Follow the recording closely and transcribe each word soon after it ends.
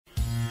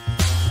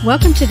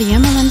Welcome to the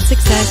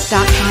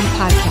MLMSuccess.com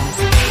podcast,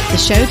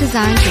 the show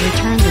designed to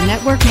return the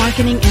network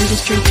marketing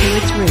industry to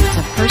its roots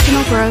of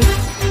personal growth,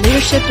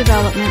 leadership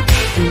development,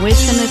 and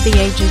wisdom of the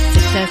ages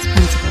success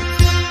principles.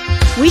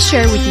 We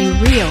share with you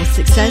real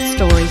success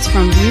stories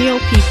from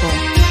real people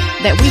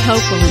that we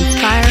hope will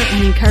inspire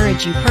and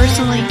encourage you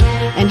personally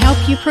and help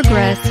you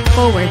progress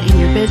forward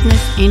in your business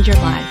and your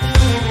life.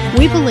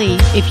 We believe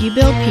if you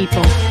build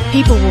people,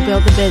 people will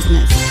build the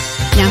business.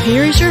 Now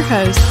here is your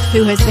host,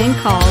 who has been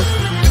called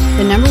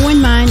the #1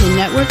 mind in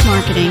network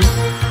marketing,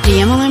 the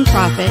MLM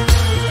Prophet,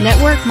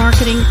 network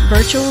marketing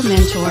virtual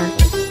mentor,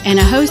 and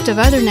a host of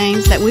other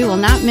names that we will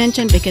not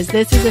mention because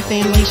this is a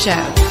family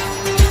show.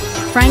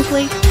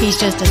 Frankly, he's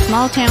just a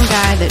small town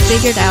guy that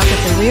figured out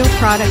that the real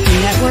product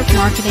in network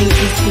marketing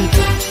is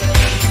people.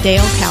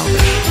 Dale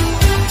Calvert.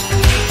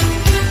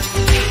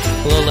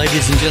 Hello,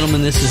 ladies and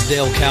gentlemen. This is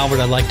Dale Calvert.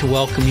 I'd like to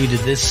welcome you to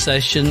this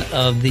session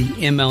of the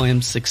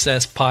MLM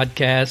Success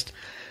podcast.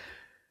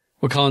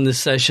 We're calling this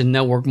session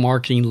Network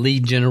Marketing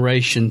Lead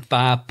Generation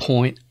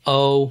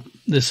 5.0.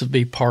 This will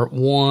be part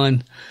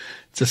 1.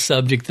 It's a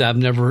subject that I've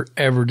never,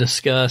 ever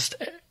discussed,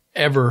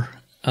 ever,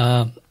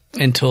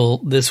 until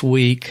this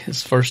week.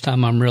 It's the first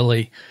time I'm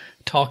really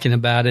talking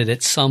about it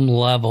at some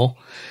level.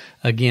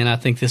 Again, I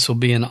think this will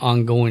be an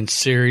ongoing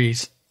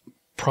series,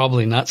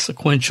 probably not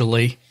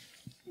sequentially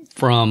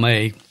from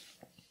a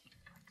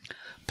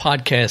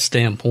podcast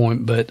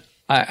standpoint, but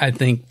I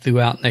think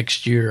throughout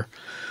next year,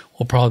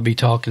 we'll probably be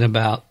talking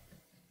about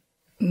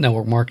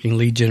Network Marketing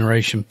Lead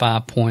Generation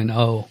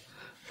 5.0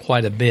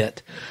 quite a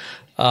bit.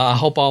 I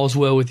hope all is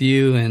well with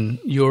you and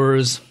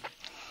yours.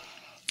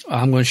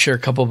 I'm going to share a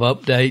couple of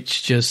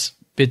updates, just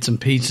bits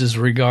and pieces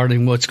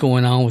regarding what's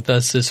going on with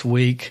us this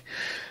week.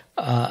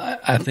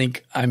 I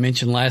think I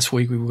mentioned last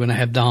week we were going to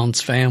have Don's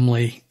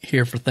family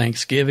here for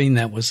Thanksgiving.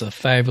 That was a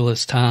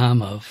fabulous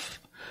time of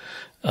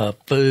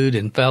food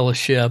and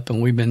fellowship,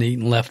 and we've been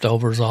eating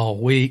leftovers all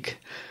week,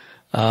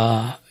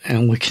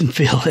 and we can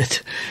feel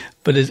it.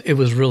 But it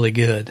was really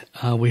good.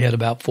 We had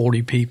about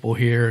 40 people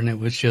here, and it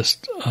was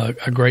just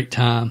a great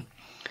time.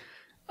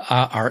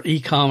 Our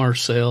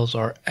e-commerce sales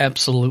are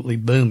absolutely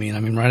booming.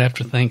 I mean, right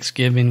after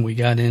Thanksgiving, we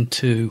got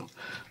into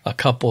a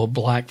couple of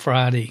Black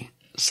Friday,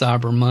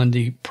 Cyber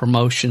Monday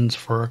promotions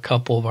for a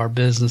couple of our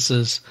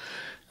businesses.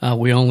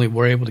 We only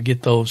were able to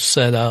get those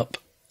set up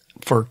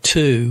for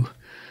 2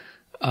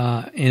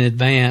 in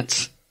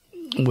advance,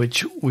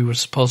 which we were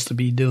supposed to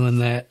be doing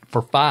that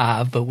for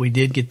 5, but we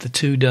did get the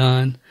 2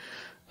 done.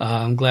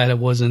 I'm glad it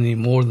wasn't any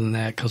more than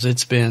that because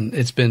it's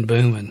been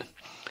booming.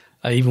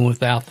 Even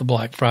without the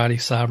Black Friday,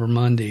 Cyber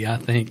Monday, I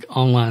think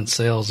online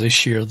sales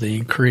this year, the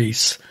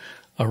increase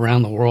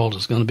around the world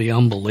is going to be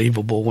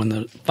unbelievable when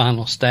the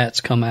final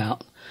stats come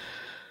out.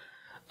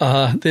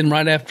 Then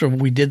right after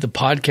we did the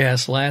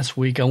podcast last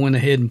week, I went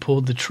ahead and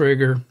pulled the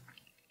trigger.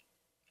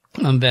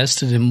 I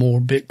invested in more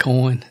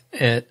Bitcoin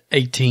at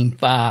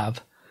 18.5,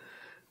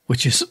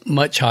 which is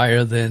much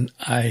higher than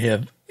I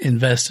have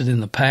invested in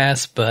the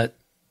past, but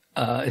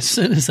as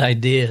soon as I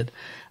did,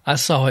 I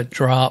saw it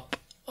drop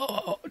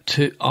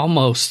to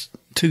almost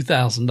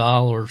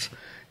 $2,000,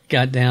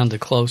 got down to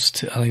close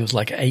to, I think it was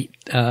like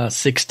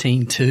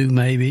 16.2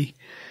 maybe.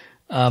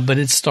 But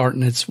it's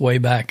starting its way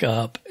back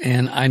up,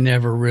 and I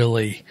never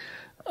really,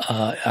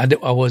 I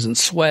wasn't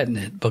sweating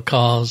it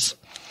because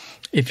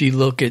if you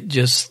look at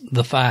just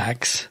the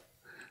facts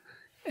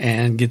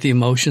and get the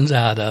emotions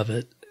out of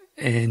it,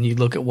 and you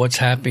look at what's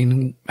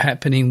happening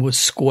with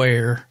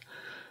Square,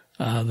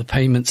 the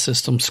payment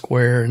system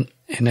Square, and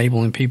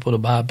enabling people to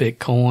buy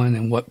Bitcoin,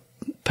 and what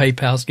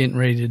PayPal's getting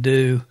ready to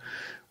do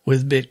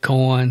with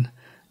Bitcoin,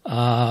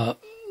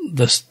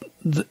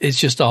 it's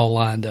just all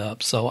lined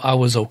up. So I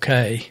was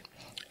okay.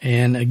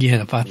 And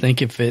again,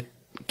 if it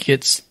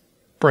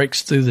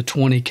breaks through the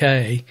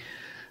 20K,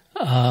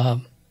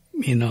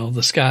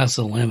 the sky's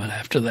the limit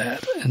after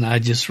that. And I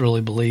just really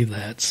believe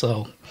that.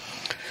 So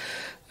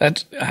I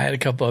had a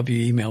couple of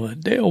you email me,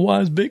 Dale,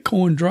 why is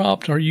Bitcoin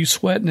dropped? Are you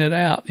sweating it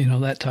out?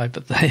 That type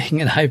of thing.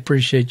 And I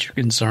appreciate your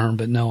concern,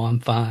 but no, I'm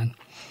fine.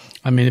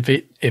 I mean,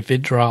 if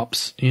it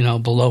drops,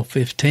 below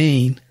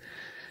 15,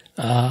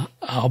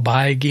 I'll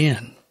buy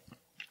again.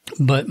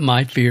 But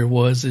my fear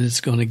was that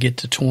it's going to get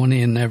to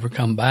 20 and never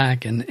come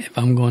back. And if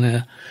I'm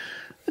going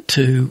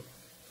to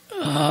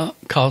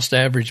cost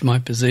average my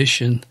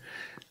position,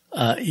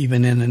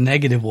 even in a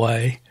negative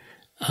way,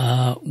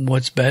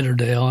 what's better,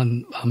 Dale?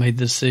 And I made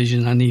the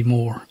decision I need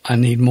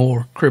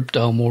more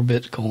crypto, more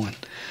Bitcoin.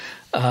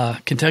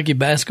 Kentucky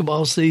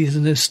basketball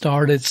season has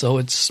started, so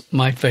it's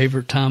my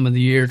favorite time of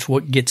the year. It's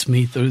what gets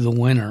me through the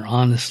winter,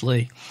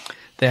 honestly.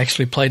 They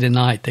actually play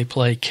tonight. They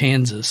play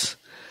Kansas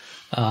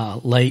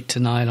late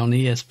tonight on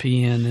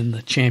ESPN in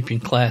the Champion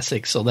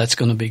Classic, so that's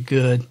going to be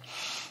good.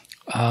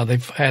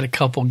 They've had a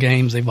couple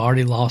games. They've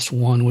already lost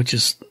one, which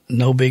is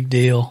no big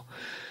deal.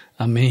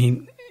 I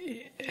mean,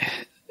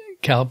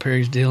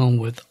 Calipari's dealing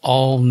with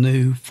all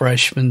new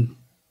freshmen.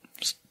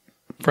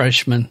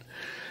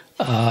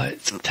 It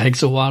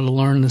takes a while to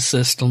learn the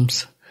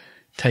systems.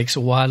 It takes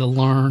a while to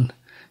learn,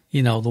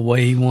 the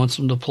way he wants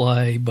them to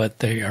play, but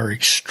they are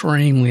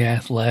extremely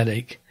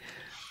athletic.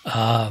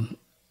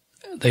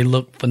 They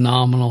look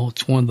phenomenal.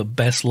 It's one of the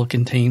best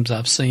looking teams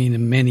I've seen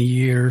in many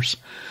years.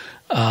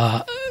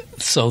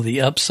 So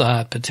the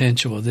upside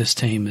potential of this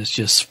team is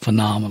just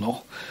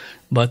phenomenal.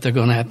 But they're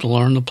going to have to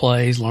learn the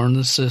plays, learn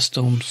the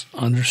systems,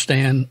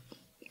 understand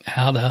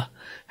how to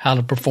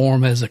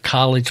perform as a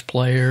college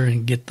player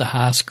and get to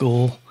high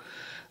school.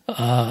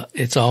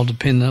 It's all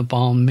dependent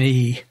upon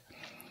me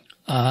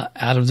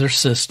out of their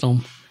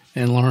system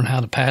and learn how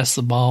to pass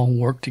the ball and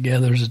work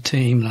together as a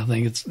team. And I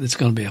think it's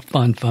going to be a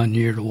fun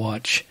year to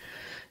watch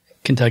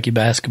Kentucky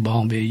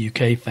basketball and be a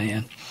UK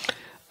fan.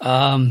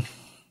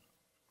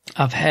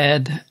 I've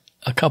had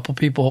a couple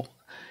people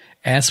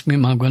ask me,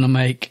 am I going to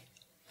make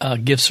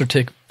gift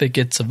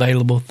certificates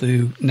available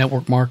through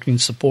network marketing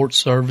support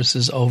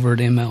services over at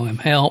MLM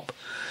Help?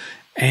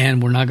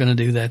 And we're not going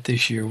to do that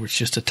this year. It's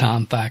just a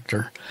time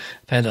factor.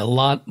 I've had a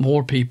lot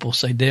more people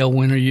say, Dale,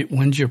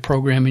 when's your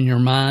program in your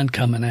mind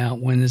coming out?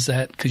 When is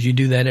that? Because you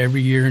do that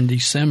every year in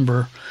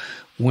December.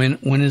 When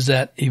is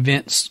that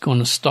event going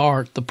to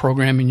start, the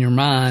program in your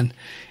mind?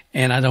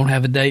 And I don't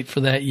have a date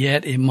for that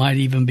yet. It might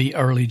even be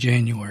early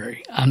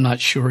January. I'm not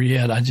sure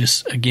yet.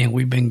 Again,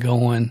 we've been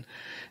going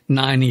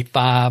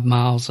 95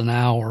 miles an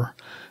hour,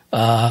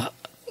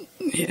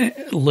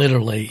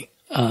 literally,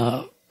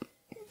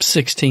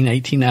 16,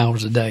 18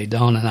 hours a day,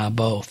 Dawn and I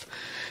both.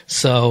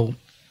 So,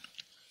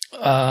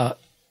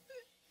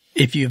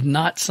 if you've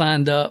not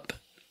signed up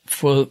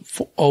for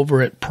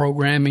over at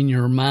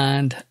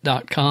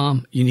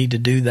programmingyourmind.com, you need to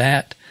do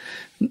that.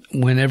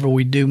 Whenever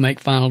we do make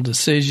final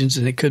decisions,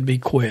 and it could be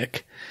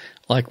quick,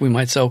 like we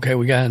might say, okay,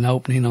 we got an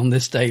opening on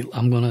this date,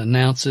 I'm going to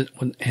announce it.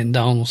 And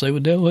Dawn will say, well,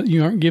 Dale,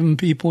 you aren't giving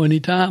people any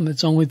time.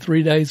 It's only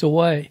 3 days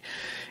away.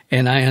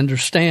 And I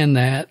understand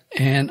that,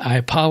 and I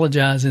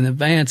apologize in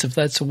advance if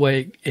that's the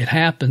way it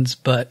happens,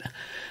 but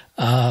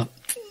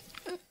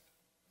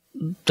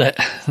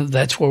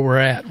that's where we're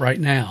at right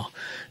now.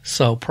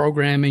 So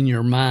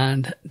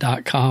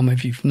programmingyourmind.com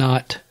if you've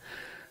not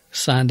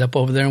signed up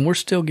over there. And we're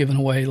still giving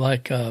away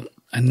like a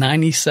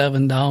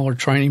 $97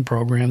 training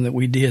program that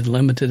we did,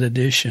 limited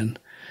edition.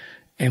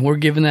 And we're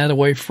giving that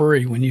away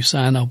free when you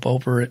sign up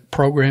over at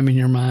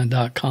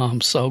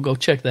programmingyourmind.com. So go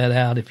check that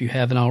out if you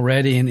haven't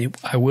already. And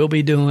I will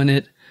be doing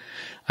it.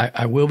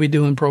 I will be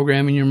doing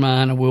Programming Your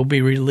Mind. I will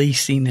be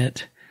releasing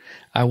it.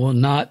 I will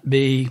not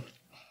be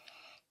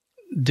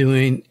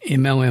doing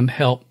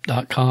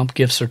MLMhelp.com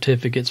gift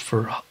certificates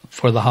for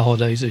the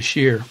holidays this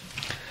year.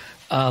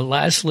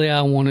 Lastly,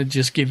 I want to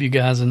just give you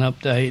guys an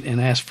update and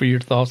ask for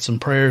your thoughts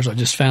and prayers. I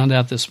just found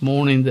out this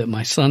morning that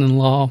my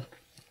son-in-law,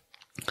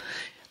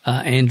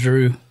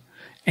 Andrew,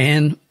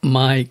 and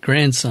my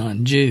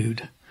grandson,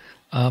 Jude,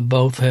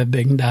 both have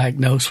been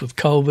diagnosed with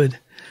COVID.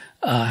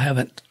 I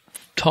haven't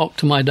talked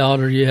to my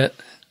daughter yet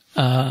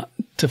to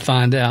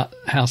find out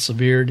how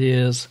severe it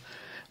is,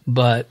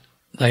 but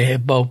they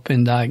have both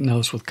been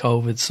diagnosed with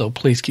COVID, so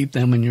please keep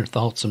them in your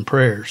thoughts and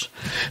prayers.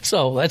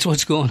 So that's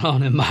what's going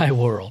on in my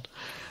world.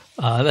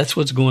 The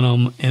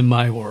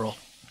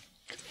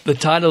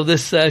title of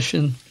this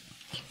session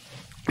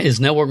is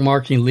Network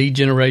Marketing Lead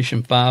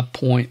Generation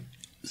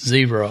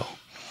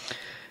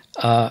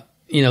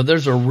 5.0.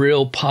 There's a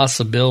real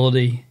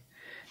possibility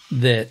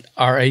that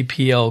our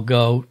APL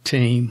Go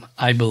team,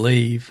 I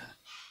believe,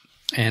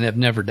 and have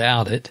never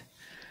doubted,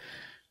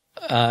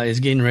 is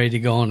getting ready to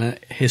go on a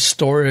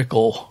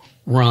historical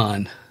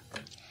run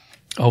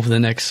over the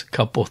next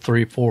couple,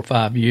 3, 4,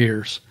 5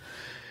 years.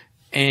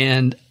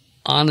 And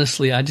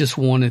honestly, I just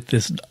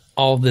wanted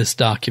all this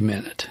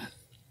documented.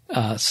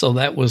 So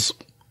that was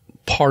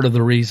part of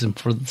the reason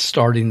for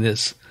starting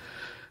this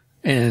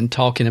and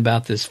talking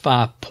about this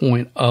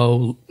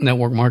 5.0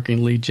 network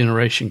marketing lead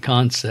generation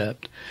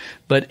concept.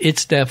 But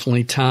it's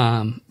definitely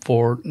time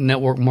for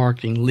network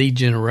marketing lead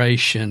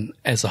generation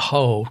as a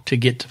whole to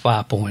get to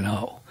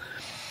 5.0.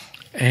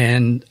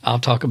 And I'll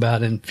talk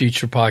about in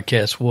future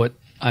podcasts what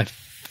I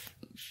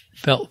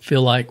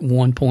feel like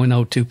 1.0,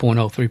 2.0,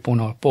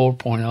 3.0,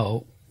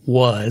 4.0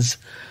 was.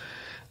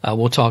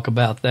 We'll talk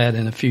about that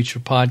in a future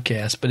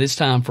podcast, but it's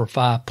time for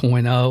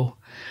 5.0.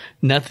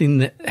 Nothing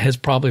that has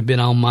probably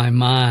been on my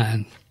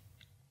mind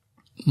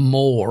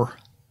more.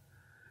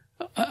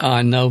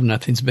 I know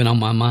nothing's been on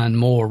my mind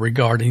more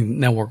regarding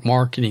network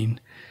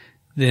marketing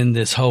than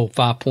this whole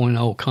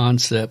 5.0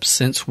 concept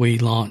since we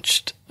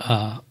launched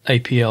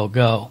APL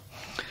Go.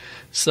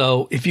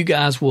 So if you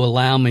guys will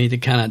allow me to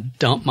kind of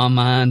dump my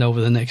mind over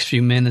the next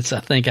few minutes, I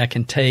think I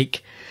can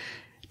take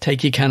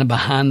you kind of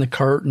behind the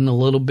curtain a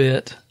little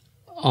bit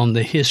on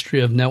the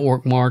history of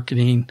network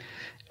marketing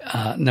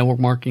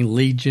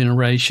lead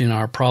generation,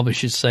 or I probably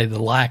should say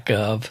the lack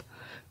of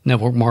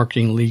network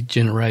marketing lead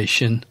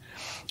generation,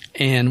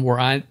 and where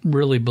I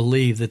really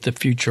believe that the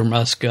future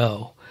must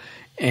go.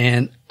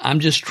 And I'm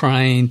just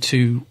trying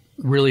to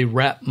really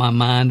wrap my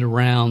mind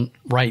around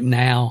right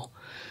now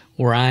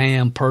where I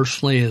am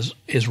personally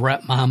is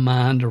wrap my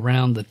mind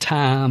around the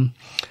time,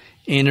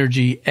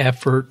 energy,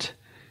 effort,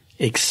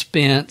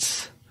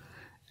 expense,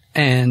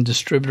 and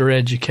distributor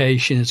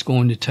education it's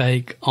going to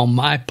take on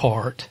my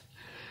part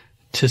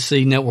to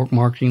see network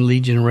marketing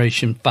lead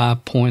generation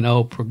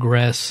 5.0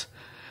 progress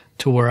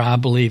to where I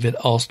believe it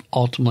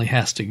ultimately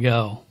has to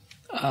go.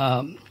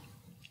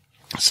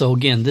 So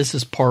again, this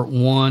is part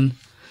one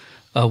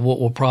of what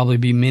will probably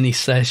be many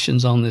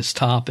sessions on this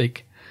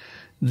topic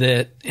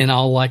that in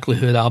all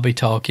likelihood I'll be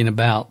talking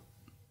about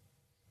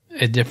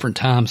at different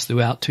times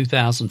throughout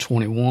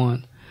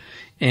 2021.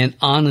 And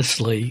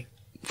honestly,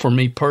 for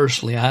me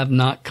personally, I have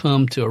not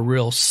come to a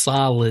real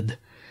solid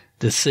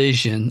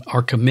decision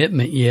or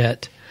commitment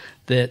yet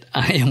that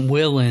I am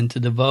willing to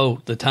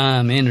devote the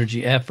time,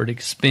 energy, effort,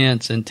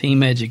 expense, and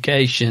team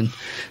education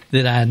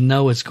that I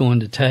know it's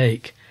going to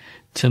take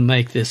to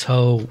make this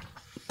whole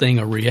thing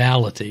a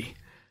reality.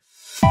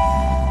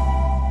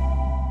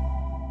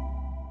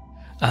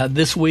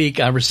 This week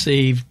I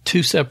received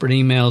 2 separate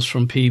emails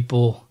from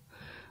people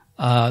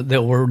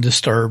that were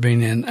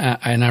disturbing, and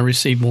I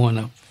received one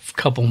a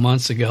couple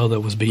months ago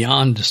that was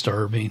beyond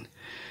disturbing.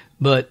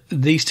 But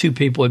these 2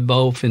 people had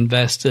both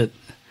invested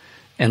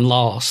and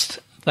lost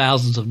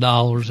thousands of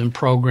dollars in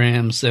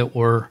programs that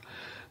were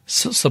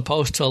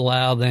supposed to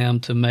allow them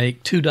to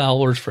make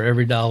 $2 for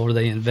every dollar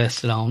they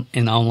invested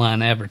in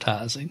online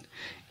advertising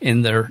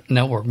in their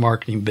network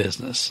marketing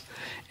business.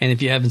 And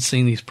if you haven't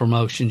seen these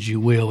promotions, you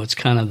will. It's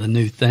kind of the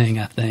new thing,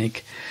 I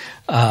think,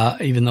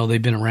 even though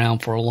they've been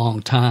around for a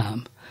long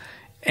time.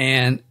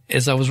 And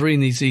as I was reading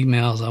these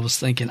emails, I was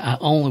thinking, I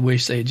only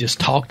wish they had just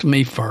talked to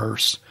me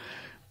first,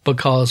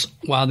 because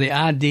while the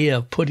idea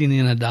of putting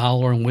in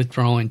 $1 and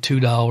withdrawing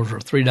 $2 or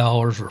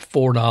 $3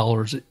 or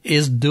 $4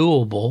 is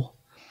doable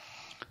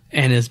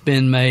and has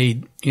been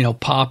made,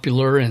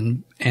 popular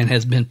and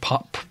has been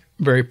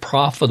very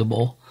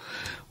profitable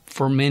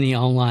for many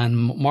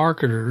online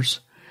marketers,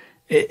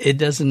 it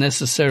doesn't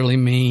necessarily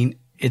mean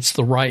it's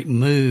the right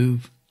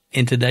move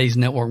in today's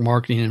network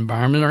marketing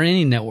environment or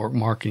any network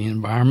marketing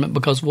environment,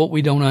 because what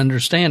we don't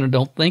understand or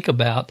don't think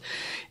about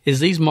is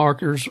these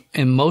marketers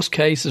in most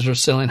cases are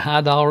selling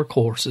high dollar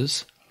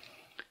courses.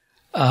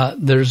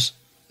 There's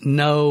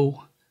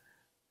no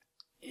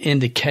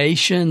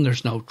indication,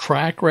 there's no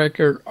track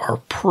record or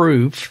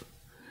proof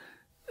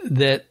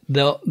that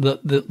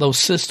those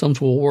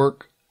systems will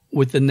work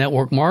with the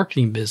network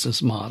marketing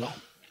business model.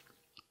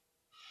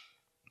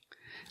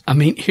 I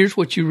mean, here's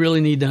what you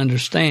really need to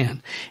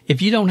understand.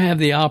 If you don't have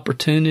the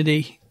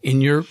opportunity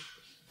in your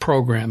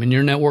program, in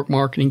your network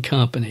marketing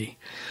company,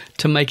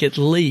 to make at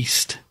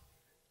least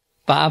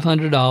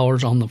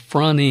 $500 on the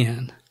front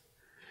end,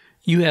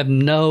 you have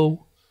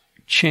no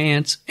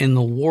chance in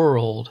the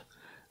world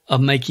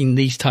of making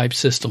these type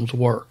systems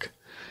work.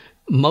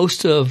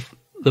 Most of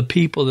the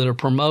people that are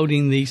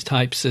promoting these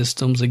type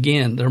systems,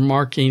 again, they're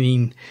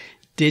marketing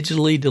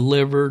digitally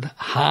delivered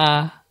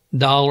high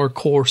dollar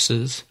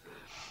courses,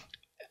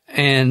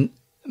 and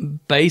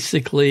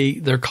basically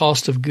their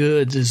cost of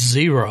goods is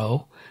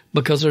zero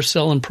because they're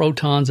selling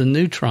protons and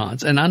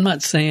neutrons. And I'm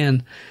not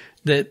saying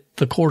that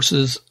the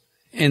courses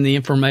and the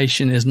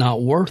information is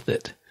not worth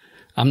it.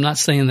 I'm not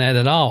saying that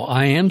at all.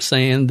 I am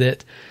saying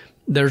that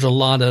there's a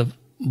lot of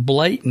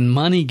blatant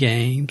money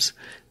games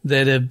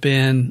that have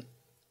been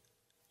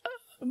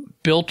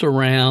built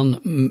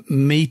around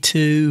Me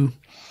Too,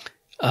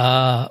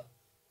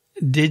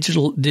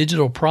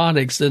 digital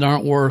products that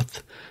aren't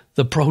worth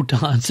the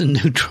protons and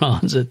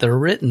neutrons that they're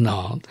written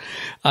on.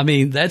 I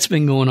mean, that's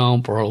been going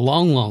on for a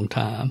long, long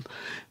time.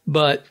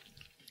 But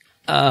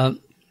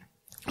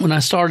when I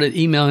started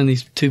emailing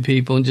these 2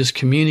 people and just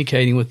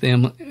communicating with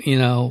them,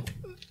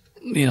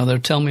 they're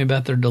telling me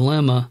about their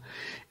dilemma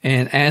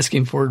and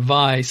asking for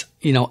advice,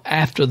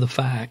 after the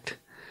fact.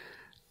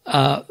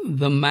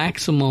 The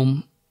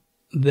maximum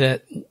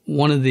that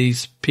one of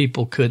these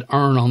people could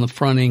earn on the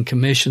front end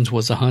commissions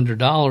was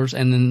 $100.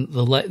 And then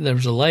there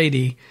was a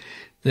lady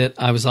that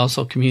I was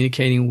also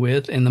communicating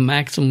with, and the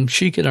maximum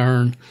she could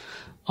earn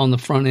on the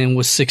front end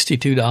was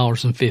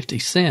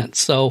 $62.50.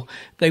 So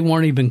they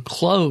weren't even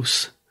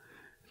close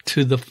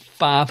to the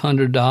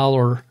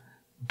 $500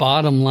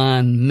 bottom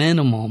line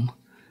minimum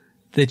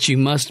that you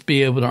must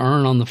be able to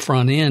earn on the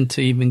front end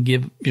to even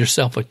give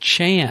yourself a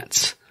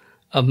chance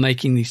of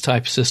making these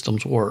type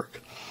systems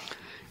work.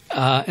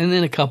 And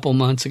then a couple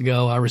months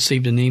ago, I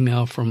received an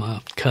email from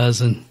a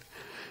cousin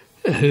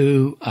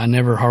who I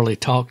never hardly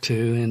talked to,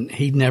 and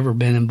he'd never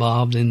been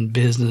involved in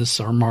business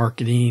or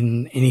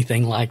marketing,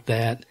 anything like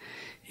that.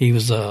 He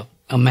was a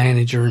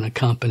manager in a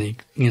company,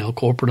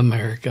 corporate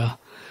America.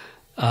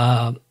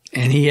 And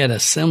he had a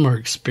similar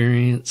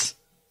experience.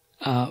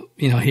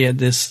 He had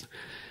this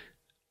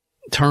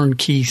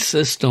turnkey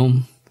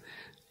system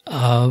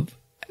of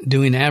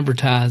doing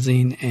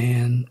advertising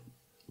and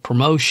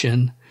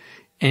promotion.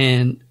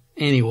 And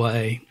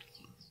anyway,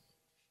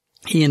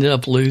 he ended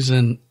up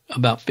losing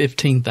about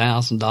 $15,000,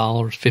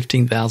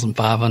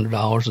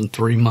 $15,500 in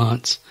 3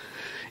 months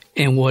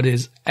in what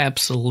is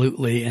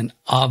absolutely an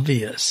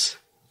obvious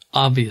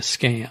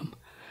scam.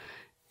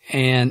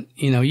 And,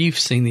 you've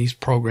seen these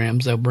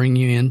programs. They'll bring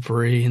you in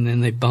free and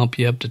then they bump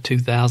you up to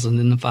 2,000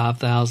 and the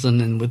 5,000.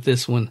 And with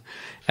this one,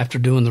 after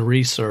doing the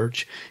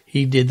research,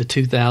 he did the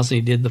 2,000,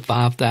 he did the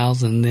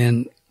 5,000,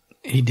 then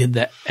he did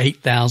that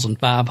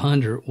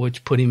 8,500,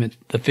 which put him at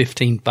the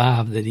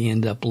 15,500 that he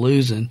ended up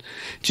losing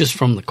just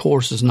from the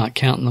courses, not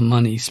counting the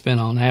money he spent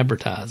on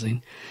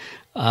advertising.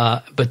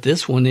 But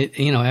this one,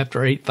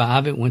 after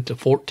 8,500, it went to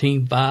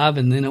 14,500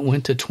 and then it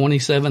went to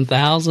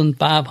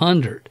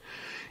 27,500.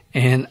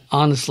 And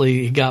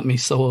honestly, it got me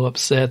so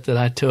upset that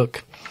I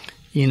took,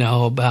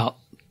 about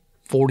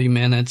 40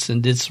 minutes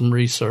and did some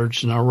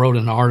research and I wrote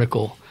an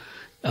article.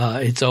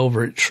 It's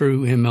over at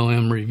True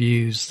MLM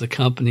Reviews. The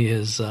company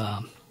is,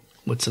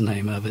 what's the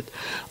name of it?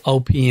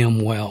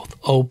 OPM Wealth.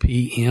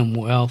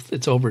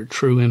 It's over at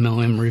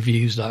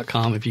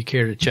truemlmreviews.com if you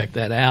care to check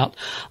that out.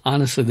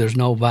 Honestly, there's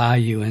no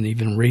value in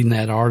even reading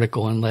that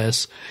article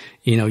unless,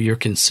 you're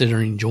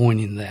considering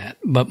joining that.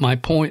 But my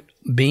point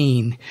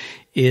being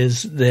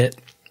is that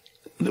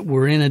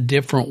we're in a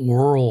different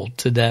world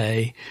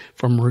today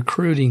from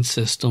recruiting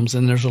systems,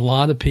 and there's a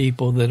lot of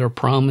people that are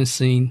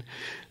promising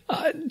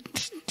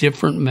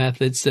different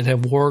methods that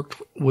have worked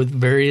with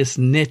various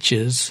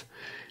niches,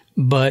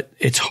 but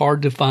it's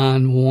hard to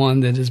find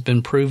one that has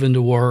been proven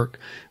to work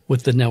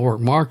with the network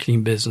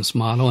marketing business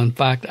model. In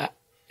fact,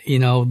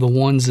 the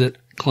ones that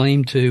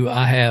claim to,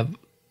 I have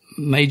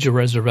major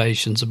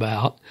reservations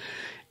about,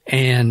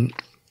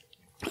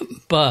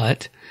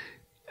 but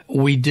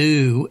we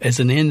do,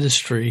 as an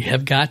industry,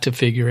 have got to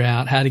figure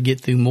out how to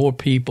get through more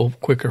people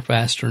quicker,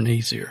 faster, and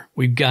easier.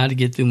 We've got to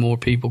get through more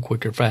people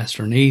quicker,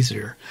 faster, and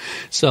easier.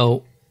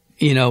 So,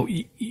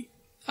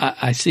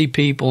 I see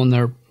people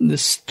and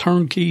this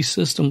turnkey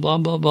system, blah,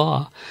 blah,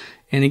 blah.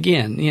 And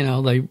again,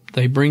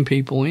 they bring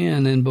people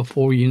in and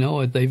before you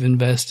know it, they've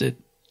invested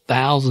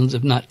thousands,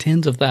 if not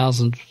tens of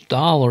thousands of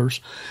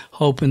dollars,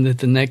 hoping that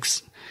the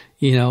next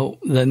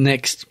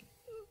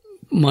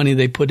money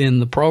they put in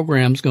the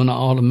program is going to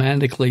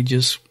automatically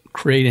just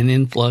create an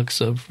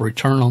influx of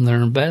return on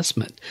their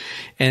investment.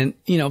 And,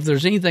 if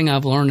there's anything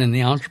I've learned in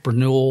the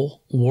entrepreneurial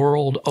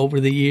world over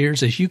the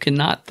years is you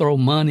cannot throw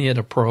money at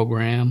a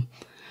program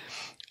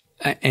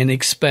and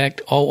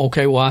expect,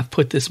 I've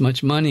put this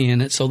much money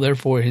in it, so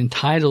therefore it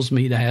entitles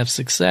me to have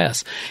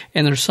success.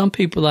 And there's some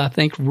people that I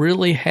think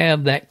really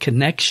have that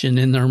connection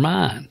in their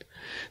mind,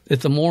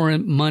 that the more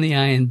money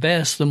I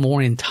invest, the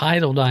more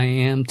entitled I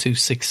am to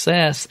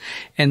success.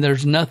 And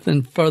there's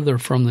nothing further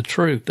from the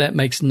truth. That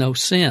makes no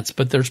sense.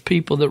 But there's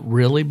people that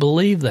really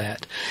believe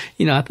that.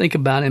 I think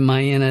about in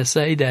my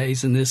NSA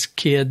days and this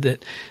kid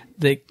that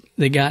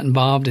got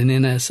involved in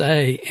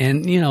NSA.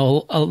 And,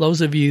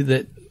 those of you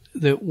that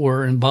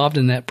were involved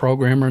in that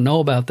program or know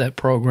about that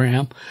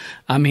program,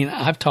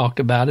 I've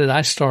talked about it.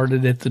 I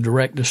started at the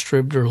direct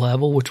distributor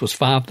level, which was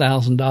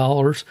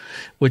 $5,000,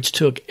 which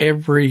took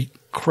every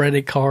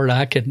credit card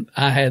I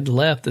had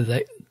left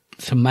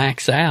to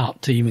max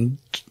out to even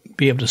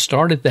be able to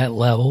start at that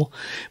level.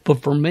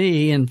 But for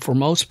me and for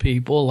most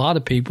people, a lot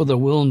of people, they're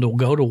willing to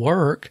go to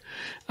work.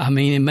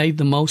 It made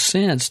the most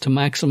sense to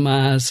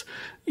maximize,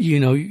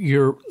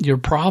 your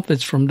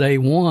profits from day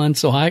one.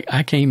 So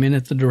I came in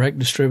at the direct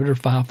distributor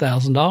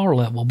 $5,000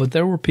 level, but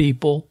there were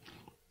people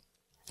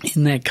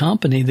in that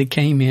company that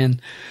came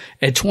in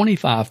at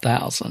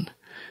 $25,000,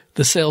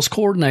 the sales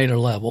coordinator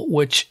level,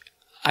 which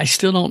I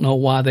still don't know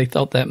why they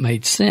thought that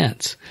made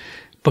sense,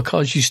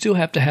 because you still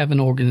have to have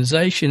an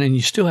organization and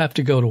you still have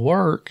to go to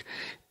work.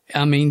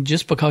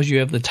 Just because you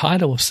have the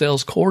title of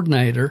sales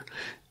coordinator,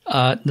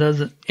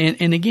 doesn't,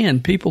 and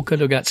again, people could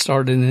have got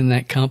started in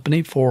that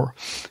company for,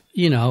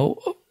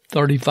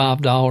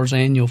 $35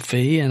 annual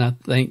fee. And I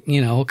think,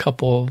 a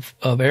couple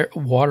of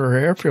water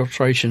air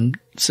filtration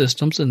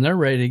systems and they're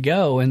ready to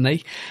go. And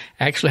they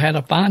actually had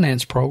a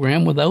finance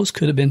program where those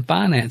could have been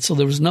financed. So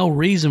there was no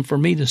reason for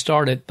me to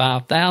start at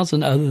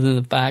 5,000 other than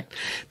the fact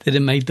that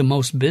it made the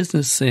most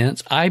business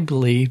sense, I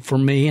believe, for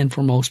me and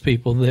for most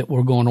people that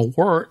were going to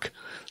work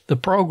the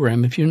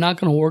program. If you're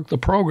not going to work the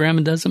program,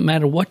 it doesn't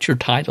matter what your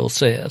title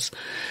says.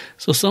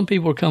 So some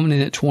people are coming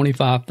in at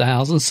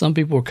 25,000. Some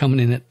people are coming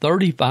in at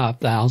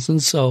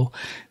 35,000. So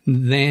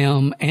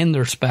them and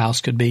their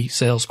spouse could be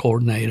sales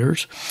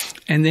coordinators.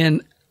 And then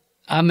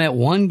I met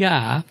one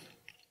guy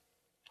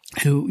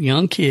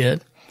young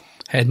kid,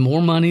 had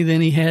more money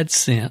than he had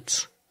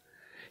sense.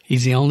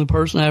 He's the only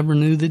person I ever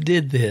knew that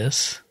did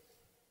this.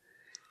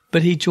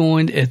 But he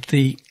joined at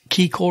the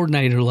key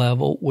coordinator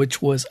level,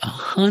 which was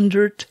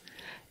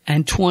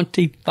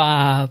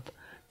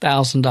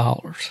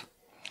 $125,000.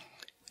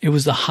 It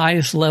was the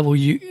highest level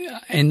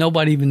and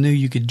nobody even knew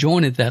you could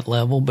join at that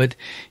level. But,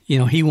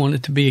 he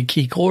wanted to be a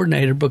key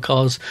coordinator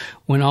because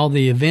when all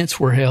the events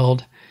were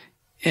held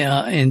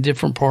in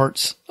different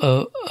parts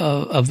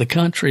of the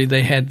country,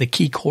 they had the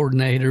key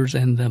coordinators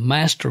and the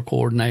master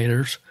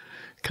coordinators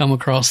come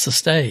across the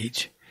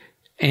stage.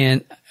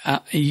 And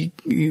you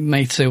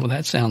may say, well,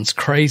 that sounds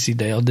crazy,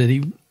 Dale. Did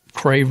he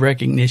crave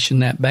recognition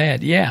that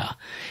bad? Yeah.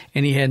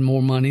 And he had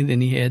more money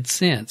than he had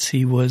sense.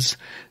 He was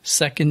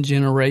second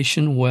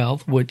generation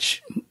wealth,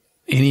 which,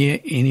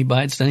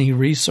 anybody that's done any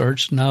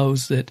research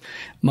knows that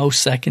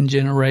most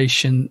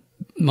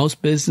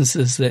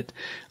businesses that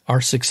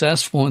are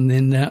successful and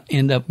then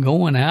end up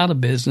going out of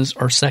business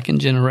are second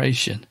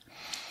generation.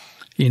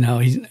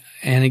 And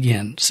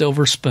again,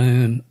 silver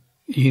spoon,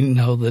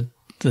 the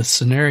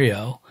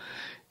scenario.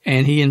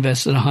 And he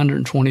invested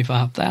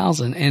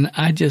 $125,000. And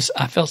I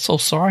felt so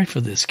sorry for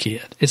this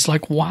kid. It's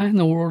like, why in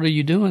the world are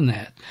you doing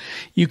that?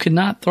 You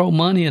cannot throw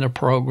money at a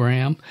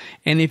program.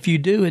 And if you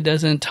do, it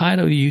doesn't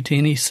entitle you to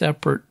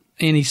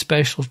any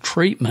special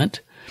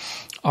treatment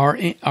or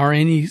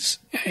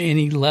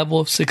any level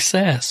of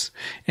success.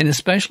 And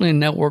especially in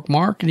network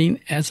marketing,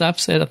 as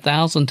I've said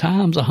 1,000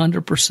 times,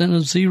 100%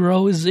 of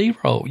zero is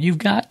zero. You've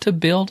got to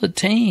build a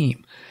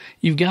team.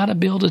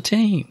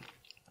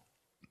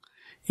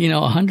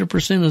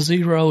 100% of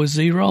zero is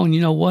zero. And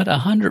you know what?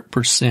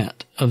 100%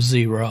 of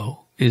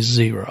zero is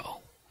zero.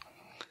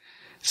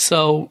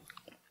 So,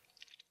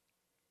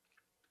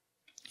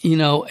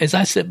 as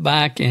I sit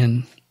back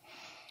and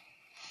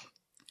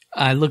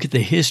I look at the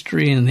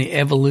history and the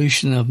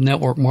evolution of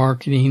network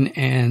marketing,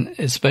 and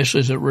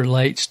especially as it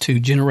relates to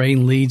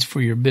generating leads for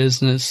your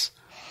business,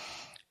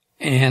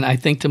 and I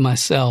think to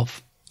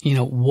myself,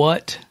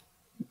 what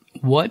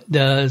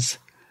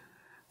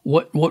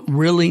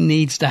really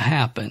needs to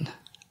happen?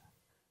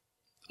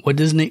 What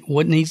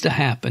needs to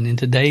happen in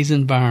today's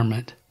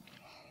environment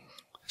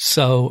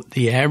so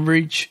the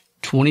average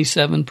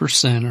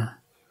 27%er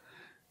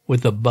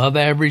with above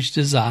average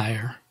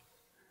desire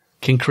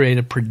can create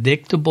a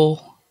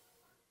predictable,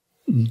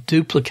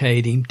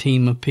 duplicating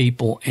team of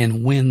people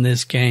and win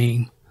this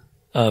game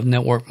of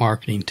network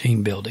marketing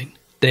team building?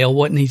 Dale,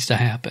 what needs to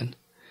happen?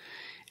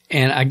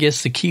 And I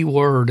guess the key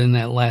word in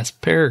that last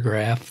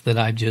paragraph that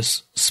I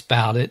just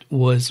spouted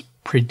was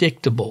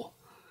predictable.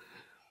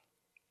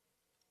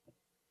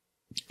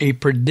 A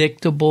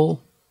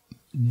predictable,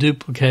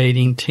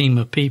 duplicating team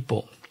of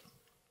people.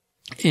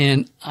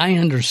 And I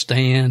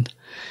understand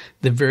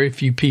that very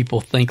few people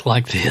think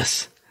like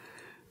this,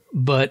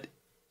 but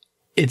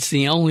it's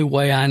the only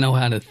way I know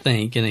how to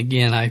think. And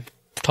again, I've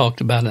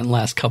talked about it in the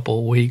last couple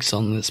of weeks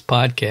on this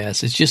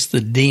podcast. It's just the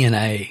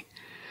DNA.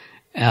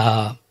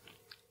 And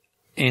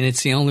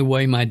it's the only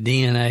way my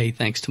DNA,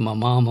 thanks to my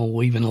mama,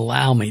 will even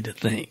allow me to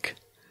think.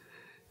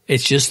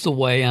 It's just the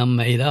way I'm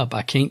made up.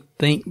 I can't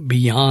think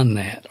beyond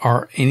that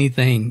or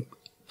anything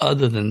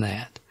other than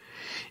that.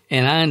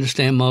 And I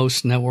understand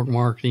most network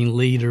marketing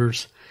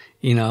leaders,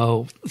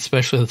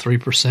 especially the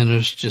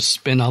 3%ers, just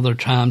spend all their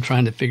time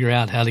trying to figure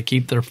out how to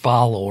keep their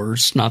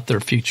followers, not their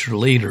future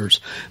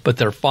leaders, but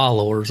their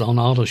followers on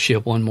auto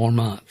ship one more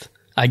month.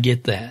 I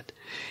get that.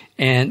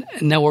 And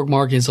network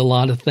marketing is a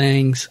lot of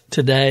things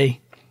today,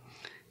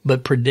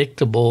 but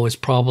predictable is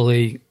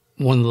probably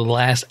one of the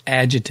last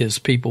adjectives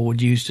people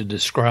would use to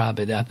describe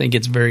it. I think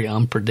it's very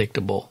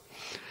unpredictable.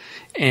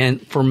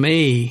 And for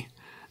me,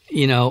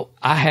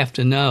 I have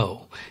to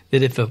know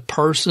that if a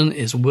person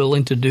is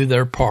willing to do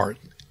their part,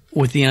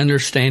 with the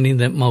understanding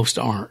that most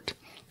aren't,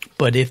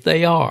 but if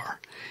they are,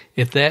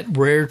 if that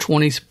rare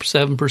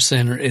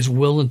 27%er is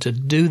willing to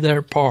do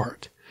their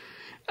part,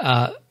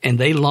 and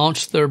they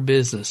launch their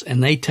business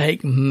and they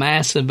take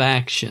massive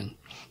action,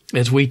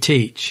 as we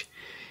teach,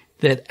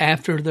 that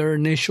after their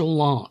initial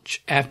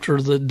launch,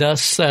 after the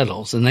dust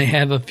settles and they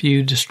have a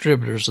few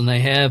distributors and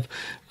they have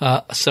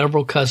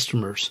several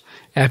customers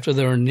after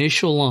their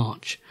initial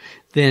launch,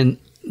 then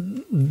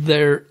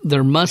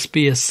there must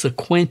be a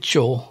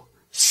sequential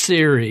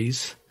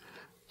series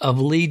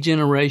of lead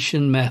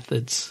generation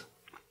methods,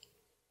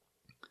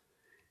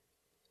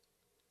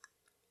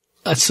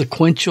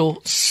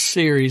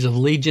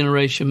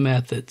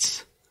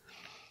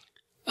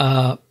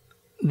 that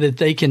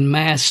they can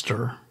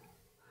master.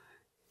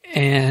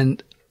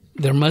 And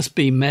there must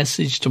be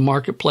message to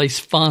marketplace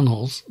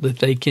funnels that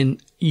they can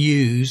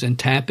use and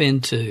tap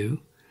into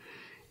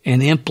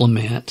and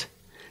implement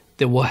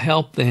that will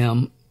help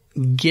them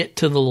get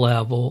to the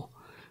level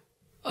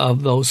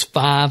of those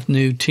 5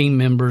 new team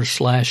members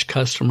 /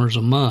 customers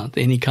a month,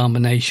 any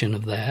combination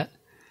of that,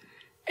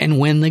 and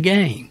win the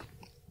game.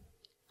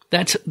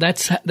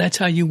 That's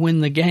how you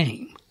win the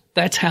game.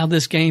 That's how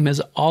this game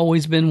has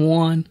always been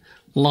won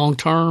long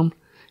term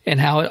and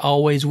how it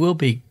always will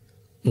be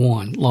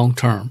won long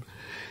term.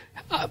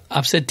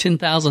 I've said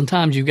 10,000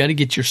 times, you've got to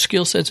get your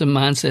skill sets and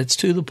mindsets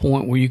to the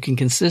point where you can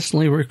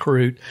consistently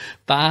recruit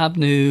 5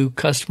 new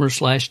customers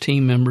 /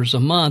 team members a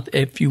month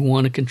if you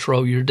want to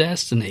control your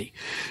destiny.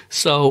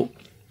 So,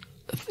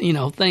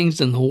 things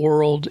in the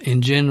world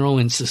in general,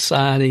 in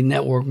society,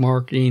 network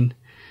marketing,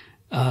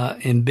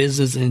 and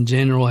business in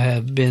general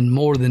have been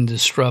more than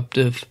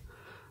disruptive,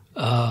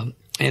 and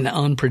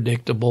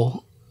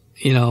unpredictable,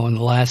 in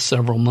the last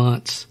several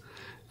months.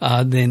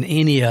 Than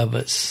any of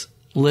us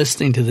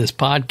listening to this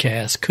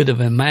podcast could have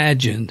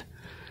imagined,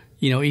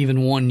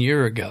 even 1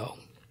 year ago.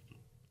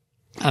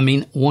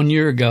 1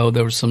 year ago,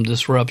 there was some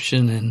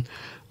disruption and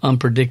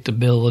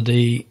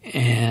unpredictability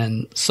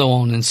and so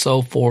on and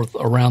so forth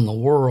around the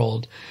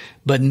world,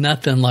 but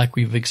nothing like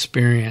we've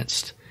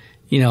experienced,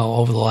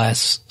 over the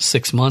last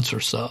 6 months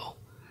or so.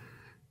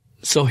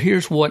 So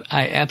here's what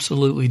I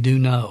absolutely do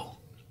know.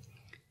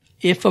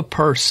 If a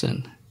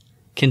person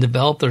can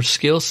develop their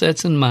skill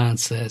sets and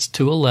mindsets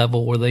to a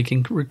level where they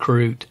can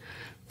recruit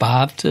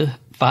 5 to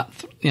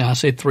 5, I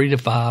say 3 to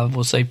 5,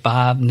 we'll say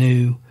 5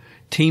 new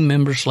team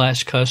members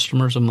 /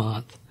 customers a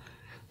month,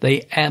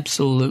 they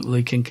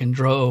absolutely can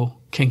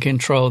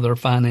control their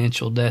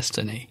financial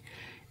destiny.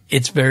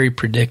 It's very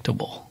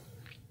predictable.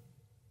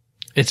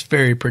 It's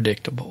very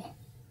predictable.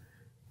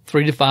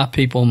 3 to 5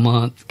 people a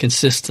month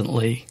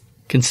consistently,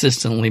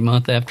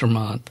 month after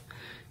month,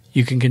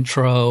 you can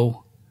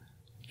control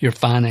your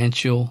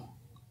financial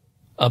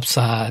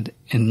upside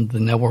in the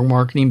network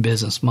marketing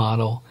business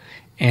model,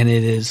 and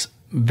it is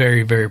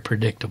very, very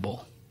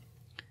predictable.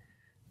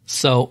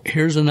 So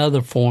here's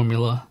another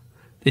formula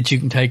that you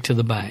can take to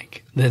the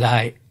bank that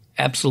I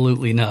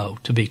absolutely know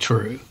to be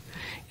true,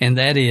 and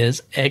that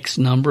is X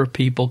number of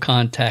people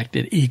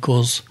contacted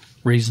equals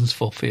reasons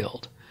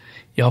fulfilled.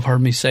 Y'all have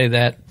heard me say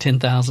that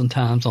 10,000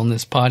 times on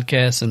this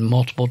podcast and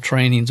multiple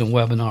trainings and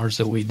webinars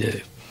that we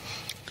do.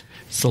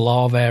 It's the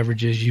law of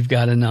averages. You've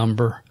got a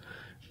number.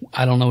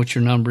 I don't know what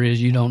your number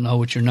is. You don't know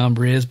what your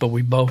number is, but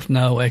we both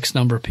know X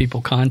number of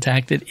people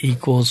contacted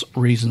equals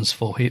reasons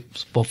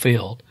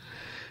fulfilled.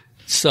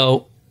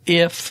 So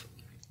if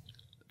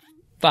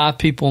 5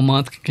 people a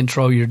month can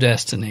control your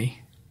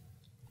destiny,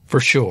 for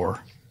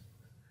sure,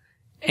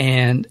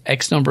 and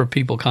X number of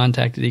people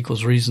contacted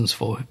equals reasons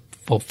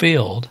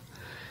fulfilled,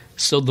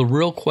 so the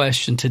real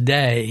question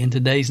today in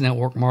today's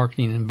network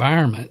marketing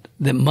environment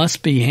that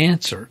must be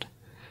answered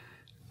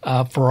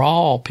for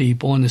all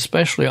people, and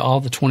especially all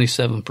the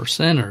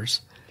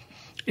 27%ers,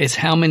 is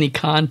how many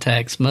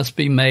contacts must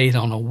be made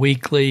on a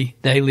weekly,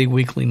 daily,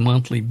 weekly,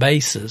 monthly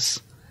basis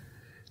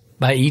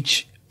by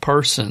each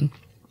person,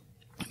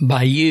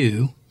 by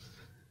you,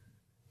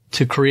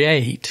 to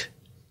create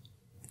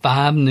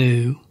 5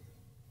 new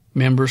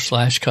members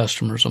 /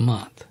 customers a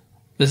month.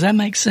 Does that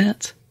make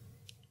sense?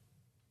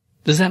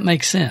 Does that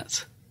make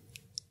sense?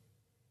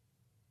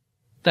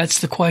 That's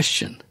the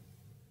question.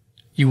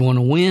 You want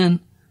to win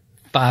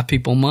 5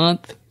 people a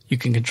month. You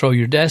can control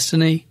your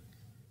destiny.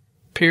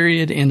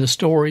 Period. End of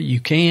story.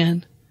 You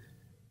can.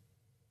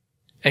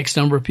 X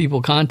number of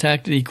people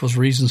contacted equals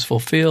reasons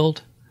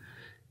fulfilled.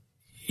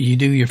 You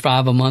do your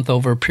 5 a month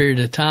over a period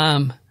of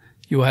time.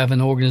 You'll have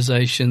an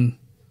organization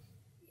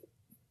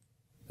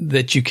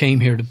that you came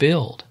here to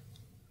build.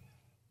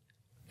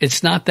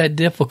 It's not that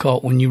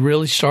difficult when you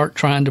really start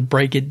trying to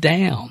break it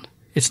down.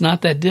 It's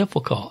not that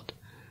difficult.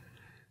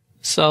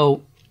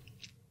 So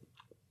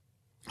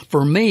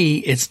for me,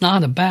 it's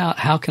not about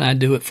how can I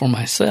do it for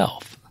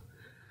myself.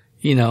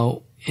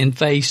 In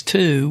phase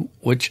 2,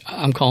 which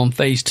I'm calling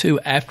phase 2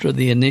 after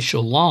the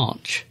initial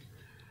launch,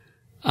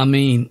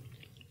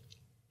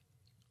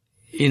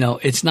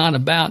 it's not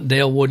about,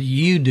 Dale, what do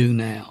you do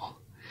now?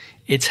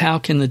 It's how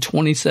can the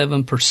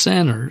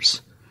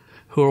 27%ers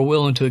who are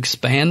willing to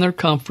expand their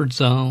comfort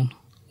zone,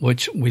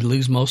 which we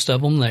lose most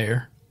of them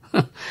there,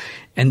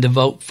 and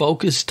devote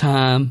focused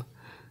time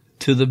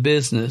to the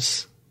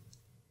business.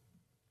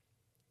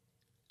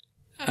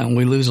 And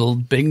we lose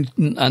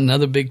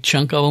another big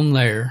chunk of them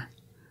there.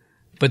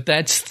 But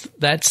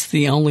that's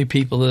the only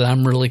people that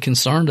I'm really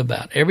concerned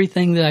about.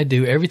 Everything that I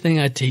do, everything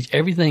I teach,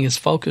 everything is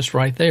focused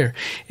right there.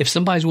 If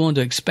somebody's willing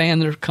to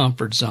expand their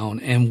comfort zone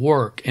and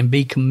work and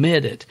be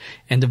committed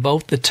and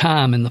devote the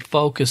time and the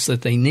focus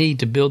that they need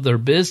to build their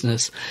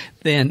business,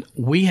 then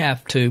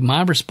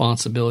my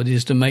responsibility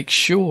is to make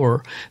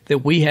sure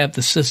that we have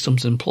the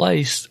systems in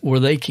place where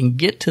they can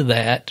get to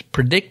that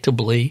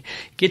predictably,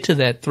 get to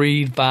that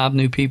 3 to 5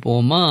 new people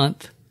a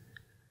month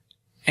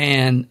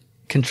and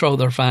control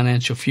their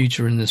financial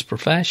future in this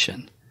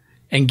profession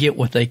and get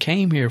what they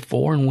came here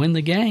for and win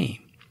the game.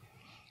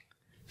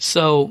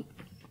 So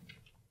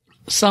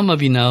some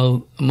of you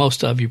know,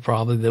 most of you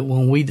probably, that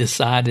when we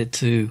decided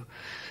to,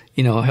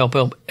 help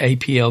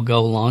APL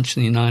Go launch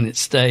in the United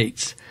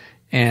States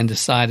and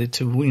decided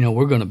to,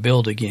 we're going to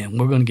build again.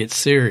 We're going to get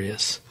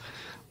serious.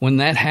 When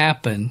that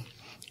happened,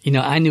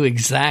 I knew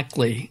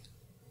exactly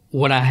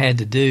what I had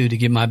to do to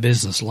get my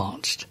business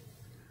launched.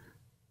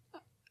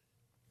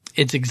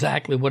 It's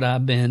exactly what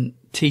I've been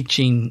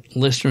teaching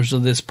listeners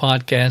of this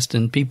podcast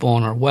and people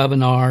on our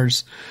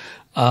webinars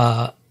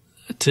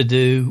to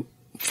do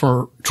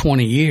for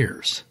 20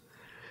 years.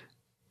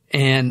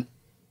 And,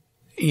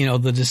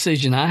 the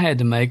decision I had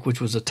to make, which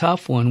was a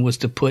tough one, was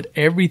to put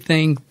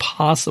everything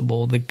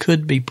possible that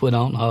could be put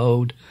on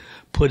hold,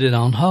 put it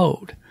on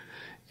hold.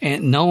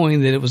 And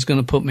knowing that it was going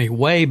to put me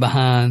way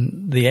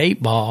behind the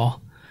 8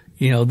 ball,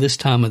 this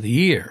time of the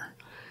year.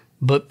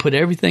 But put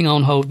everything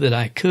on hold that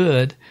I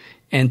could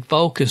and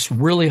focus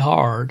really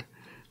hard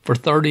for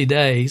 30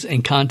 days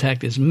and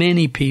contact as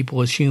many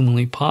people as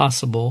humanly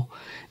possible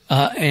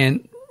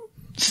and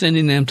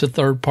sending them to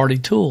third-party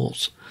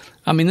tools.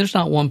 There's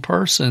not one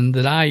person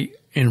that I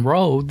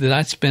enrolled that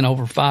I spent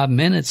over 5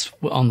 minutes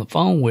on the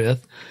phone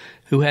with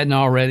who hadn't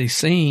already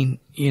seen,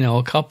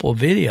 a couple of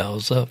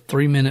videos, a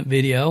 3-minute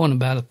video and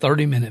about a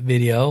 30-minute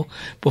video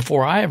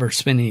before I ever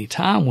spent any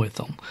time with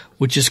them,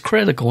 which is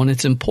critical and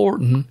it's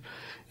important.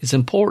 It's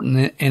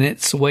important, and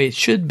it's the way it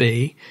should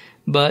be.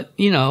 But,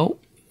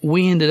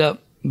 we ended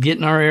up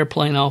getting our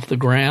airplane off the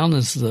ground,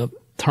 is the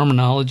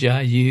terminology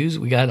I use.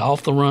 We got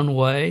off the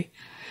runway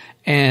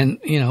and,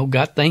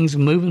 got things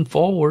moving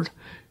forward,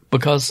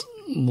 because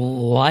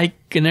like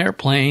an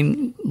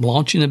airplane,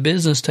 launching a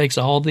business takes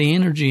all the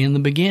energy in the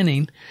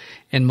beginning,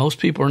 and most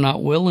people are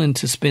not willing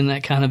to spend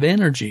that kind of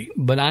energy.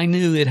 But I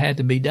knew it had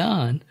to be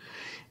done.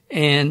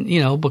 And,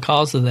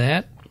 because of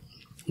that,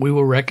 we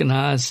were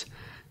recognized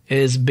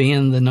as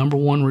being the number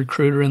one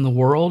recruiter in the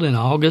world in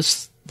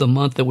August, the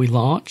month that we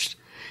launched.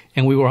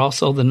 And we were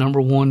also the number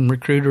one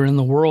recruiter in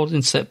the world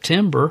in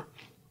September,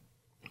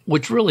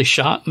 which really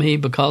shocked me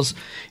because,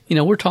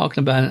 we're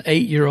talking about an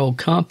 8-year-old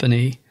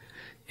company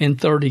in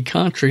 30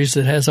 countries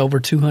that has over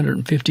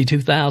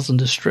 252,000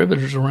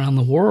 distributors around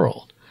the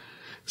world.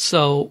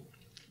 So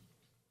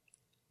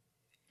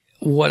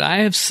what I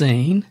have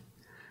seen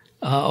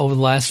over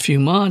the last few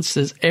months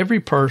is every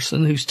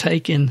person who's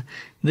taken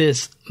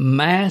this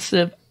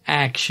massive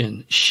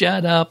action,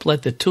 shut up,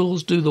 let the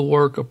tools do the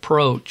work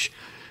approach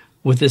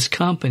with this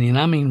company, and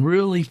I mean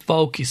really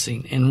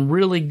focusing and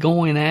really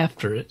going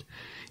after it,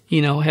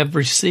 have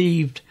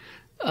received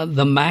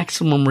the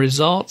maximum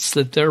results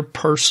that their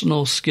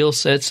personal skill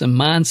sets and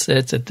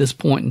mindsets at this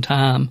point in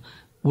time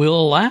will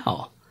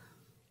allow.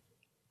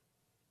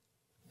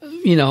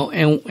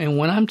 And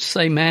when I'm to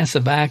say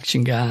massive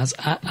action, guys,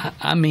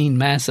 I mean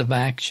massive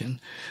action.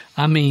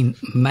 I mean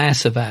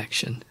massive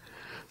action.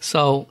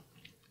 So,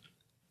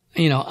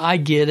 I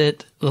get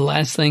it. The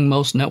last thing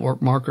most network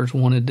marketers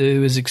want to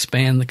do is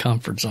expand the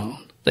comfort zone.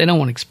 They don't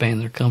want to expand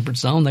their comfort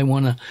zone. They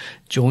want to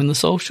join the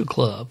social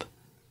club.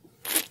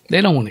 They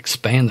don't want to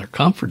expand their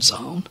comfort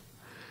zone.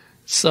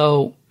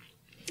 So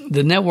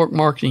the network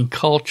marketing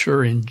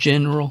culture in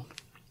general,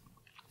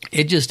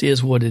 it just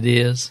is what it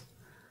is.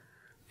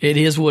 It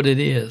is what it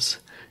is.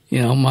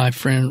 My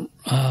friend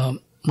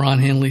Ron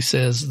Henley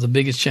says the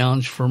biggest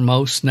challenge for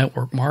most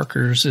network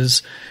marketers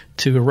is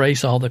to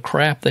erase all the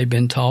crap they've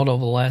been taught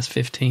over the last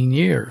 15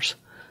 years.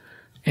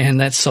 And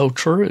that's so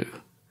true.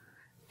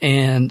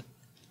 And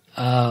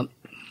I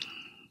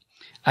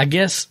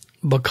guess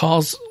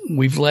because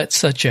we've let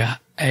such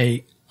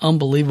a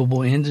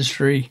unbelievable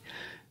industry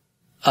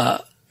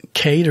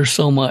cater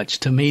so much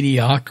to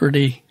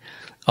mediocrity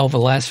over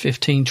the last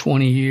 15,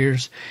 20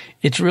 years,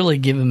 it's really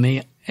given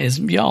me, as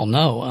y'all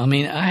know,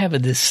 I have a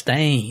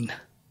disdain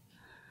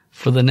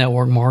for the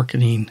network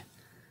marketing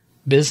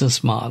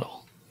business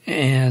model.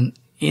 And,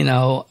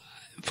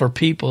 for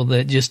people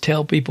that just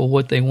tell people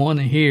what they want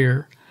to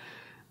hear,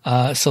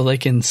 so they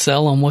can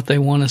sell them what they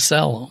want to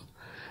sell them.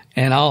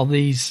 And all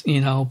these,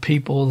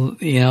 people,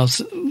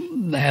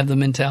 have the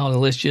mentality,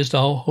 let's just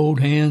all hold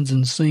hands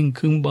and sing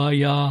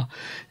Kumbaya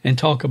and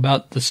talk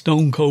about the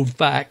stone cold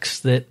facts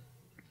that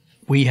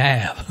we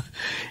have.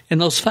 And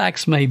those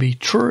facts may be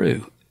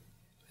true.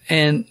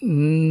 And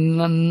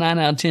 9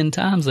 out of 10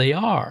 times they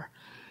are.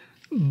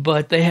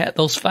 But they had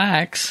those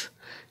facts,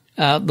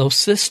 those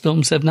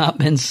systems have not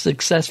been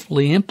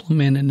successfully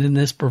implemented in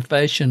this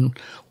profession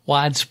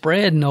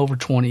widespread in over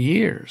 20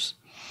 years.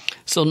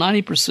 So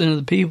 90% of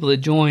the people that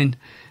join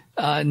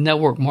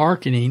network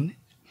marketing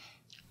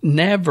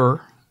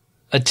never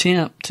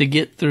attempt to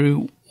get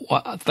through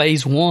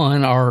phase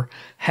one or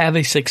have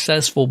a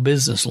successful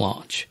business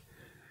launch.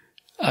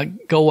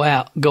 Go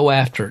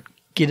after it,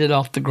 get it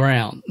off the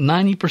ground.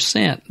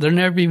 90%, they're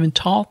never even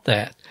taught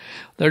that.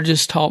 They're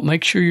just taught,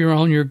 make sure you're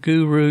on your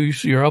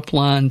gurus, your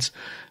uplines,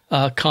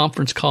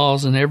 conference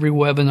calls and every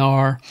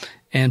webinar,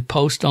 and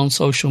post on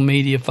social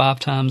media 5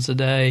 times a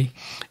day.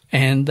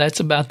 And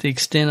that's about the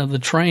extent of the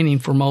training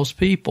for most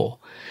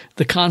people.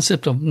 The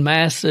concept of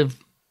massive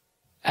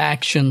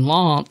action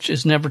launch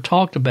is never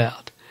talked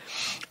about.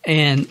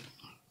 And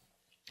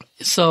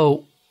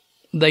so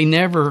they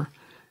never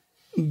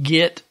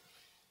get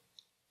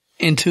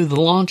into the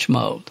launch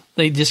mode.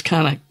 They just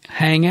kind of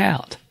hang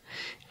out.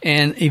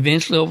 And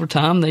eventually over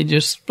time, they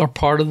just are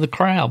part of the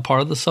crowd,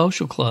 part of the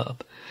social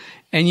club.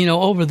 And,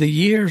 over the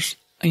years,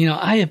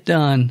 I have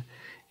done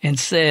and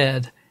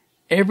said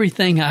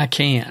everything I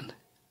can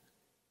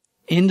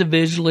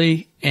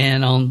individually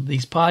and on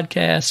these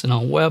podcasts and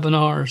on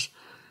webinars,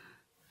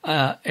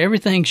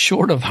 everything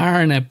short of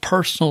hiring a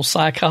personal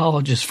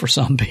psychologist for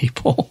some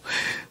people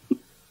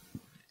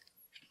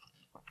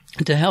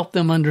to help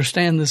them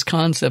understand this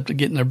concept of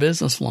getting their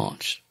business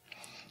launched.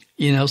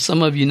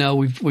 Some of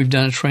we've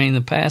done a training in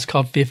the past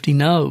called 50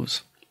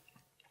 No's.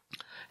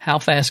 How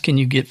fast can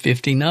you get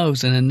 50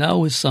 no's? And a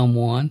no is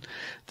someone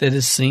that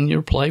has seen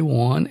your play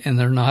one and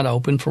they're not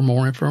open for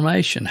more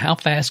information. How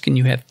fast can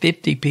you have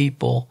 50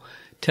 people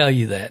tell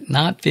you that?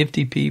 Not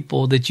 50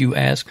 people that you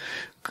ask,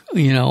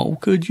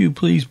 could you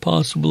please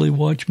possibly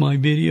watch my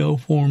video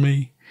for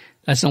me?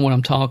 That's not what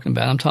I'm talking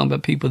about. I'm talking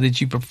about people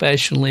that you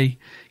professionally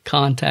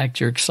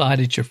contact. You're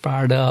excited. You're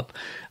fired up.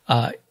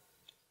 I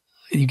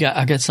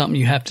got something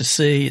you have to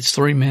see. It's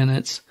 3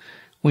 minutes.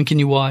 When can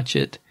you watch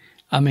it?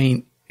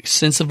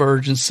 Sense of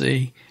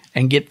urgency,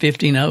 and get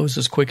 50 no's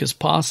as quick as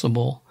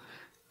possible.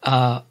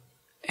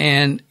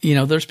 And,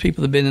 there's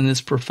people that have been in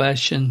this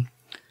profession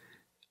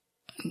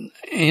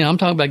I'm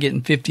talking about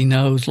getting 50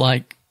 no's.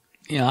 Like,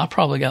 I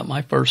probably got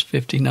my first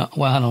 50 no.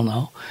 Well, I don't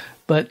know,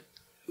 but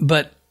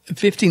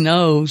 50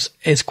 no's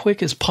as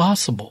quick as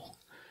possible.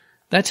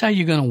 That's how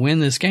you're going to win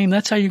this game.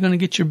 That's how you're going to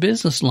get your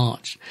business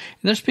launched.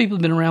 And there's people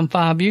who've been around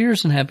 5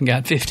 years and haven't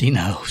got 50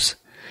 no's.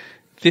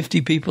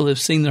 50 people have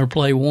seen their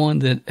play one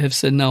that have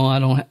said, no,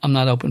 I'm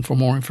not open for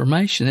more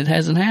information. It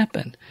hasn't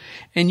happened.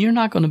 And you're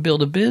not going to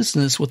build a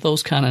business with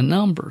those kind of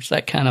numbers,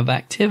 that kind of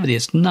activity.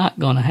 It's not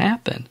going to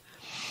happen.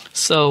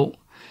 So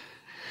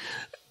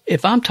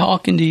if I'm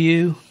talking to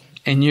you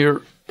and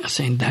you're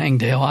saying, dang,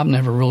 Dale, I've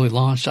never really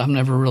launched. I've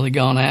never really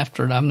gone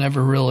after it. I've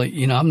never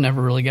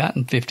really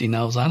gotten 50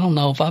 no's. I don't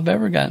know if I've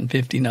ever gotten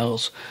 50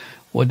 no's.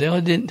 Well, Dale,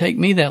 it didn't take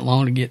me that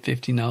long to get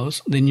 50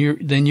 no's. Then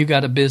you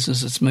got a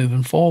business that's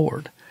moving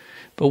forward.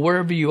 But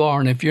wherever you are,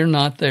 and if you're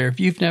not there, if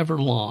you've never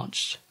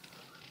launched,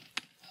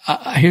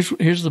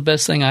 here's the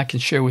best thing I can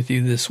share with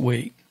you this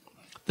week.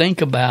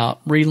 Think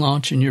about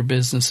relaunching your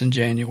business in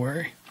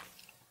January.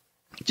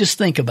 Just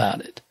think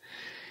about it,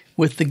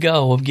 with the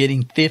goal of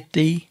getting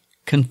 50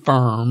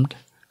 confirmed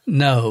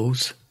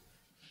no's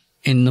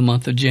in the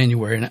month of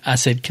January. And I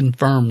said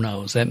confirmed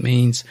no's. That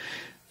means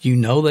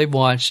they've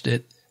watched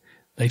it,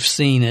 they've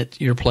seen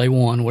it, your play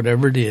one,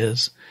 whatever it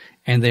is,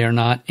 and they are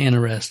not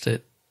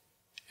interested.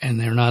 And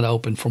they're not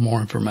open for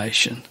more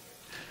information.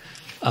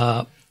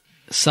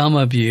 Some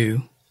of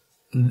you,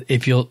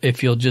 if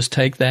you'll just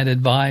take that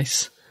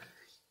advice,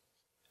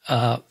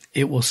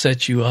 it will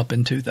set you up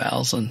in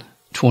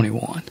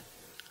 2021.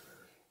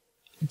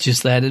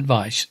 Just that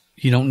advice.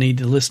 You don't need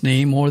to listen to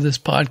any more of this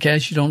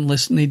podcast. You don't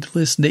need to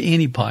listen to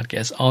any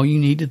podcast. All you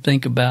need to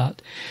think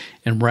about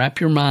and wrap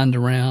your mind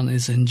around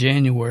is in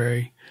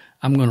January,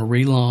 I'm going to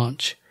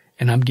relaunch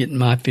and I'm getting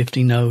my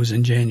 50 no's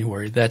in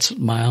January. That's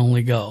my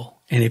only goal.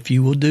 And if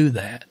you will do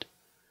that,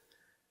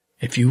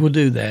 you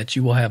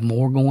will have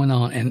more going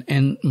on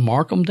and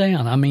mark them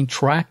down. I mean,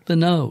 track the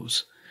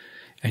no's.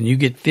 And you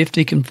get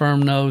 50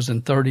 confirmed no's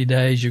in 30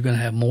 days, you're going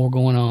to have more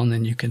going on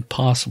than you can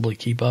possibly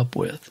keep up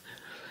with.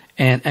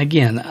 And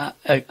again,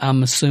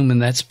 I'm assuming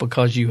that's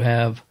because you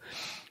have,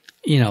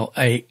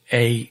 a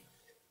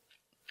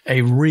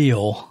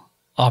real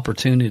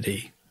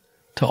opportunity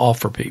to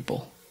offer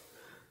people.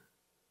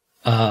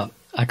 I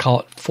call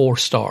it 4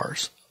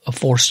 stars, a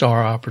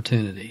 4-star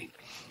opportunity.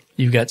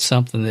 You've got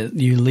something that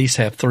you at least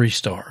have 3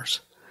 stars.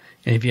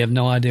 And if you have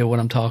no idea what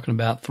I'm talking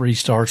about, 3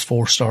 stars,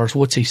 4 stars,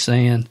 what's he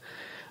saying?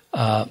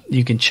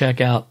 You can check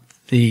out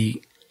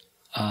the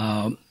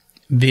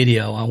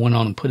video. I went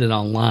on and put it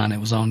online. It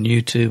was on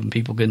YouTube and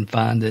people couldn't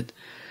find it.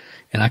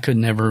 And I could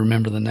never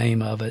remember the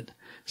name of it.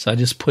 So I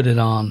just put it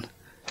on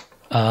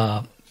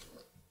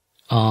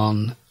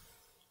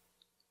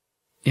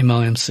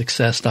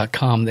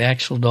MLMsuccess.com, the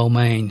actual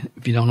domain,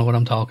 if you don't know what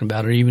I'm talking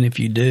about, or even if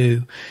you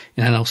do,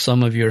 and I know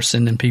some of you are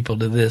sending people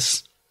to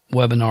this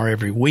webinar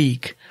every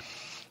week.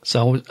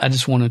 So I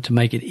just wanted to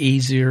make it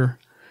easier.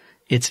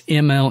 It's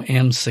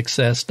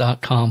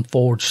MLMsuccess.com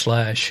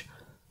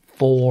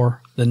 /4,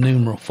 the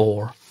numeral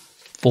 4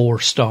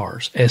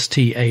 stars,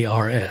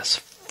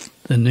 STARS,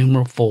 the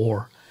numeral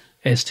 4,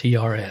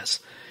 STRS,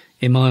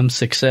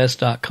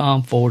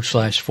 MLMsuccess.com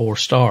 /4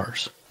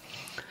 stars.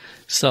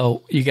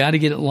 So you got to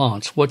get it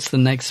launched. What's the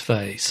next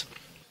phase?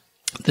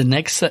 The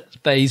next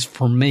phase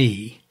for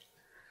me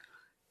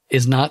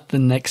is not the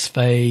next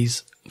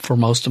phase for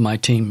most of my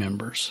team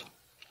members.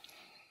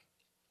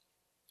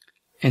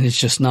 And it's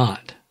just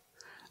not.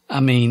 I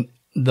mean,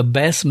 the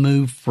best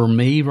move for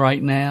me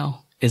right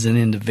now as an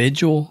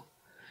individual,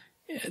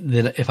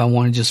 that if I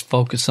want to just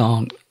focus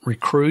on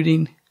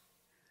recruiting,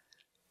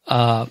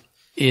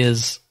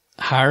 is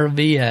hire a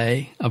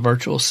VA, a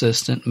virtual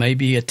assistant,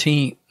 maybe a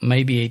team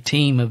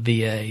of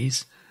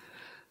VAs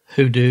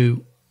who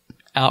do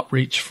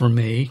outreach for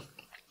me.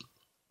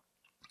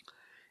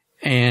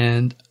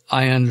 And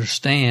I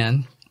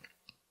understand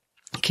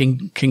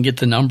can get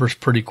the numbers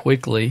pretty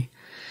quickly.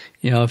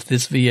 If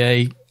this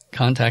VA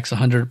contacts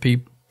 100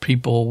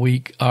 people a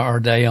week or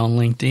a day on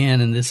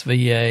LinkedIn, and this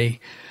VA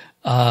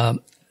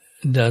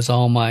does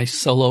all my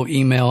solo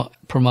email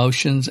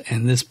promotions,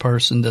 and this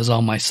person does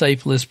all my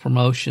safe list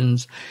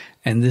promotions,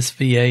 and this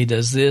VA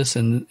does this,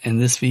 and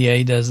this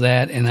VA does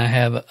that, and I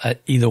have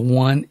either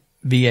one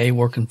VA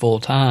working full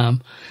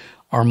time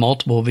or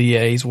multiple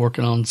VAs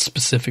working on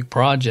specific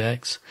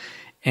projects,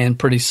 and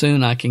pretty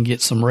soon I can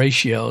get some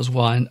ratios.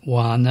 While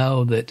I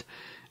know that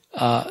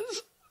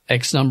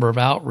X number of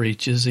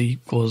outreaches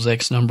equals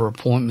X number of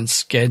appointments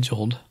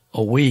scheduled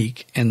a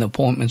week, and the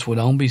appointments would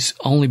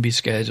only be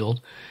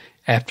scheduled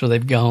after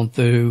they've gone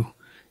through,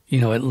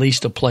 at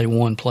least a play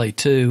 1, play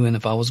 2. And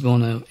if I was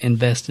going to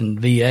invest in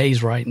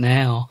VAs right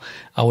now,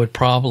 I would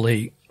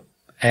probably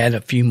add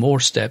a few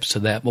more steps to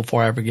that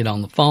before I ever get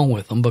on the phone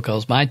with them,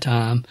 because my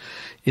time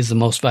is the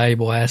most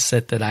valuable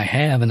asset that I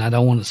have. And I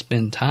don't want to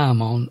spend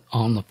time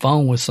on the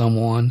phone with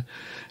someone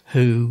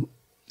who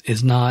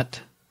is not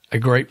a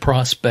great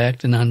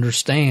prospect and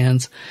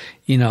understands,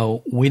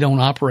 we don't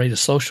operate a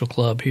social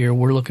club here.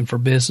 We're looking for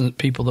business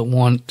people that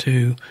want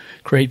to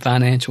create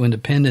financial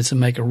independence and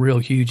make a real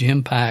huge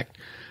impact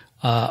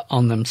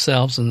on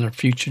themselves and their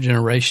future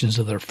generations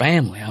of their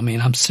family. I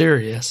mean, I'm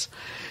serious.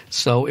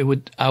 So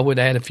I would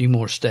add a few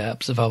more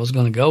steps if I was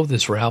going to go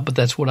this route, but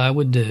that's what I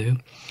would do.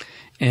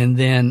 And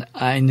then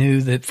I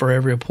knew that for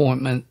every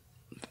appointment,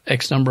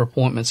 X number of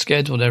appointments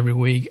scheduled every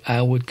week,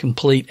 I would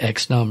complete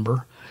X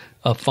number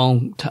of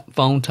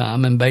phone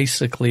time. And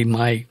basically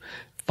my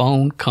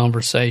phone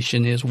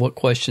conversation is, what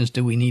questions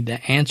do we need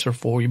to answer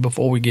for you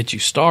before we get you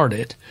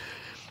started?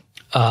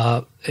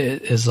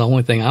 Is the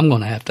only thing I'm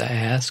going to have to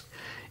ask.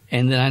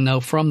 And then I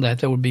know from that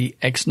there would be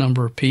X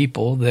number of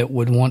people that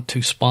would want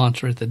to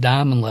sponsor at the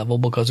diamond level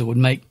because it would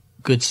make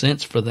good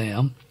sense for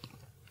them.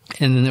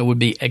 And then there would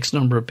be X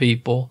number of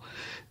people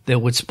that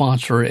would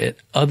sponsor at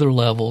other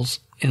levels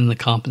in the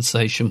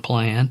compensation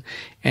plan,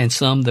 and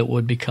some that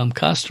would become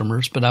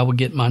customers, but I would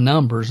get my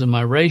numbers and my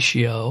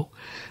ratio.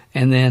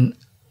 And then,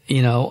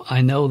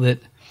 I know that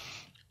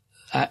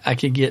I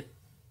could get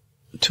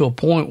to a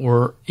point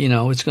where,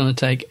 it's going to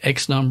take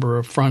X number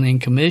of front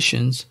end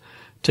commissions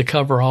to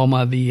cover all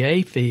my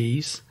VA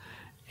fees.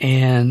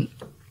 And,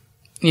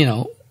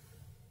 the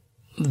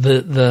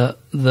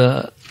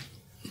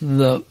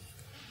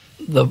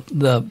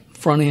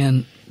front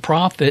end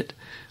profit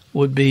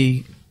would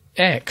be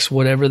X,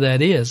 whatever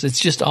that is. It's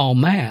just all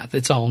math.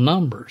 It's all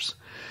numbers.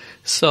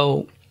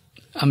 So,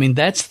 I mean,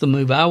 that's the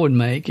move I would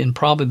make, and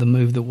probably the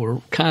move that we're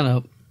kind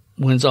of,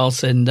 when it's all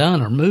said and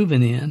done, are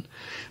moving in.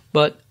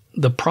 But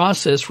the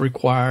process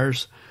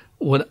requires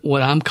what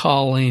I'm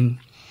calling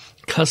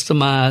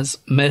customized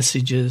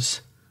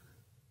messages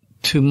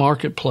to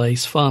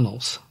marketplace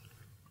funnels.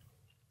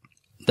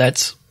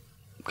 That's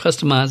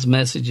customized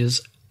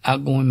messages,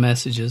 outgoing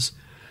messages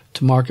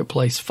to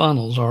marketplace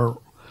funnels, or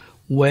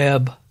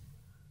web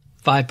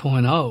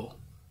 5.0,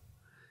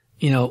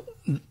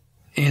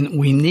 and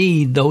we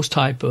need those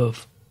type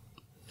of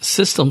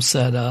systems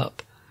set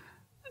up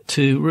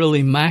to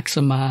really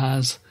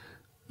maximize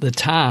the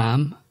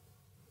time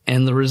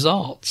and the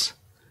results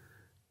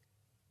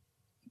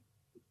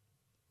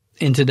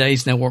in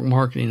today's network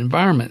marketing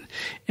environment.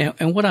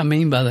 And what I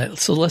mean by that,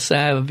 so let's say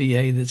I have a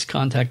VA that's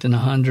contacting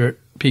 100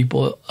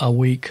 people a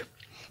week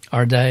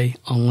or a day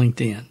on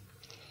LinkedIn,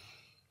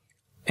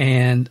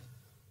 and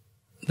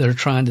they're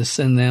trying to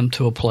send them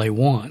to a play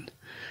one.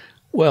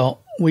 Well,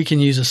 we can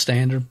use a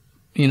standard,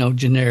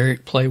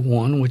 generic play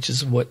one, which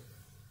is what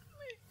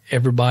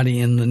everybody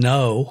in the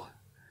know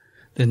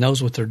that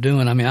knows what they're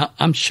doing. I mean,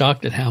 I'm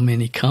shocked at how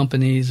many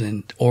companies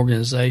and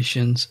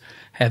organizations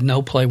have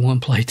no play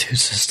one, play two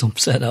system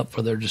set up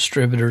for their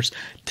distributors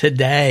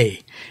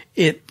today.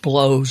 It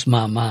blows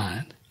my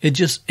mind.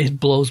 It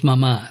blows my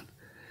mind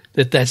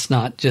that that's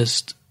not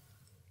just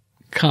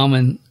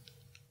common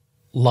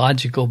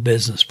logical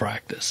business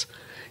practice.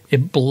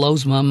 It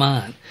blows my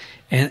mind.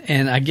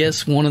 And I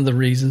guess one of the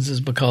reasons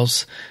is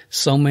because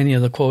so many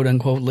of the quote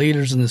unquote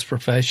leaders in this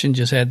profession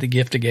just had the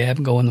gift of gab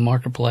and go in the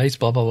marketplace,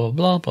 blah, blah, blah,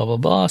 blah, blah, blah,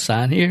 blah,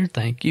 sign here.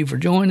 Thank you for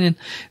joining.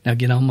 Now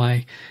get on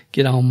my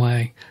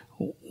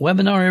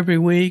webinar every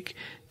week.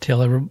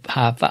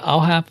 I'll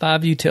high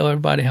five you, tell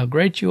everybody how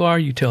great you are.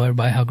 You tell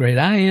everybody how great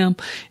I am,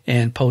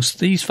 and post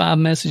these 5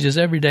 messages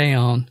every day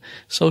on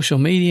social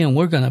media, and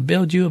we're going to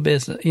build you a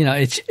business.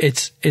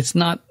 It's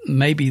not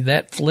maybe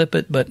that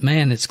flippant, but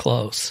man, it's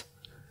close.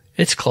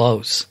 It's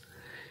close.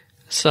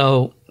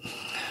 So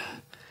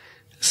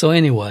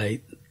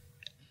anyway,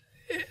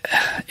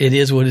 it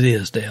is what it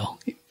is, Dale.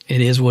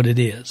 It is what it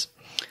is.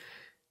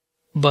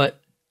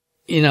 But,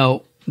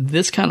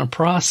 this kind of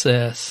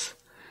process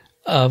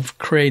of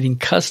creating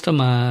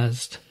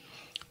customized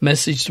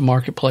message to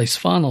marketplace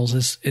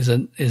funnels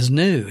is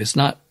new. It's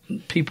not,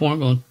 people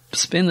aren't going to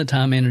spend the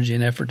time, energy,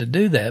 and effort to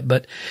do that.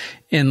 But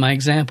in my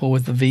example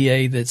with the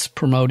VA that's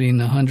promoting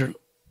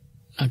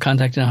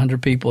contacting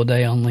 100 people a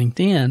day on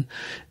LinkedIn,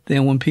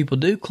 then when people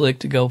do click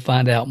to go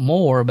find out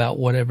more about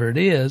whatever it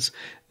is,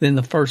 then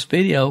the first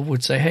video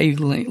would say, hey,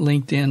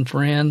 LinkedIn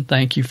friend,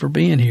 thank you for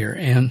being here.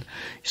 And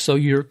so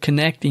you're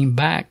connecting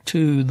back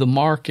to the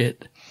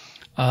market,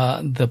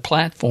 the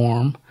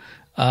platform,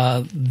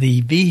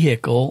 the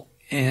vehicle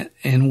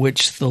in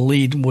which the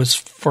lead was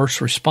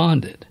first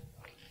responded.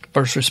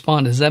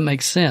 Does that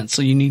make sense?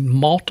 So you need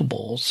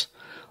multiples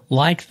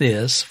like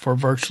this for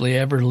virtually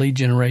every lead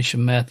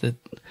generation method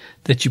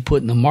that you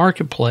put in the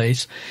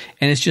marketplace.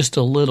 And it's just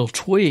a little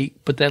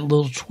tweak, but that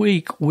little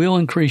tweak will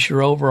increase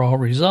your overall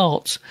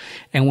results.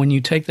 And when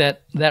you take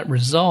that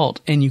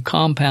result and you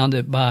compound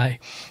it by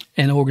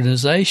an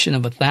organization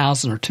of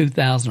 1,000 or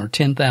 2,000 or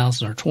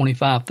 10,000 or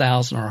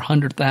 25,000 or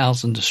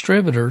 100,000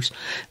 distributors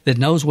that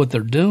knows what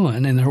they're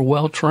doing and they're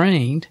well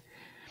trained,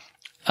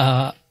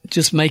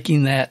 just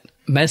making that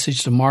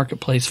message to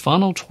marketplace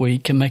funnel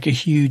tweak can make a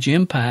huge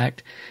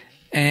impact.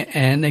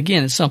 And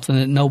again, it's something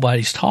that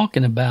nobody's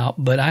talking about,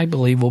 but I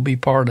believe will be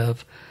part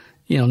of,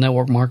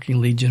 network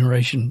marketing lead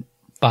generation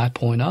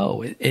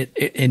 5.0.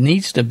 It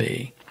needs to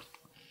be.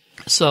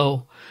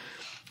 So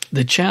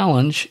the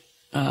challenge,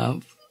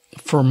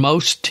 for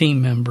most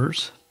team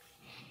members,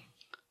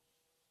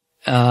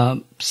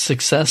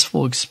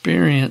 successful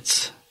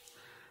experience,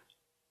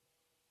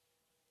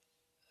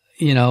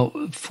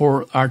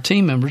 for our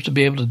team members to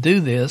be able to do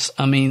this,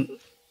 I mean,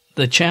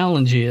 the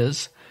challenge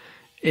is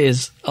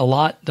a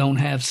lot don't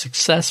have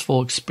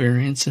successful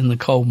experience in the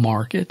cold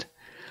market.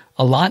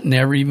 A lot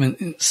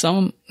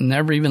some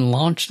never even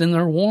launched in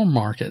their warm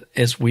market,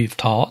 as we've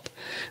taught.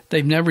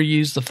 They've never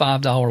used the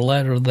 $5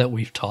 letter that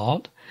we've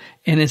taught.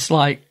 And it's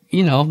like,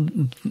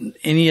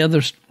 any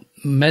other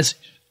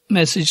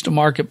message to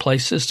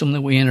marketplace system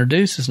that we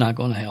introduce is not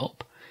going to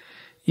help.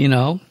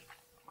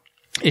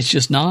 It's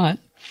just not.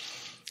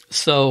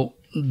 So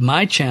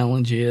my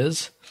challenge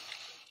is,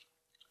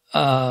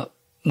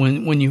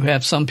 when you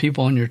have some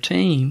people on your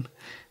team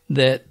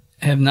that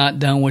have not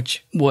done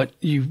what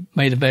you've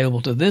made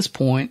available to this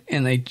point,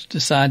 and they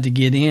decide to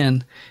get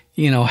in,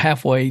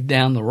 halfway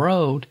down the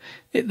road,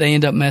 they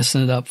end up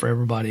messing it up for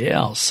everybody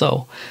else.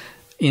 So,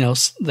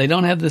 they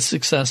don't have the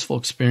successful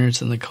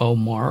experience in the cold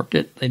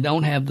market. They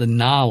don't have the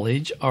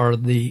knowledge or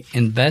the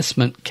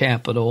investment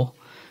capital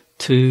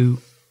to,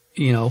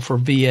 for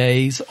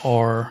VAs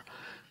or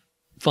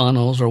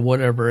funnels or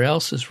whatever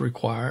else is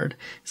required.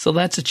 So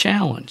that's a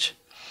challenge.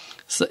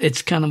 So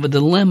it's kind of a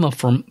dilemma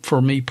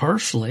for me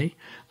personally.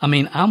 I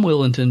mean, I'm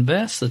willing to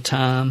invest the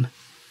time,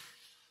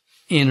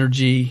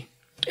 energy,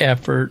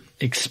 effort,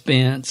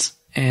 expense,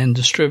 and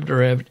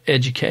distributor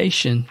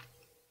education.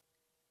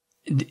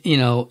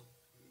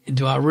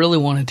 Do I really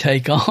want to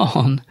take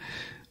on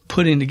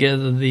putting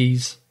together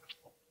these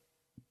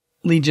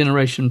lead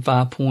generation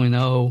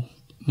 5.0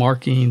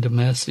 marketing to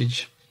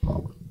message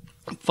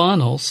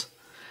funnels?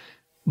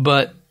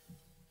 But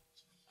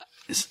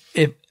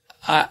if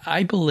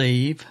I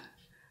believe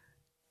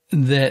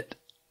that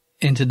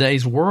in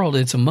today's world,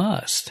 it's a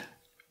must.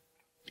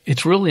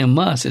 It's really a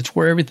must. It's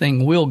where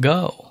everything will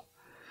go.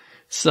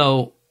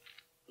 So,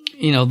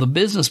 the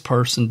business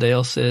person,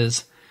 Dale,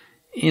 says,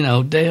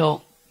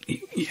 Dale,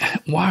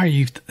 why are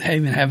you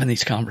even having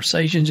these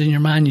conversations in your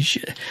mind?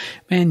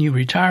 You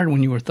retired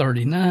when you were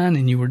 39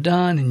 and you were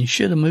done, and you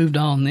should have moved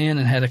on then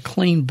and had a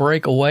clean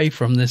break away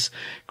from this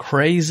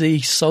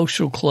crazy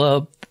social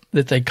club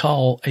that they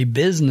call a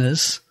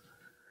business.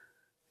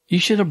 You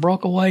should have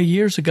broke away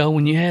years ago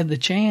when you had the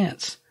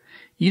chance.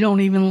 You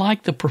don't even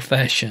like the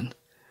profession.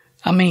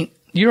 I mean,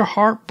 your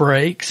heart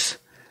breaks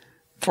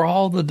for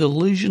all the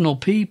delusional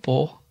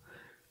people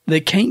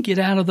that can't get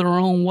out of their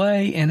own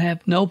way and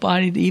have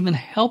nobody to even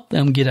help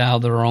them get out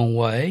of their own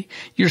way.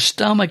 Your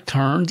stomach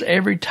turns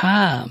every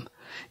time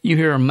you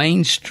hear a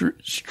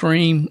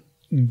mainstream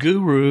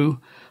guru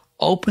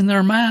open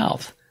their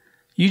mouth.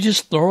 You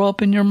just throw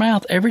up in your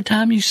mouth every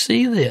time you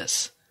see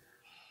this.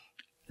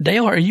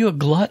 Dale, are you a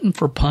glutton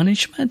for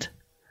punishment?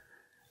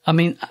 I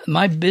mean,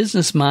 my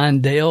business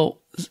mind, Dale,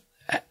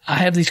 I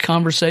have these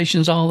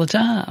conversations all the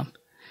time.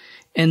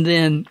 And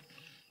then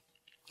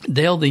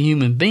Dale, the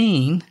human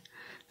being,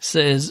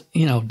 says,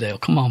 Dale,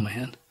 come on,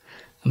 man.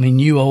 I mean,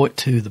 you owe it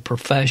to the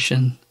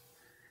profession.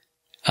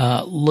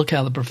 Look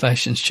how the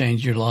profession's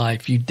changed your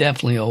life. You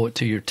definitely owe it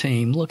to your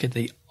team. Look at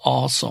the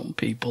awesome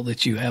people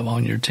that you have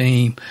on your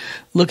team.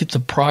 Look at the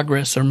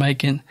progress they're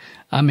making.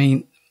 I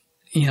mean,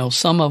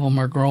 some of them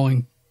are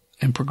growing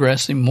and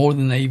progressing more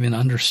than they even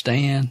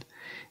understand.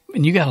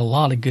 And you got a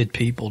lot of good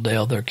people,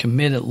 Dale. They're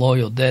committed,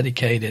 loyal,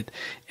 dedicated,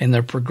 and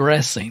they're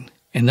progressing.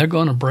 And they're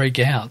going to break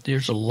out.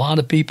 There's a lot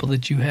of people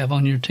that you have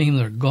on your team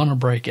that are going to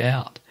break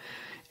out.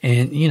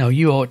 And,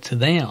 you owe it to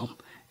them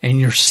and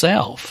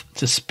yourself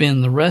to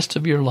spend the rest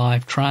of your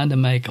life trying to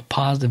make a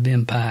positive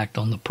impact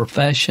on the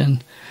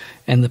profession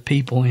and the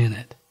people in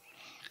it.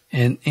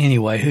 And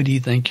anyway, who do you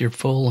think you're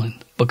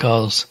fooling?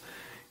 Because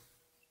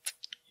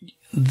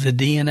the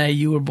DNA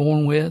you were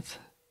born with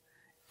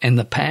and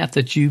the path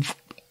that you've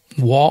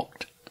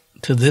walked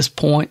to this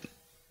point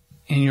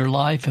in your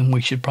life, and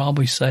we should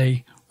probably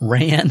say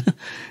ran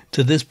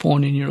to this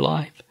point in your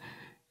life,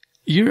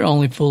 you're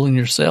only fooling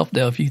yourself,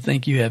 Dale, if you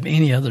think you have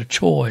any other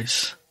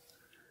choice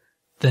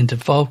than to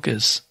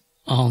focus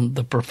on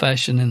the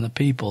profession and the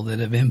people that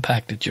have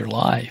impacted your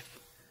life.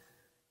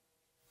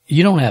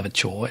 You don't have a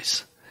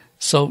choice.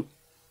 So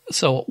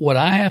what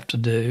I have to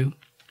do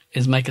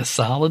is make a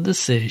solid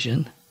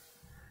decision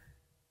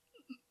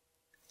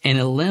and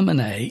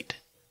eliminate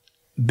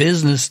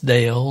business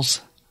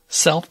Dale's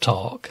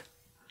self-talk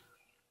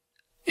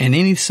and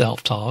any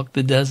self-talk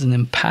that doesn't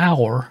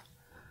empower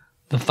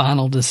the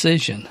final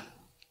decision.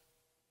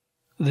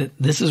 That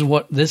this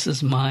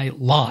is my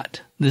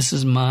lot. This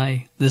is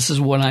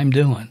what I'm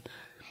doing.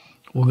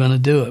 We're going to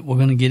do it. We're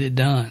going to get it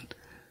done.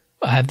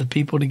 I have the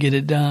people to get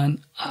it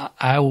done.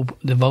 I will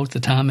devote the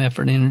time,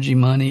 effort, energy,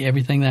 money,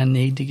 everything that I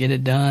need to get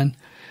it done.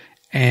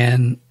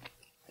 And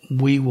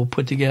we will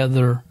put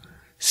together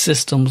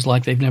systems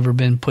like they've never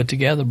been put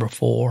together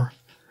before,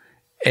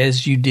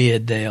 as you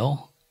did,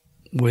 Dale,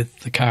 with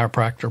the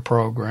chiropractor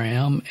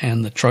program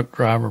and the truck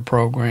driver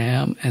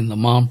program and the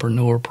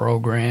mompreneur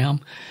program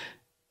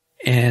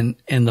and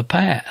in the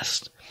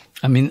past.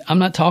 I mean, I'm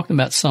not talking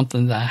about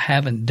something that I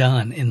haven't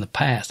done in the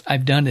past.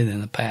 I've done it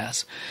in the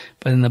past.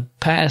 But in the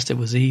past, it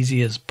was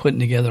easy as putting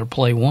together a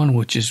Play One,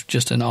 which is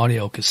just an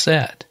audio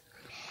cassette.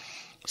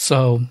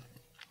 So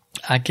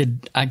I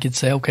could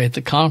say, okay, at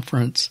the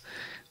conference,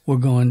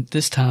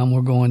 this time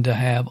we're going to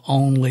have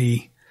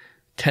only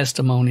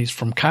testimonies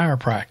from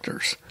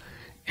chiropractors.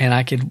 And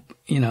I could,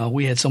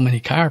 we had so many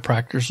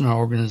chiropractors in our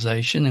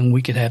organization, and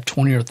we could have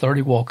 20 or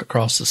 30 walk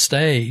across the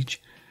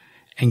stage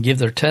and give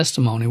their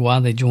testimony why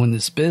they joined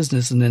this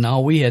business. And then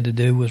all we had to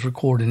do was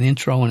record an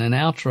intro and an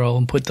outro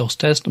and put those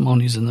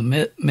testimonies in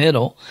the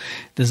middle,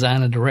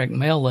 design a direct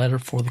mail letter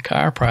for the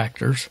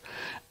chiropractors.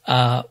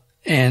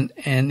 And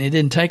it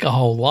didn't take a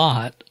whole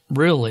lot,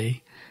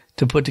 really,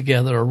 to put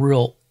together a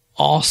real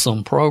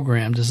awesome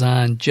program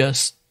designed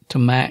just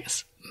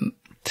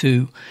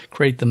to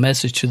create the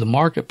message to the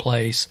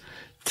marketplace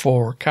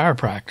for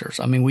chiropractors.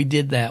 I mean, we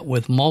did that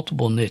with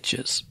multiple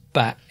niches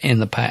back in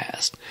the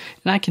past,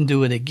 and I can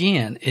do it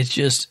again. It's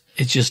just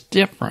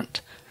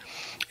different.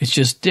 It's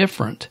just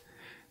different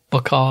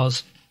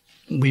because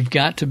we've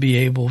got to be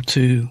able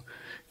to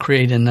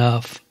create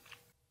enough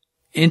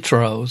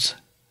intros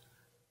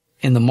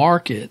in the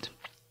market,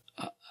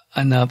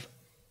 enough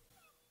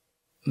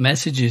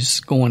messages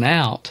going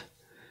out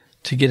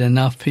to get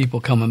enough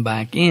people coming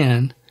back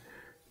in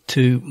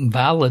to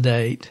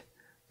validate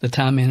the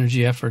time,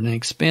 energy, effort, and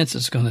expense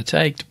it's going to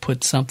take to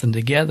put something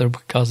together,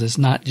 because it's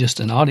not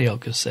just an audio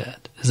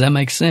cassette. Does that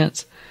make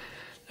sense?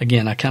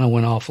 Again, I kind of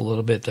went off a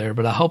little bit there,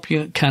 but I hope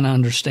you kind of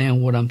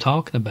understand what I'm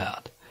talking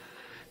about.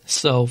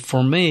 So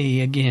for me,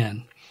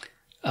 again,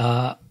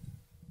 I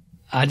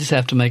just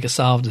have to make a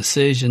solid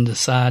decision,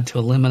 decide to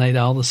eliminate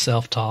all the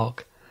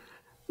self-talk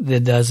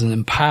that doesn't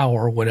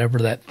empower whatever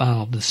that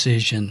final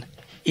decision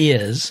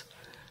is,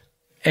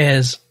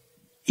 as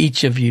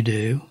each of you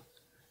do,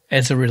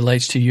 as it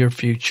relates to your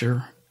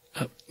future,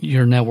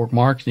 your network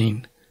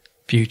marketing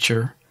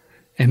future,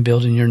 and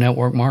building your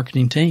network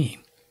marketing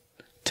team,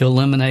 to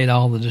eliminate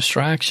all the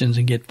distractions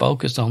and get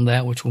focused on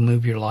that which will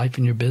move your life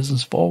and your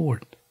business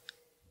forward.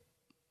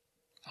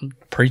 I'm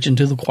preaching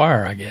to the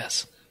choir, I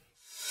guess.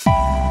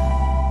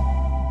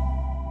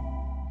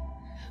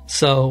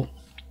 So,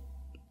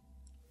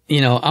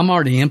 I'm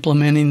already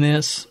implementing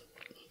this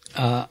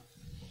at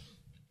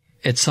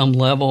some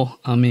level.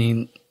 I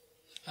mean,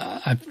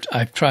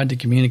 I've tried to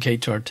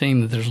communicate to our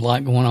team that there's a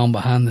lot going on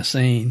behind the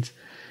scenes.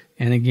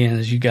 And again,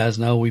 as you guys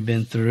know, we've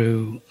been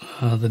through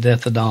the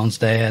death of Dawn's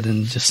dad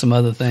and just some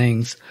other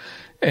things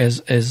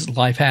as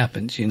life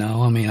happens,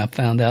 I mean, I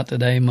found out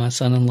today my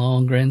son-in-law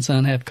and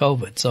grandson have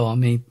COVID. So, I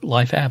mean,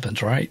 life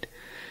happens, right?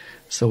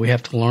 So we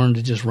have to learn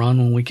to just run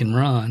when we can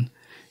run.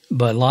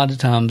 But a lot of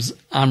times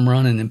I'm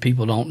running and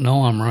people don't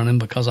know I'm running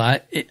because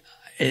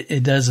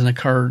it doesn't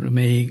occur to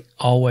me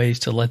always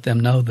to let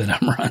them know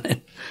that I'm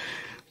running.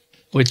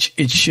 Which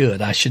it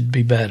should. I should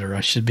be better.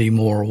 I should be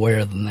more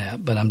aware than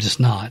that, but I'm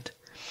just not.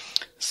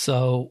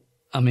 So,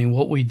 I mean,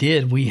 what we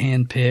did, we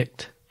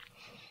handpicked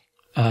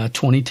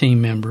 20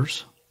 team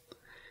members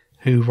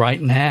who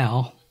right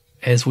now,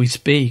 as we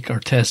speak,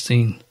 are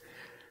testing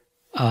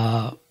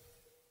a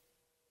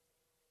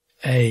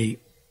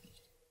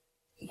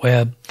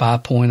Web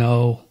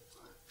 5.0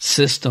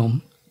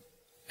 system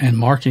and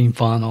marketing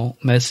funnel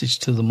message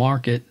to the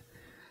market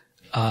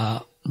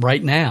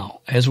right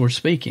now as we're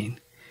speaking.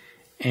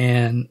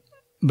 And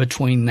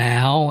between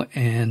now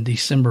and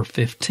December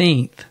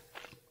 15th,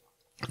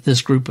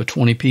 this group of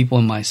 20 people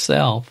and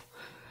myself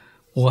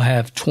will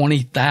have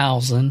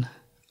 20,000,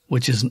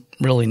 which is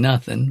really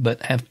nothing, but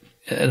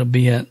it'll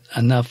be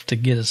enough to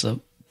get us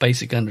a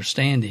basic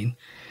understanding.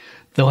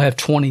 They'll have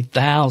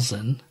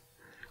 20,000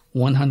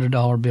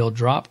 $100 bill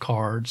drop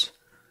cards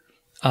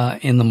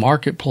in the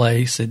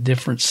marketplace at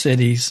different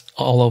cities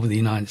all over the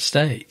United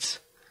States.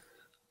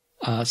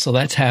 So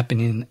that's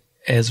happening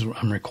as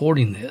I'm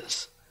recording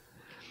this.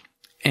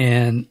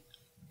 And,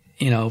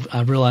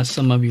 I realize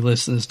some of you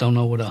listeners don't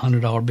know what a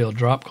 $100 bill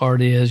drop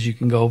card is. You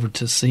can go over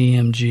to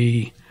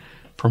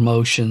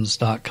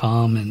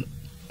cmgpromotions.com and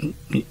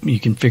you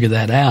can figure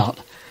that out.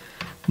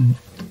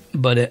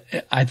 But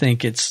I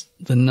think it's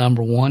the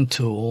number one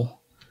tool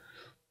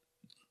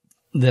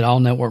that all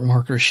network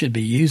marketers should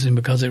be using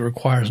because it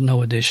requires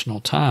no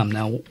additional time.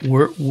 Now,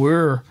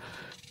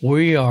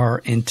 we are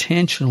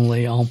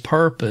intentionally on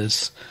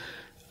purpose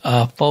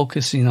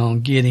focusing on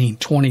getting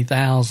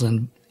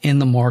 20,000 in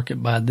the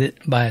market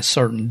by a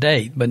certain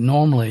date. But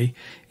normally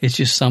it's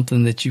just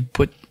something that you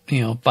put,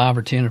 5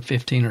 or 10 or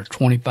 15 or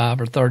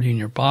 25 or 30 in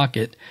your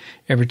pocket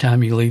every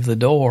time you leave the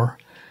door,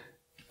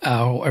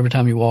 every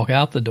time you walk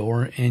out the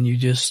door, and you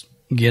just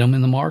get them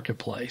in the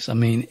marketplace. I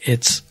mean,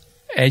 it's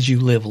as you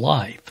live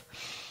life.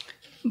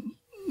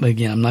 But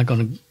again, I'm not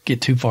going to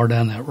get too far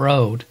down that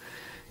road.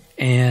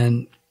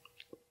 And,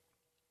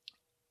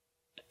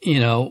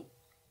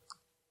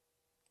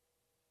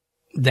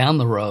 down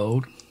the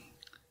road,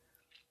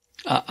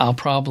 I'll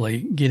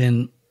probably get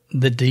in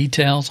the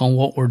details on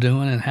what we're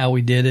doing and how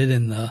we did it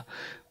and the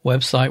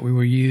website we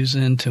were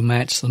using to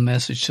match the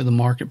message to the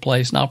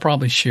marketplace. And I'll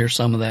probably share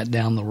some of that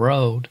down the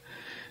road.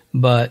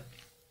 But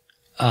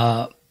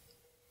at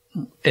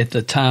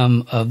the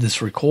time of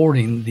this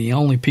recording, the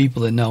only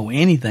people that know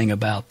anything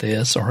about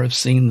this or have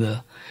seen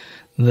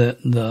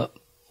the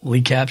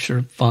lead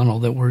capture funnel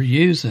that we're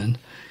using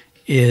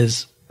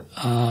is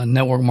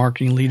Network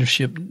Marketing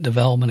Leadership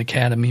Development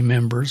Academy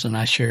members, and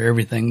I share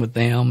everything with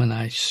them, and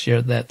I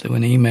shared that through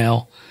an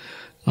email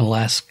in the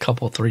last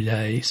 3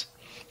 days.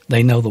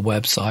 They know the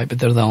website, but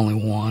they're the only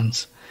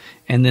ones.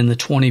 And then the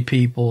 20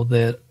 people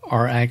that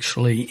are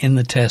actually in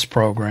the test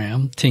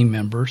program, team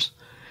members,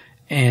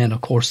 and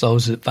of course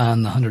those that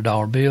find the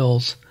 $100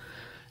 bills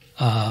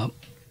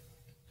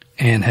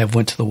and have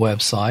went to the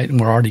website, and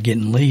we're already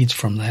getting leads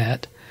from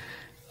that.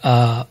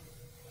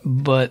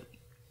 But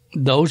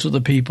those are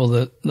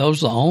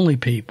the only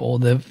people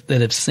that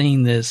have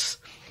seen this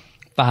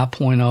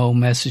 5.0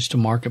 message to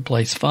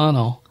marketplace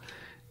funnel.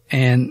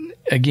 And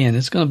again,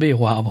 it's going to be a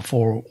while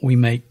before we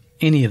make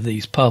any of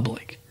these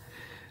public.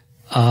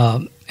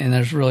 And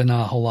there's really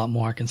not a whole lot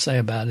more I can say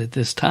about it at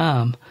this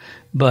time.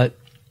 But,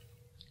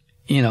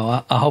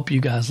 I hope you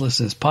guys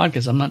listen to this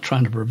podcast. I'm not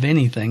trying to prove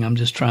anything. I'm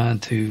just trying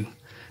to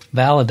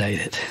validate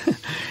it.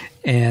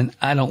 And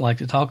I don't like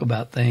to talk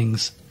about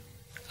things.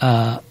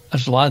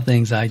 There's a lot of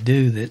things I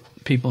do that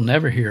people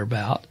never hear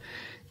about.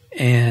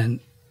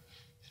 And,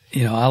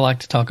 I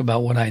like to talk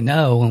about what I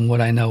know and what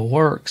I know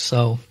works.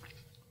 So,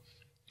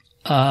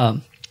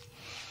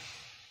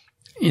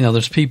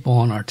 there's people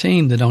on our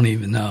team that don't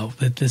even know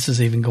that this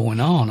is even going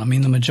on. I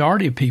mean, the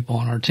majority of people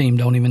on our team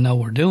don't even know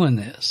we're doing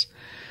this.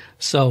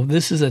 So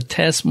this is a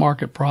test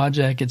market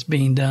project. It's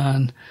being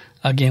done,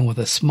 again, with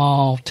a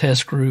small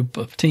test group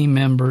of team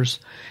members.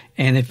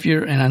 And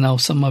and I know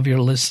some of you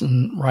are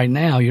listening right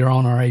now, you're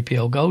on our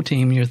APL Go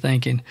team, and you're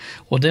thinking,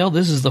 well, Dale,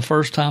 this is the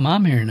first time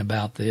I'm hearing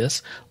about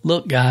this.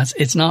 Look, guys,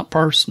 it's not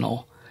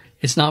personal.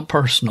 It's not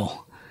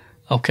personal.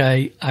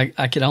 Okay.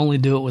 I could only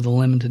do it with a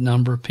limited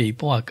number of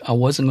people. I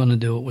wasn't going to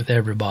do it with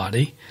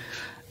everybody.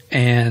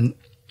 And,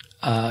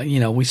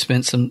 we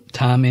spent some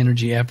time,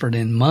 energy, effort,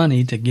 and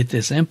money to get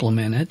this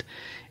implemented.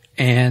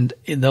 And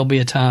there'll be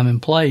a time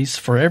and place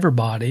for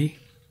everybody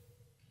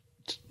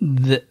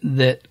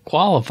that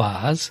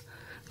qualifies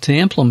to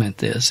implement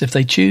this if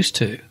they choose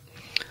to.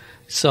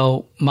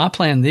 So my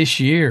plan this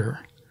year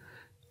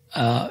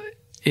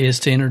is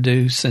to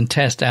introduce and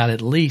test out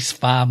at least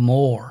five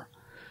more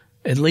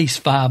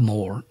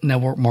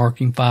network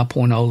marketing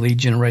 5.0 lead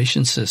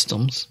generation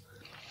systems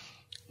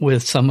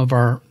with some of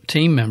our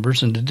team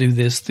members, and to do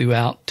this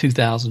throughout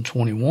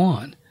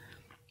 2021.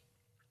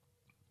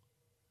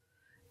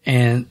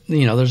 And,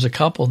 there's a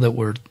couple that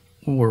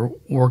we're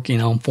working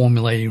on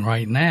formulating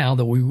right now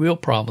that we will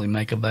probably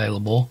make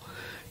available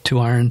to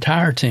our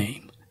entire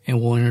team. And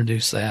we'll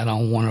introduce that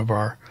on one of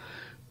our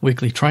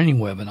weekly training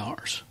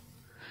webinars.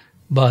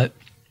 But,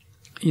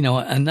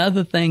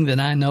 another thing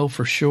that I know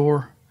for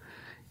sure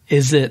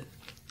is that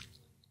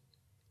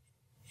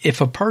if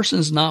a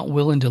person's not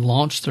willing to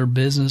launch their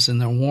business in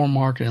their warm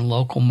market and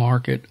local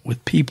market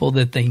with people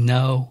that they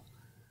know,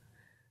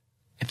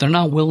 if they're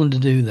not willing to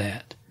do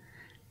that,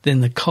 then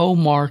the cold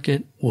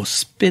market will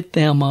spit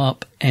them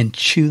up and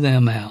chew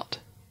them out.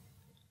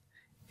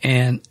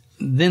 And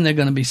then they're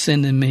going to be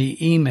sending me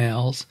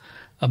emails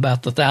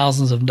about the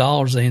thousands of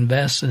dollars they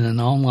invested in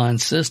an online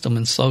system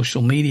and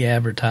social media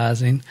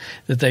advertising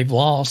that they've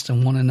lost,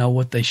 and want to know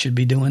what they should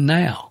be doing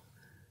now.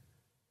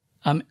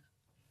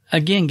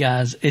 Again,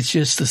 guys, it's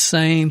just the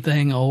same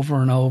thing over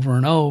and over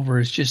and over.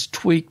 It's just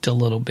tweaked a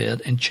little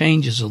bit and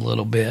changes a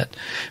little bit.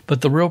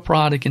 But the real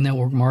product in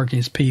network marketing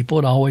is people.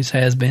 It always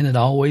has been. It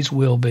always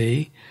will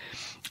be.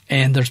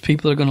 And there's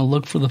people that are going to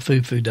look for the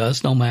foo-foo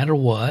dust no matter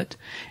what.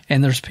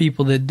 And there's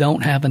people that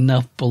don't have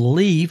enough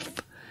belief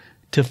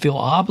to feel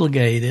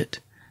obligated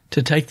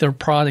to take their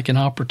product and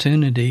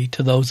opportunity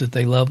to those that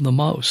they love the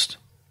most.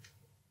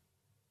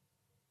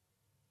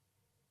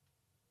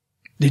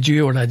 Did you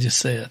hear what I just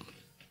said?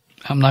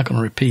 I'm not going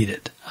to repeat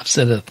it. I've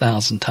said it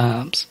 1,000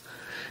 times.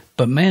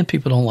 But man,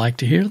 people don't like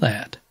to hear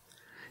that.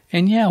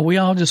 And yeah, we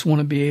all just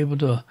want to be able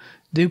to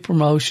do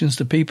promotions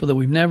to people that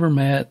we've never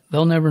met.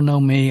 They'll never know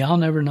me. I'll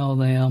never know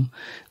them.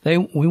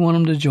 We want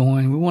them to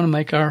join. We want to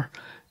make our,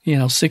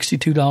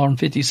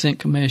 $62.50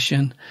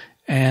 commission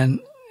and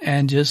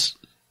just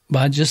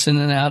by just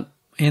sending out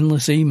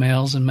endless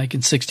emails and making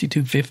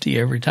 $62.50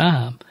 every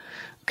time.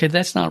 Okay,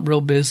 that's not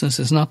real business.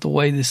 It's not the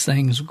way this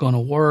thing is going to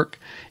work.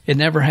 It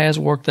never has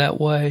worked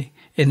that way.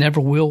 It never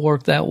will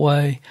work that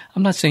way.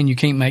 I'm not saying you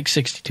can't make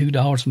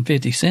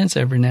 $62.50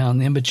 every now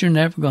and then, but you're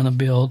never going to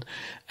build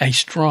a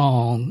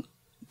strong,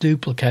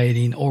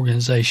 duplicating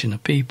organization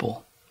of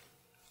people.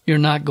 You're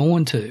not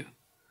going to.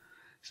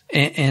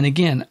 And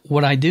again,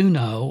 what I do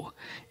know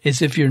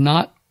is if you're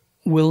not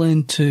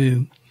willing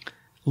to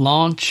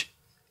launch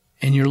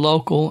in your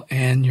local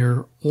and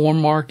your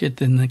warm market,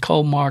 then the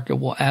cold market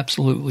will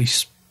absolutely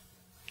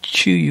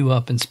chew you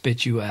up and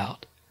spit you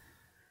out.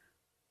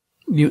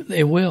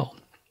 It will.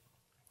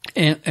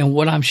 And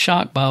what I'm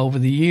shocked by over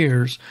the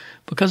years,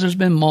 because there's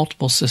been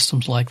multiple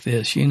systems like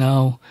this, we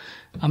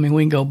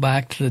can go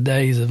back to the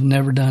days of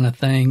never done a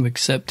thing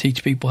except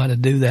teach people how to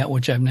do that,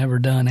 which I've never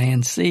done,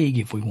 and SIG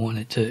if we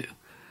wanted to.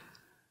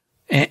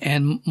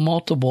 And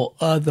multiple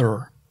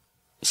other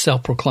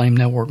self-proclaimed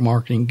network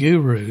marketing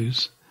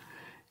gurus.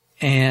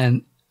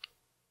 And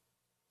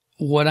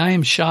what I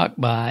am shocked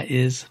by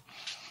is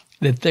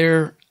that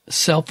they're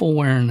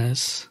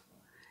self-awareness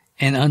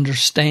and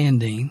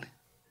understanding,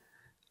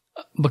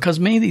 because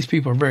many of these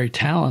people are very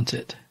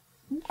talented,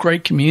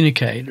 great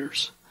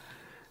communicators,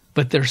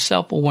 but their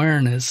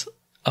self-awareness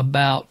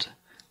about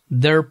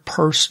their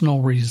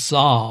personal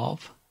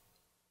resolve,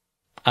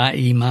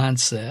 i.e.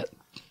 mindset,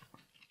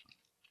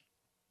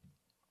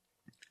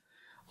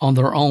 on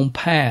their own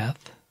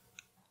path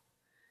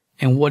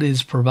and what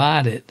is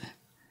provided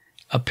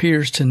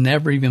appears to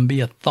never even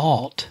be a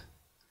thought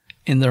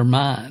in their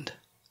mind.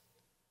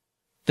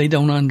 They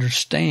don't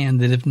understand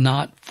that if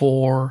not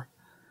for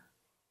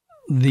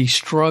the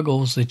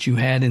struggles that you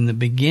had in the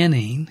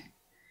beginning,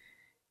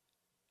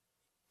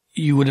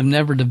 you would have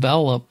never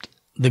developed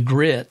the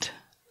grit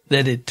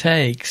that it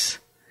takes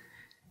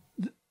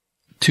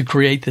to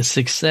create the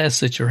success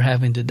that you're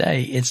having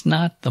today. It's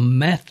not the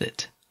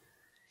method.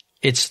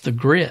 It's the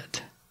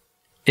grit.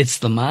 It's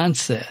the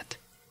mindset.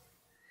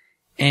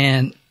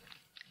 And,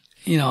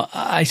 you know,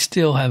 I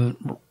still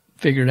haven't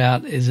figured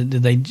out,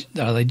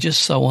 are they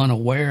just so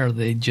unaware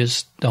they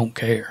just don't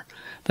care?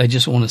 They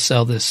just want to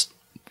sell this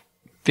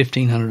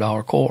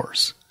 $1,500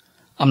 course.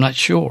 I'm not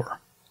sure.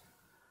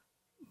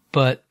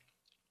 But,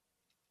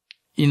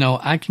 you know,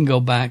 I can go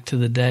back to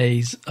the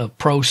days of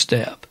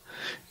ProStep.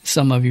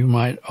 Some of you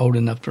might old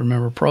enough to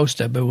remember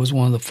ProStep. It was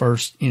one of the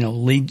first, you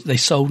know, they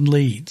sold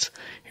leads.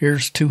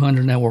 Here's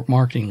 200 network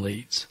marketing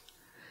leads.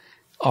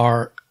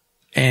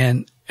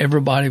 And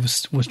everybody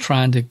was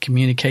trying to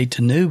communicate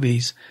to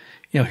newbies,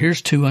 you know,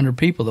 here's 200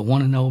 people that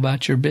want to know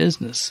about your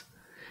business.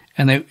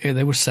 And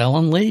they were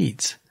selling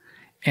leads.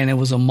 And it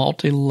was a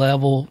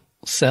multi-level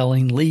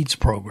selling leads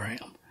program.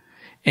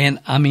 And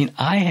I mean,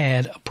 I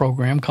had a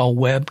program called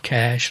Web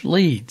Cache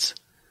Leads.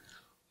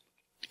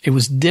 It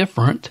was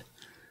different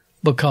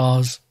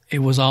because it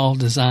was all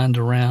designed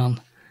around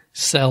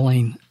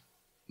selling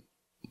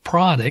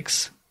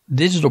products,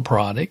 digital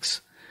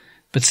products,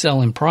 but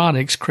selling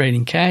products,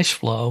 creating cash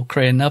flow,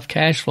 create enough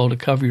cash flow to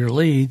cover your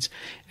leads.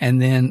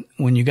 And then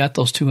when you got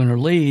those 200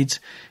 leads,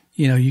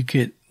 you know,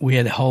 we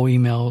had a whole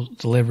email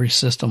delivery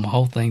system, a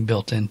whole thing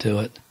built into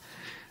it.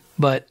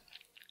 But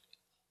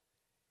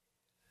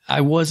I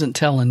wasn't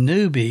telling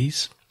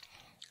newbies,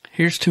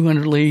 here's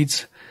 200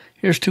 leads.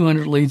 Here's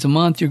 200 leads a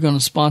month. You're going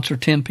to sponsor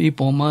 10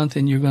 people a month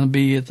and you're going to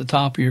be at the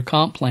top of your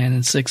comp plan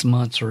in 6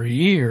 months or a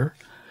year,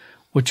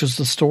 which was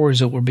the stories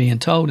that were being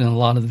told in a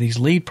lot of these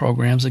lead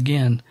programs.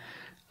 Again,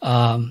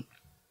 ProStep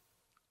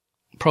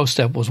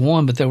was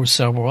one, but there were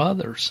several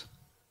others.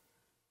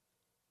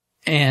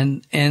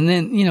 And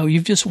then, you know,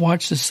 you've just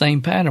watched the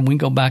same pattern. We can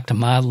go back to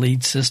My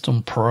Lead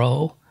System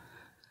Pro,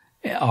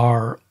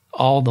 or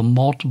all the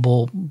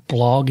multiple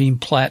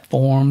blogging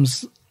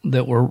platforms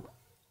that were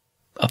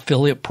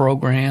affiliate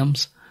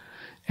programs,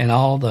 and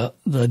all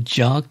the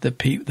junk that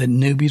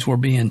newbies were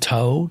being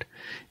told.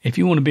 If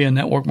you want to be a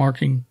network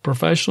marketing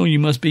professional, you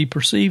must be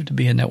perceived to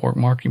be a network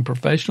marketing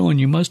professional, and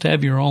you must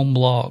have your own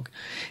blog.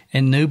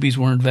 And newbies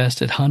were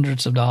invested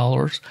hundreds of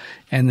dollars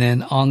and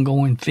then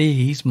ongoing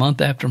fees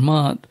month after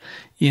month,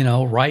 you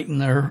know, writing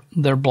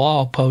their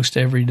blog post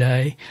every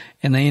day.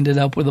 And they ended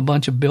up with a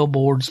bunch of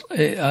billboards,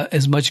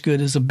 as much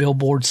good as a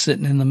billboard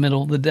sitting in the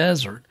middle of the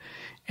desert.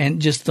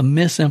 And just the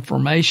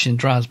misinformation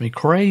drives me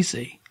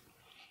crazy.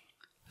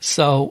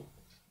 So,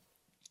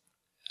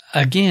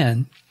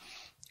 again,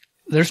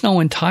 there's no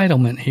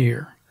entitlement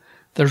here.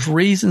 There's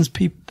reasons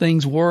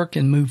things work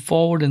and move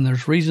forward, and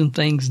there's reasons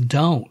things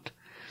don't.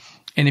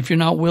 And if you're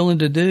not willing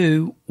to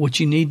do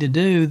what you need to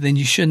do, then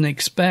you shouldn't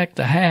expect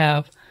to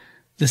have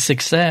the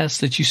success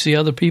that you see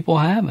other people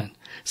having.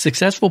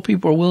 Successful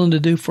people are willing to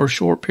do for a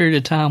short period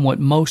of time what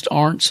most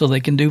aren't, so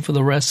they can do for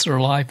the rest of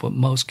their life what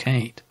most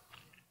can't.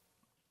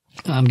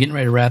 I'm getting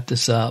ready to wrap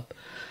this up.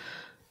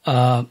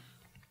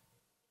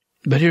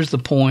 But here's the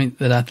point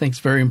that I think is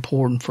very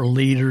important for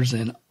leaders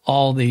and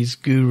all these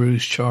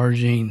gurus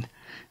charging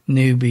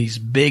newbies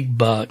big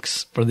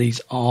bucks for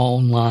these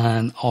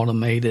online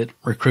automated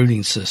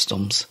recruiting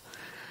systems.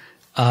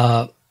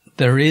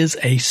 There is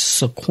a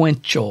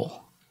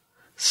sequential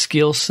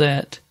skill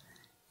set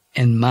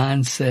and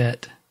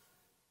mindset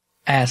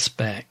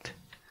aspect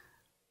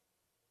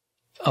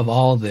of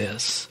all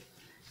this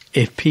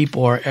if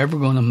people are ever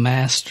going to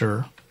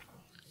master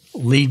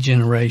lead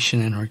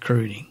generation and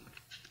recruiting.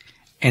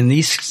 And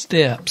these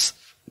steps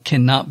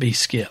cannot be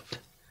skipped.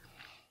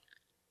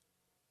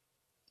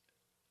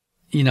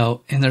 You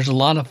know, and there's a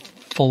lot of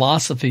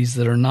philosophies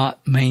that are not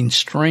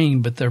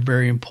mainstream, but they're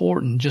very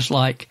important. Just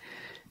like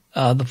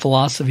the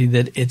philosophy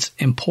that it's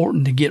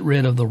important to get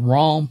rid of the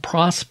wrong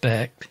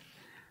prospect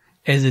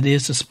as it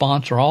is to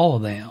sponsor all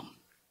of them.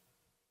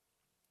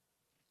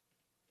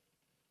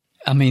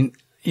 I mean,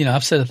 you know,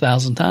 I've said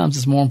 1,000 times,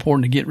 it's more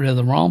important to get rid of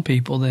the wrong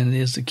people than it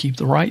is to keep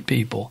the right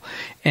people.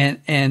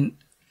 And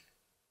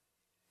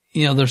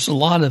you know, there's a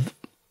lot of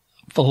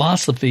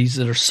philosophies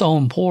that are so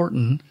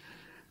important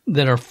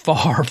that are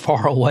far,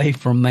 far away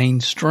from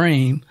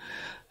mainstream,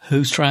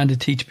 who's trying to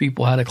teach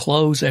people how to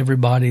close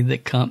everybody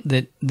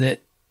that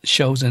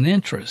shows an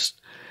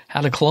interest,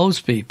 how to close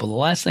people. The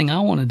last thing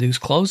I want to do is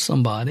close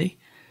somebody.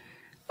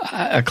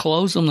 I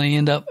close them, they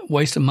end up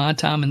wasting my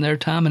time and their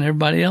time and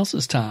everybody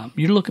else's time.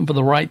 You're looking for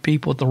the right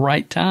people at the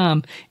right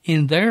time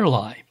in their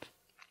life.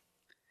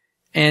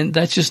 And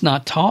that's just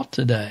not taught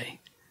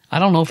today. I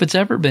don't know if it's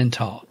ever been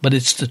taught, but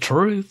it's the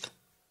truth.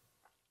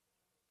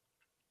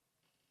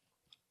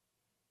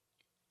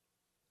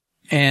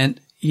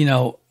 And,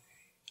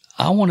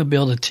 I want to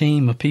build a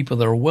team of people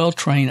that are well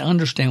trained,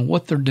 understand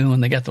what they're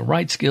doing. They got the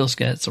right skill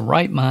sets, the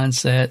right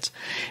mindsets.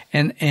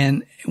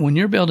 And when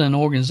you're building an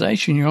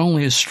organization, you're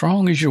only as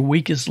strong as your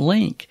weakest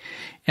link.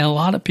 And a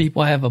lot of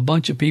people have a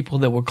bunch of people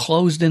that were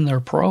closed in their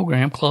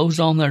program, closed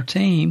on their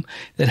team,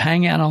 that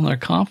hang out on their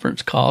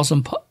conference calls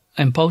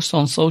and post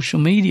on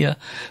social media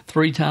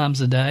 3 times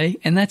a day.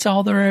 And that's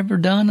all they're ever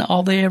done,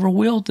 all they ever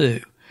will do.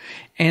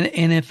 And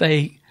if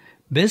a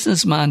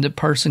business-minded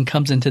person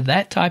comes into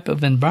that type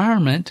of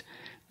environment,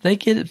 they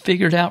get it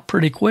figured out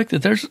pretty quick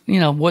that there's,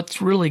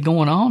 what's really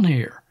going on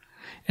here.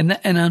 And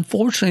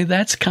unfortunately,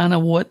 that's kind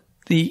of what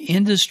the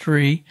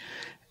industry,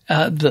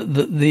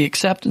 the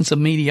acceptance of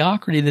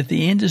mediocrity that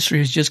the industry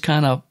has just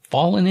kind of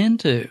fallen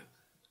into.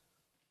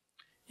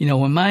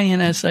 When my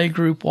NSA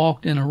group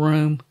walked in a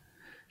room,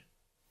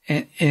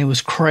 and it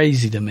was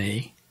crazy to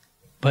me,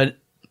 but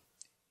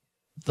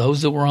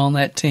those that were on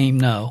that team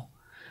know,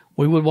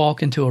 we would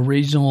walk into a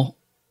regional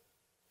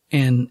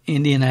in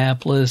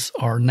Indianapolis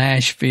or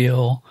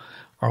Nashville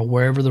or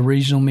wherever the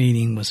regional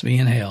meeting was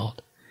being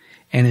held.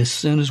 And as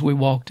soon as we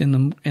walked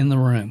in the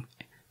room,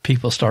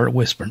 people started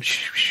whispering.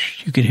 Shh,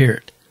 shh, you could hear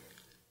it.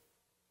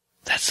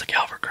 That's the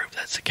Calvert group.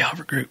 That's the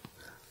Calvert group.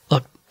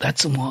 Look,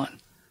 that's the one.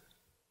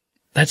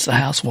 That's the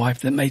housewife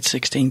that made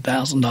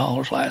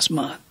 $16,000 last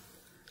month.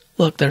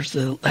 Look, that's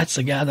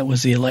the guy that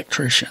was the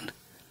electrician.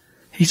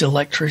 He's an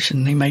electrician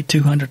and he made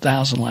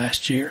 $200,000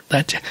 last year.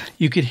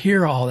 You could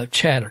hear all that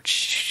chatter.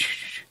 Shh.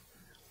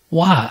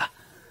 Why?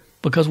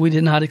 Because we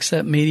did not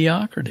accept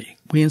mediocrity.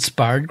 We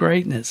inspired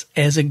greatness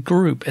as a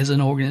group, as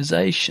an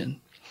organization.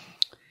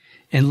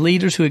 And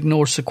leaders who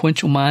ignore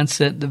sequential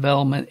mindset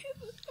development,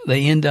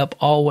 they end up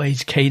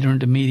always catering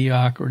to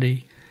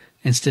mediocrity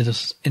instead of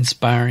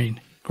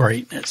inspiring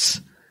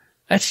greatness.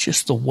 That's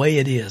just the way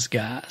it is,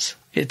 guys.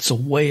 It's the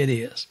way it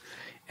is.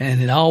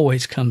 And it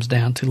always comes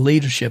down to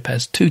leadership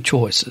has 2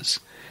 choices: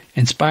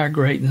 inspire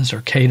greatness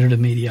or cater to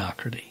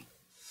mediocrity.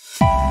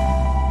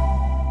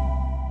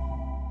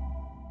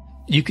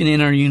 You can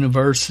enter a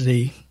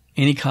university,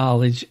 any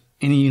college,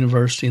 any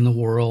university in the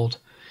world,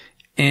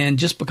 and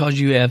just because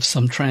you have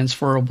some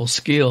transferable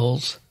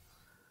skills,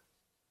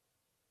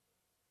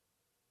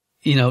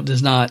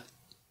 does not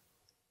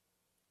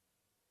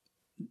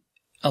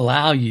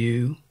allow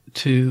you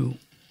to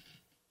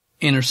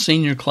enter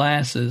senior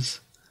classes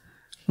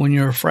when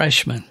you're a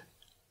freshman.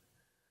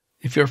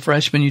 If you're a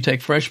freshman, you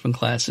take freshman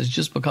classes.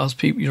 Just because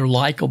you're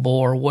likable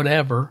or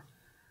whatever.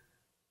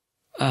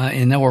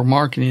 In network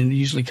marketing, it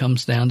usually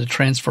comes down to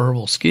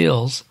transferable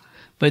skills,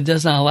 but it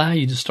does not allow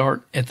you to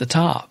start at the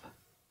top.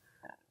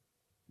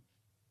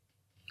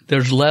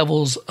 There's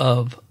levels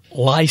of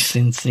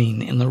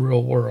licensing in the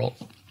real world.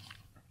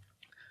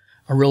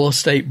 A real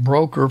estate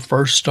broker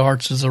first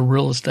starts as a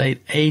real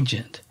estate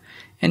agent.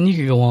 And you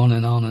could go on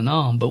and on and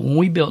on. But when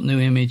we built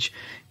New Image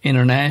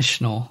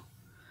International,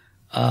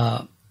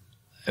 it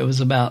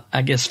was about,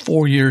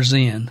 4 years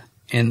in,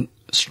 and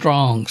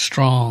strong,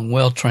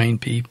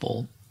 well-trained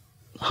people,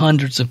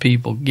 hundreds of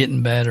people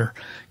getting better,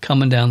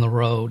 coming down the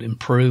road,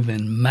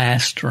 improving,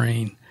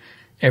 mastering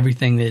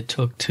everything that it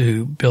took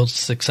to build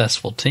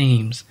successful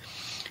teams.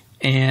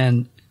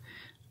 And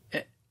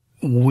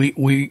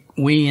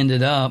we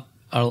ended up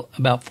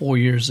about 4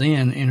 years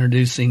in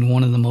introducing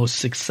one of the most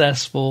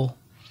successful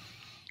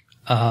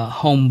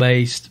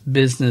home-based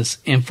business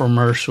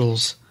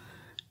infomercials,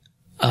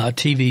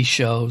 TV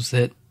shows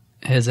that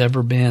has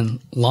ever been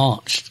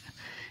launched.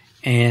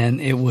 And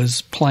it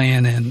was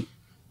playing in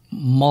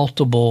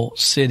multiple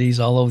cities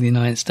all over the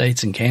United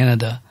States and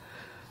Canada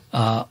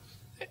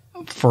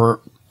for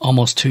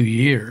almost 2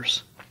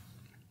 years.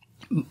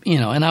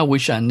 And I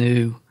wish I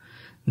knew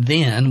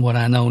then what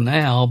I know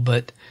now,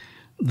 but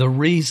the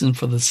reason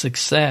for the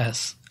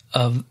success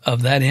of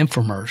that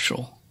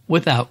infomercial,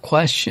 without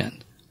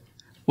question,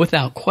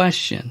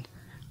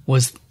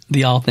 was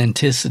the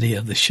authenticity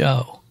of the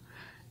show.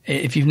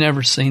 If you've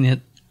never seen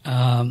it,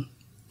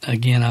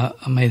 again, I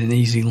made an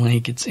easy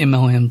link. It's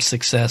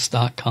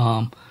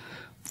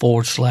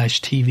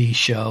MLMSuccess.com/TV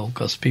show,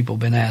 because people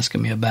have been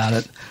asking me about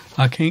it.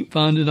 I can't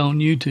find it on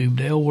YouTube.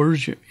 Dale,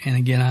 where's your... And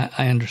again,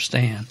 I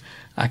understand.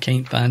 I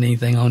can't find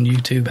anything on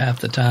YouTube half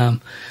the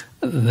time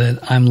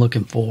that I'm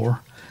looking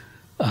for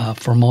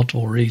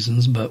multiple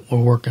reasons, but we're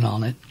working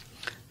on it.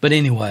 But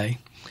anyway,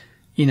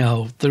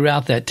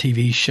 throughout that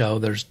TV show,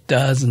 there's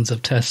dozens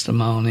of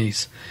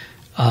testimonies,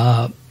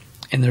 and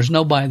there's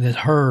nobody that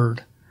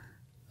heard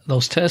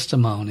those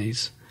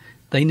testimonies.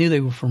 They knew they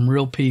were from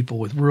real people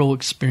with real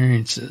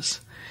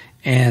experiences.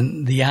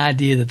 And the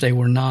idea that they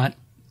were not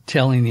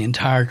telling the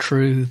entire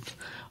truth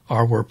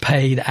or were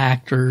paid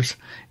actors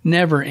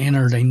never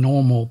entered a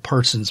normal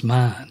person's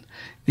mind.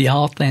 The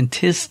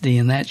authenticity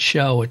in that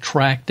show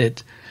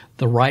attracted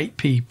the right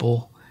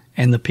people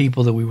and the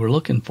people that we were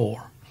looking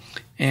for.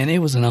 And it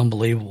was an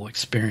unbelievable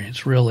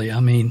experience, really. I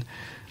mean,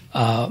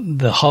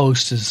 the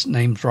host, his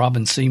name's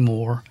Robin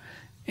Seymour,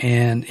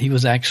 and he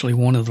was actually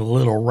one of the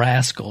Little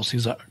Rascals.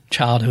 He's a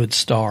childhood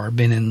star,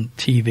 been in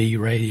TV,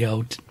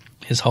 radio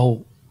his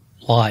whole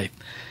life.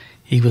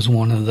 He was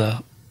one of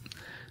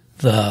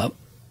the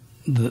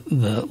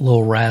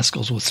Little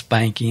Rascals with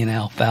Spanky and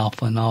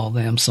Alfalfa and all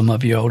them. Some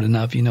of you are old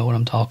enough, you know what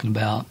I'm talking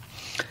about.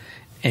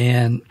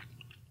 And,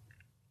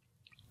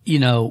 you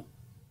know,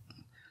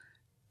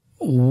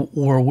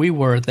 where we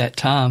were at that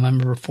time, I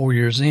remember 4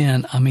 years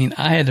in, I mean,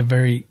 I had a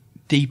very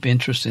deep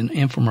interest in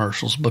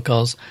infomercials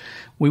because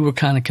we were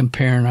kind of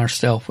comparing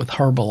ourselves with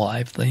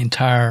Herbalife, the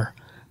entire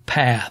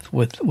path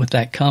with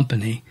that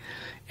company.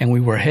 And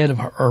we were ahead of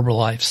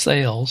Herbalife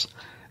sales.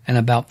 And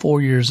about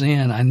 4 years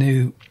in, I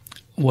knew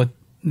what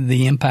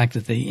the impact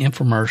that the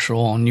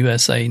infomercial on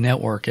USA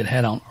Network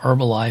had on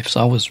Herbalife.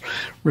 So I was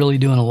really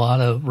doing a lot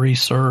of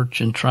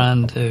research and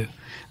trying to,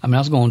 I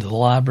was going to the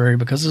library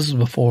because this is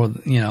before,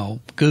 you know,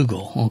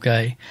 Google,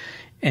 okay?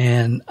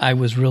 And I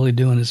was really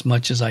doing as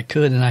much as I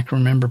could. And I can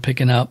remember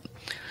picking up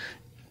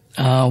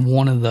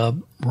one of the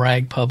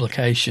rag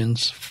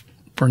publications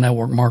for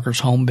Network Marketers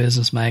Home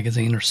Business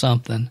Magazine or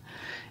something.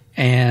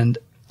 And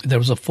there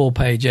was a full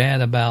page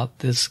ad about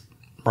this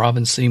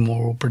Robin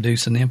Seymour will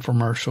produce an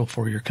infomercial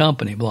for your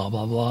company, blah,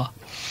 blah, blah.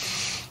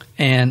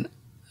 And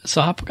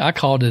so I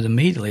called it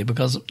immediately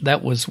because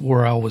that was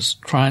where I was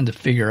trying to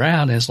figure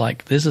out is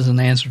like, this is an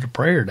answer to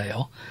prayer,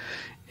 Dale.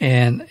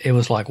 And it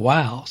was like,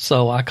 wow.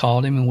 So I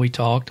called him and we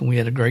talked and we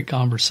had a great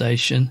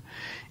conversation.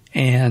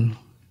 And,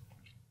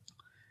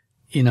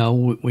 you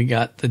know, we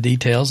got the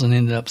details and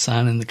ended up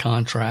signing the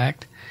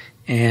contract.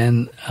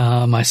 And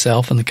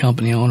myself and the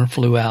company owner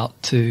flew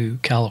out to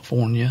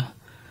California,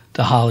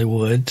 to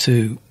Hollywood,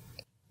 to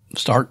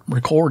start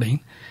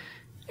recording.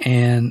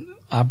 And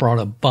I brought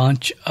a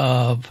bunch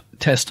of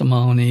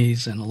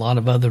testimonies and a lot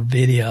of other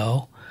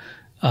video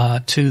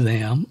to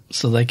them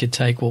so they could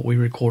take what we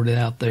recorded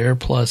out there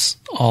plus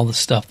all the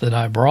stuff that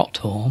I brought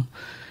to them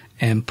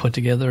and put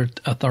together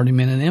a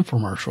 30-minute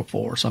infomercial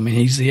for us. I mean,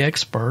 he's the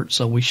expert,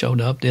 so we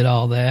showed up, did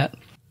all that.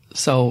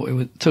 So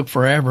it took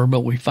forever,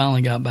 but we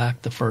finally got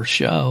back the first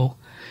show.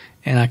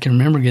 And I can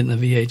remember getting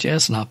the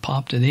VHS and I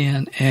popped it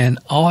in. And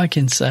all I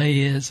can say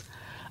is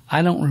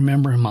I don't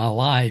remember in my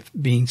life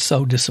being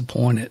so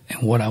disappointed in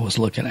what I was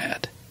looking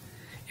at.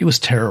 It was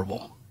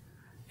terrible.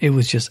 It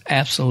was just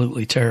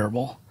absolutely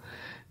terrible.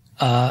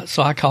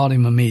 So I called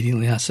him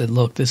immediately. I said,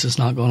 look, this is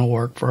not going to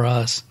work for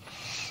us.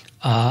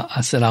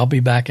 I said, I'll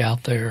be back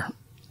out there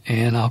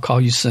and I'll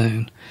call you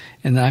soon.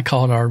 And then I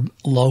called our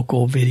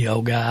local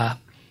video guy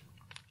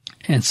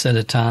and set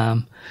a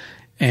time.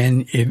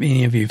 And if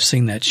any of you have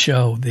seen that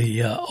show,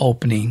 the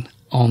opening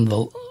on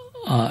the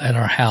at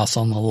our house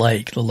on the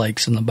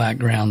lake's in the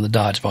background, the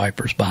Dodge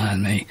Viper's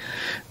behind me.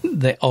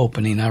 The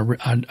opening,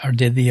 I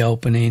did the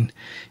opening,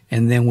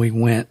 and then we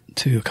went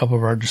to a couple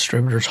of our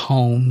distributors'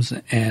 homes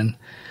and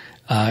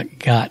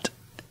got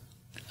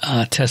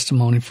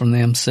testimony from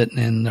them sitting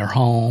in their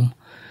home.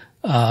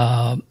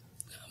 Bob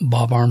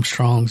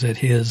Armstrong's at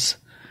his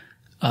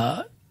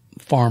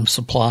farm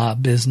supply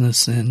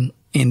business in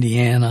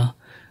Indiana.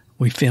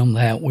 We filmed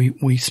that.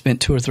 We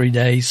spent 2 or 3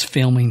 days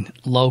filming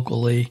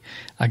locally.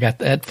 I got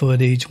that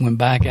footage, went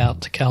back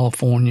out to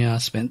California. I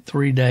spent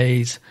 3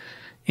 days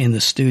in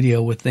the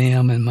studio with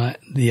them and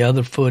the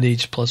other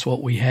footage plus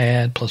what we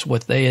had, plus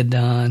what they had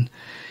done.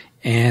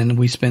 And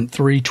we spent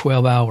 3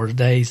 12-hour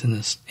days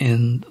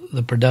in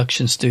the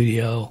production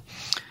studio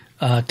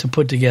to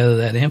put together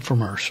that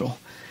infomercial.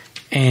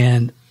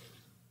 And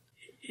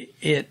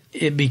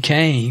it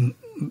became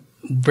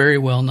very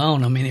well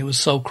known. I mean, it was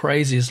so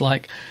crazy. It's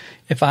like,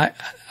 if I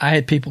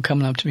had people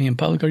coming up to me in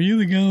public, are you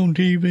the guy on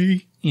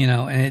TV? You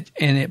know, and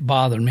it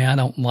bothered me. I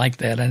don't like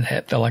that. I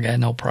felt like I had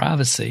no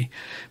privacy,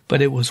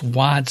 but it was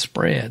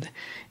widespread.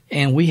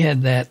 And we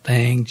had that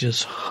thing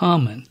just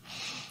humming.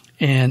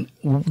 And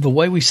the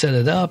way we set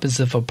it up is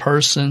if a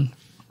person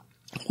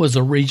was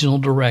a regional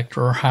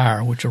director or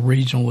higher, which a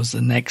regional was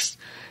the next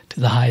to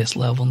the highest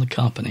level in the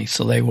company.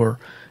 So they were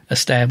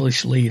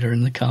established leader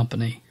in the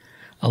company,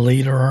 a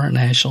leader or a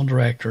national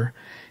director.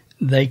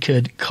 They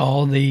could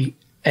call the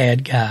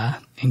ad guy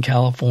in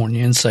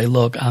California and say,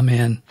 look, I'm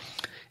in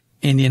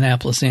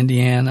Indianapolis,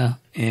 Indiana,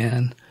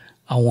 and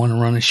I want to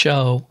run a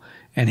show.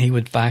 And he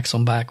would fax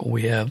them back.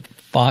 We have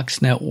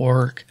Fox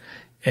Network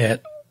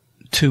at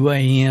 2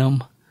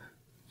 a.m.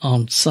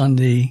 on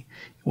Sunday.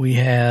 We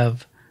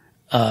have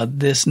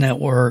this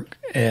network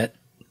at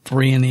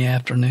 3 in the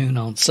afternoon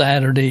on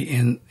Saturday.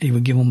 And he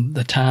would give them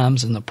the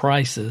times and the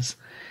prices.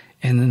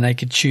 And then they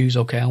could choose,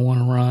 okay, I want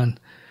to run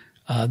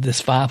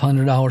this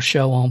 $500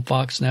 show on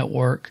Fox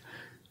Network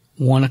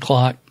 1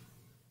 o'clock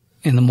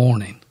in the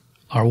morning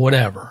or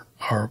whatever,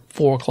 or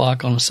 4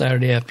 o'clock on a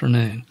Saturday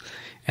afternoon.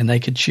 And they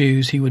could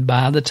choose. He would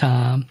buy the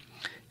time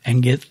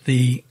and get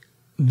the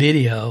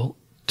video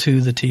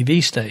to the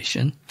TV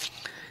station.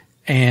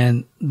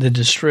 And the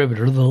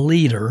distributor, the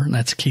leader, and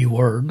that's a key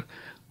word,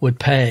 would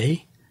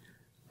pay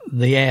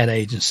the ad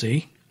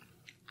agency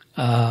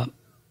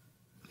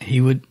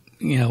he would,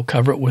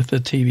 cover it with the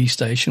TV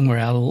station. We're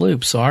out of the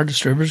loop. So our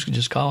distributors could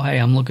just call, hey,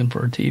 I'm looking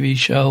for a TV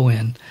show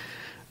in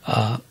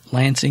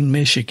Lansing,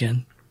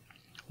 Michigan.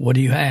 What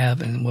do you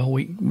have? And well,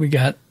 we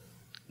got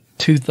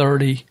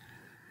 2:30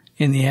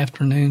 in the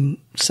afternoon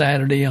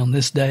Saturday on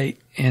this date,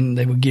 and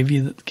they would give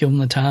them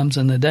the times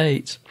and the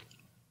dates,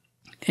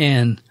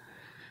 and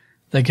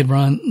they could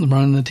run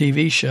the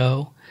TV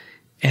show.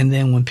 And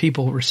then when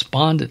people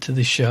responded to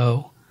the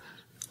show,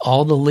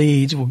 all the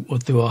leads were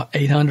through a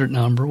 800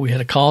 number. We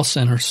had a call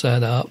center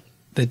set up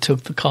that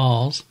took the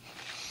calls,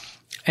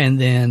 and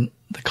then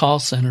the call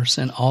center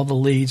sent all the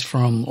leads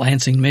from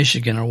Lansing,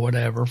 Michigan or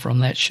whatever from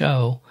that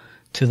show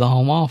to the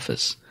home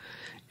office.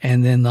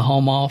 And then the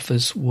home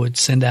office would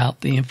send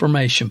out the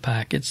information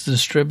packets. The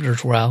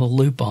distributors were out of the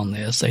loop on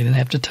this. They didn't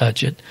have to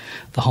touch it.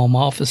 The home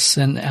office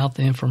sent out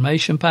the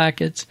information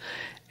packets,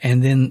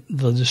 and then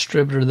the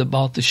distributor that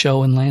bought the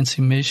show in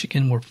Lansing,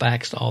 Michigan were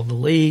faxed all the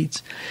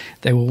leads.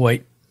 They would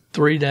wait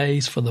 3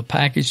 days for the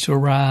package to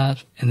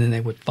arrive, and then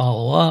they would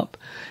follow up,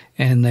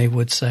 and they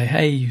would say,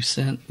 hey,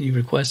 you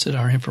requested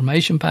our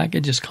information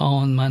package. Just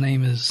calling. My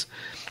name is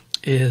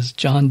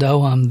John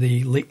Doe. I'm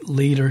the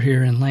leader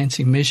here in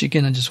Lansing,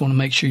 Michigan. I just want to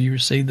make sure you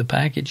received the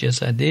package.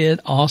 Yes, I did.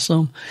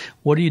 Awesome.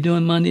 What are you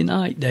doing Monday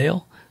night,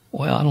 Dale?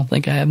 Well, I don't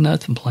think I have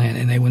nothing planned.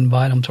 And they would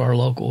invite them to our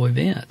local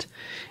event.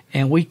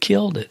 And we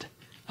killed it.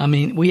 I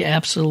mean, we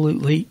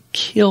absolutely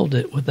killed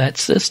it with that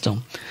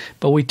system.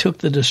 But we took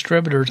the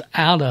distributors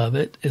out of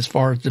it as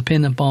far as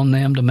depending upon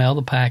them to mail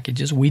the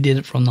packages. We did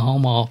it from the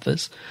home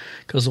office,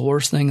 because the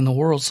worst thing in the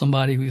world,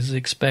 somebody was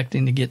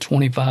expecting to get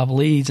 25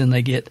 leads and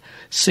they get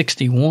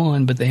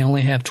 61, but they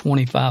only have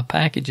 25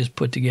 packages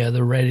put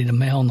together ready to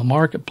mail in the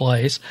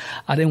marketplace.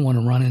 I didn't want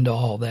to run into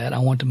all that. I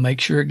wanted to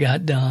make sure it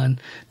got done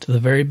to the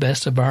very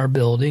best of our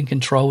ability and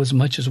control as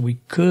much as we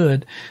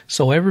could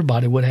so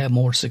everybody would have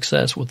more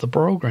success with the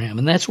program.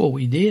 And that's what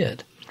we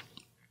did.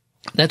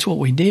 That's what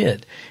we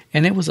did.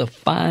 And it was a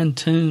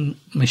fine-tuned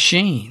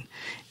machine.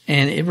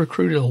 And it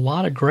recruited a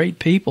lot of great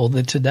people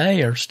that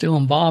today are still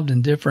involved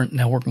in different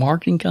network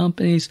marketing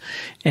companies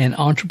and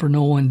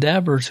entrepreneurial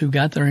endeavors who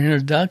got their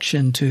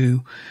introduction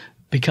to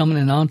becoming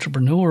an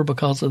entrepreneur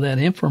because of that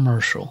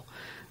infomercial.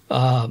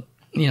 I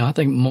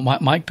think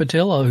Mike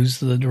Patillo, who's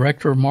the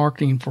director of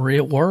marketing for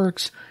It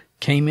Works,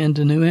 came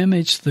into New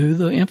Image through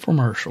the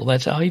infomercial.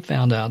 That's how he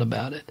found out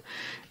about it.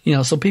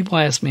 So people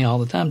ask me all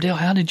the time, Dale,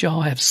 how did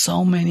y'all have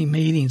so many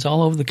meetings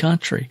all over the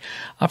country?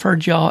 I've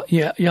heard y'all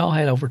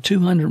had over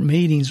 200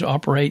 meetings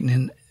operating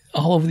in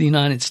all over the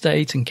United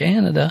States and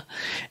Canada,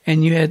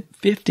 and you had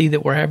 50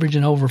 that were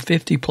averaging over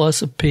 50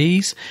 plus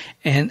apiece.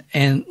 And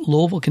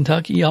Louisville,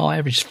 Kentucky, y'all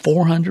averaged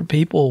 400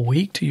 people a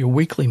week to your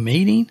weekly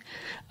meeting.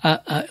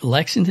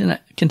 Lexington,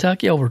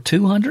 Kentucky, over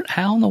 200.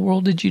 How in the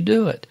world did you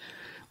do it?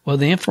 Well,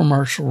 the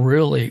infomercial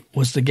really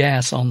was the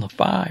gas on the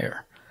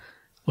fire.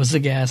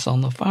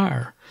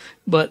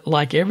 But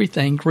like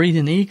everything, greed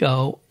and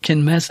ego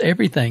can mess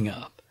everything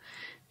up.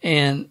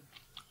 And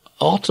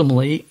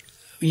ultimately,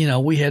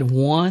 we had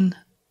one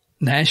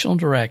national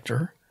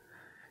director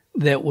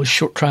that was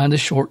trying to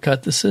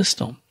shortcut the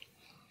system.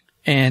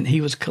 And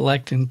he was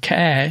collecting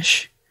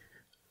cash,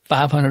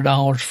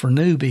 $500 for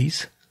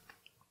newbies.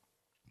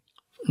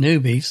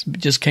 Newbies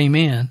just came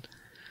in.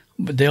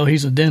 But Dale,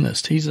 he's a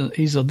dentist. He's a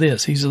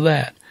this, he's a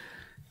that.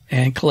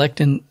 And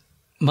collecting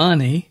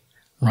money,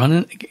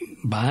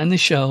 buying the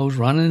shows,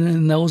 running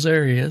in those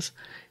areas.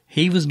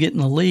 He was getting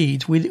the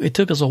leads. It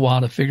took us a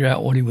while to figure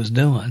out what he was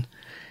doing.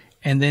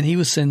 And then he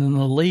was sending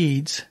the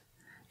leads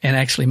and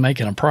actually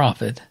making a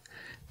profit,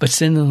 but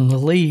sending the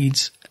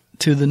leads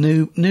to the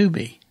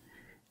newbie.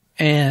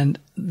 And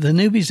the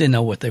newbies didn't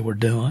know what they were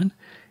doing.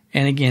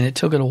 And again, it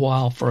took it a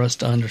while for us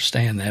to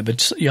understand that.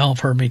 But y'all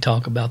have heard me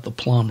talk about the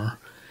plumber.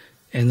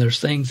 And there's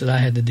things that I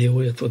had to deal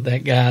with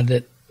that guy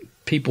that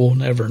people will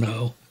never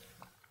know.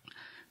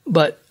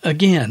 But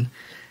again,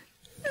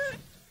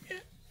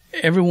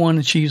 everyone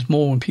achieves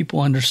more when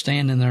people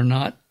understand and they're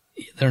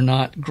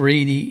not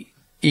greedy,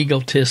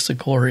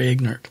 egotistical, or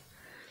ignorant.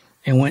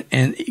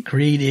 And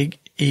greed,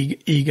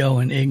 ego,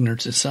 and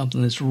ignorance is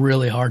something that's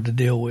really hard to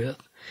deal with.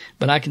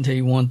 But I can tell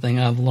you one thing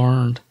I've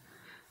learned,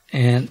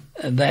 and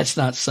that's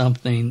not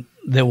something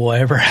that will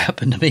ever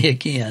happen to me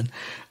again.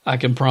 I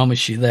can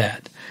promise you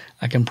that.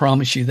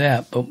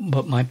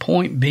 But my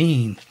point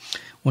being,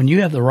 when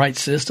you have the right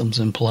systems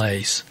in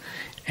place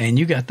and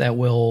you got that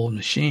well-oiled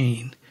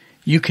machine,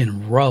 you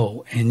can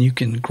row and you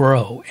can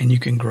grow and you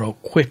can grow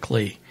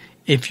quickly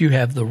if you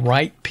have the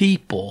right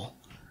people.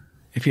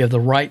 If you have the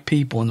right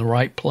people in the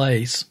right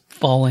place,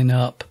 following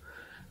up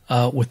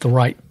with the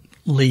right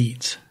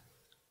leads.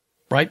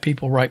 Right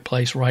people, right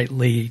place, right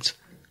leads.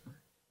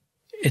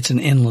 It's an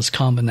endless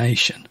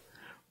combination.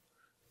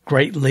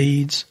 Great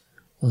leads,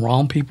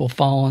 wrong people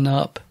following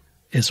up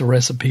is a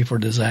recipe for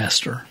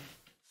disaster.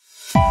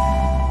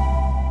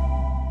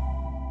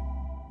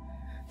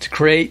 To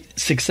create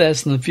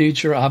success in the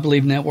future, I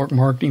believe Network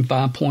Marketing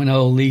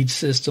 5.0 lead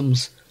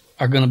systems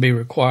are going to be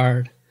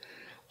required.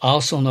 I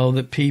also know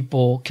that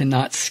people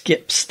cannot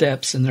skip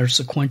steps in their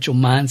sequential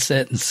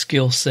mindset and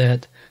skill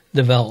set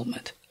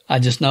development. I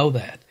just know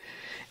that.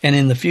 And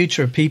in the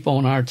future, people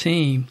on our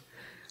team,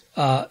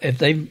 if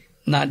they've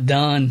not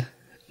done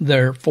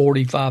their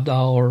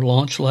 $45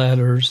 launch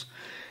letters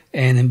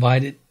and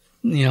invited,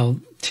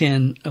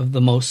 10 of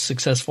the most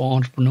successful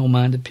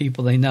entrepreneurial-minded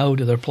people they know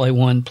to their Play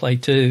 1, Play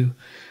 2,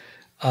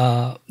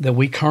 that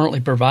we currently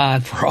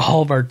provide for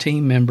all of our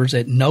team members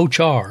at no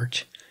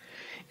charge.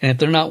 And if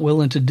they're not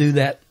willing to do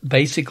that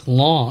basic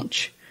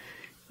launch,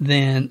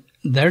 then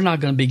they're not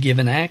going to be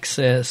given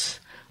access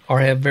or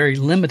have very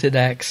limited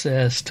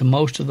access to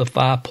most of the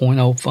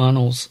 5.0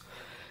 funnels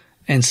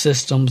and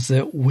systems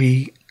that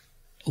we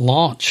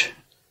launch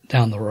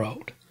down the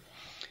road.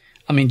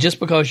 I mean, just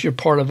because you're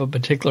part of a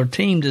particular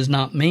team does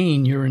not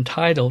mean you're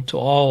entitled to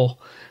all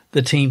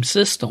the team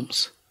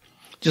systems,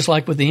 just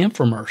like with the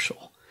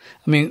infomercial.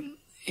 I mean,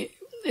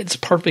 it's a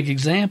perfect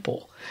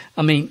example.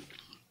 I mean,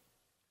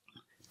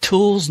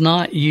 tools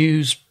not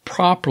used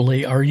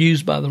properly or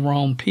used by the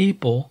wrong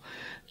people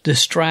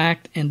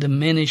distract and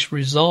diminish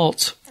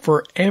results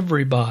for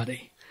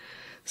everybody.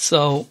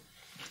 So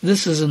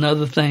this is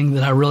another thing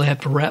that I really have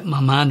to wrap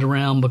my mind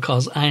around,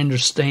 because I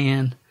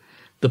understand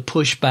the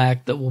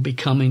pushback that will be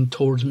coming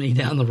towards me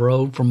down the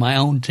road from my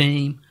own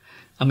team.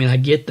 I mean, I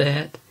get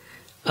that,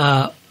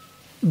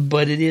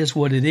 but it is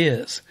what it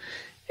is.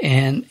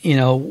 And,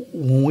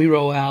 when we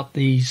roll out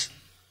these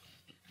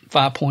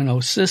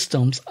 5.0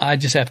 systems, I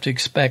just have to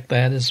expect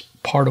that as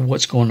part of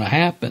what's going to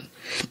happen.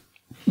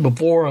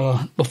 Before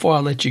I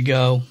let you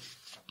go,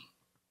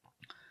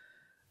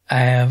 I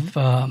have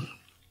a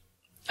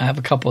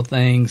couple of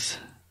things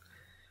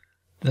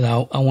that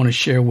I want to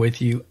share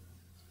with you.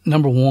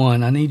 Number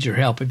one, I need your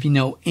help. If you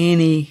know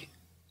any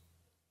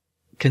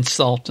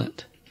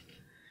consultant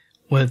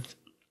with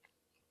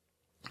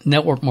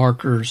network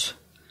marketers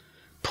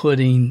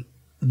putting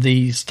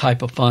these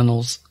type of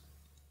funnels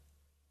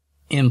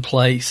in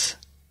place,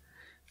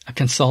 a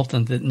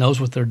consultant that knows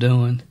what they're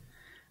doing,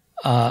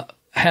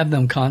 have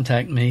them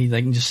contact me.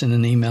 They can just send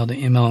an email to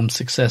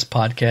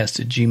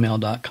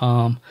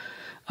mlmsuccesspodcast@gmail.com.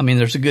 I mean,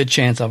 there's a good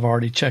chance I've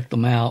already checked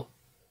them out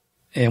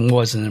and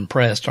wasn't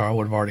impressed, or I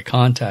would have already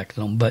contacted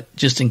them. But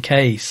just in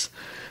case,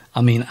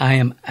 I mean, I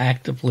am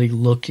actively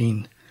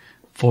looking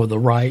for the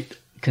right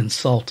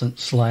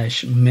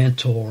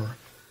consultant/mentor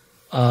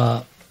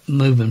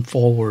moving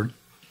forward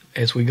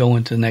as we go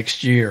into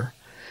next year.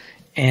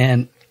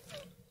 And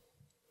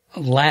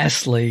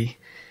lastly,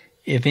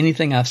 if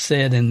anything I've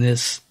said in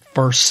this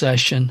first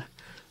session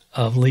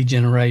of Lead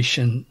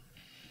Generation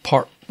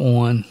Part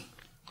 1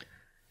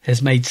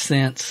 has made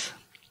sense,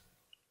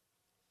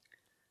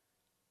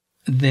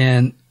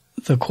 then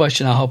the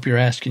question I hope you're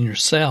asking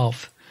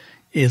yourself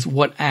is,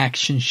 what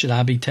action should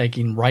I be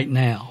taking right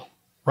now?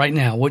 Right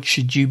now, what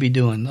should you be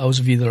doing? Those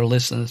of you that are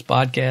listening to this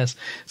podcast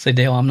say,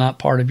 Dale, I'm not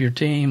part of your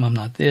team. I'm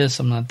not this.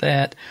 I'm not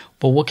that.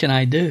 But what can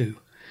I do?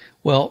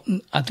 Well,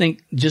 I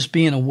think just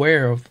being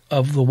aware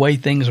of the way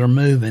things are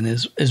moving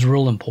is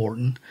real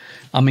important.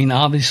 I mean,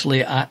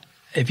 obviously,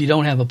 if you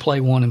don't have a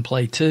Play 1 and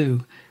Play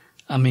 2,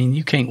 I mean,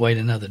 you can't wait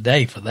another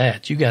day for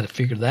that. You got to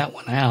figure that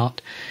one out.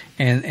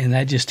 And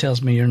that just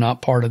tells me you're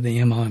not part of the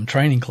MLM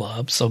Training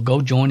Club. So go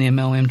join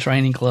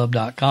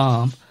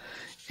MLMtrainingclub.com.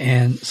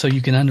 And so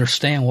you can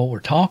understand what we're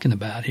talking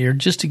about here,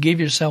 just to give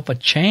yourself a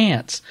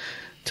chance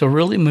to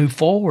really move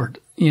forward,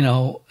 in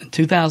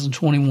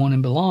 2021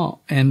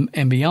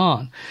 and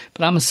beyond.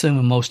 But I'm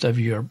assuming most of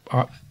you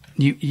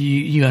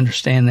you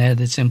understand that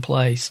it's in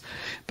place.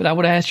 But I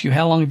would ask you,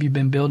 how long have you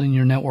been building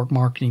your network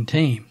marketing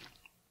team?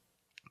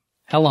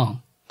 How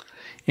long?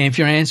 And if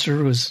your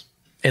answer was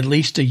at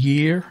least a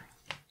year,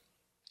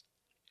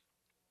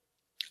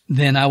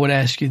 then I would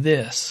ask you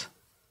this.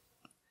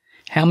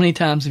 How many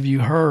times have you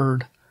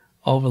heard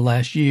over the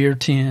last year,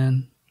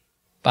 10,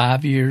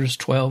 5 years,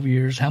 12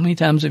 years, how many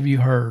times have you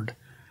heard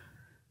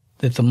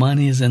that the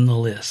money is in the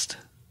list?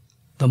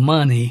 The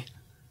money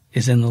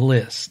is in the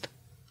list.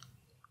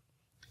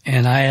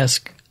 And I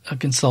asked a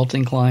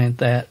consulting client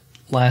that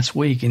last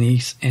week, and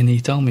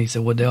he told me, he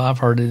said, well, Dale, I've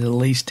heard it at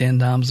least 10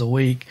 times a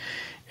week,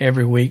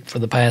 every week for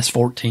the past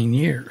 14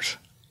 years.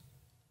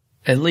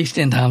 At least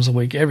 10 times a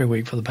week, every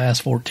week for the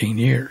past 14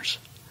 years.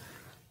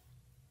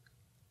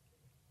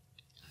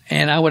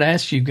 And I would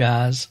ask you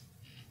guys,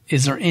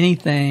 is there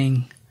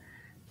anything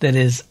that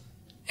is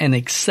an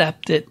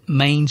accepted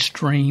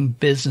mainstream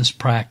business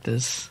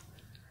practice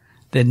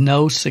that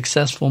no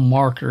successful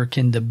marketer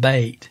can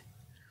debate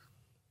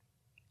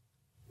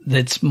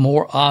that's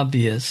more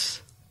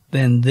obvious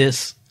than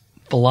this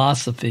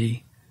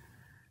philosophy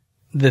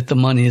that the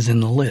money is in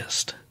the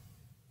list,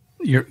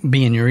 your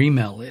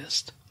email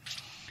list?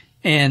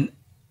 And,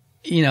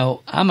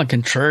 I'm a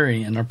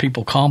contrarian, or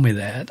people call me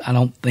that. I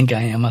don't think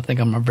I am. I think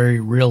I'm a very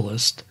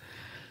realist.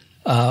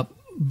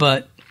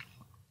 But,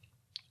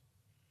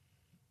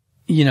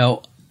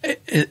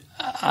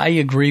 I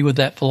agree with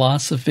that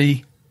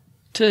philosophy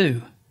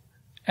too.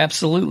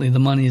 Absolutely, the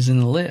money is in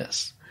the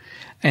list.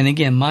 And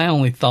again, my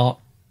only thought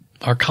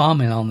or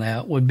comment on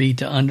that would be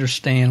to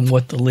understand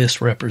what the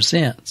list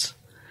represents.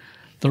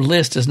 The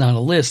list is not a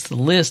list. The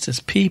list is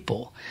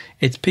people.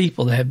 It's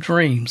people that have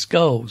dreams,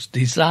 goals,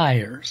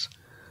 desires,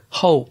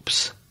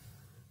 hopes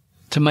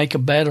to make a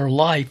better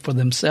life for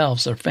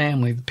themselves, their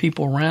family, the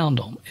people around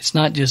them. It's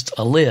not just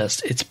a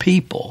list, it's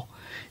people.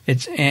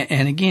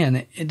 And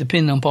again, it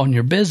depends upon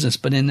your business,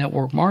 but in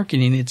network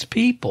marketing, it's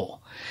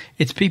people.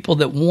 It's people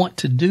that want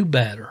to do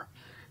better,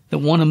 that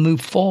want to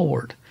move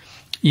forward.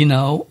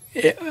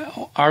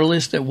 Our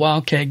list at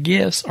Wildcat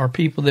Gifts are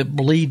people that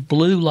bleed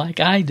blue like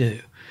I do.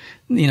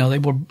 They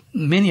were,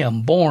 many of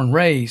them, born,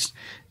 raised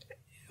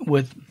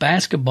with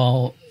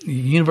basketball.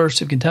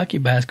 University of Kentucky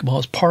basketball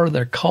is part of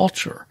their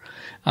culture.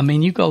 I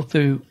mean, you go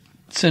through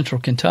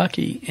central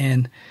Kentucky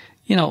and,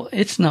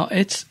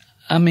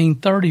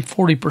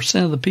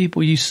 30-40% of the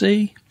people you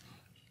see,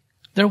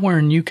 they're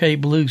wearing UK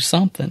blue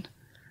something.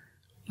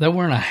 They're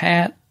wearing a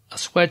hat, a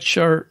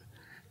sweatshirt.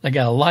 They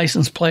got a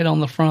license plate on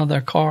the front of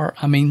their car.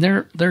 I mean,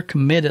 they're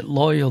committed,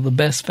 loyal, the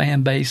best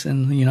fan base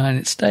in the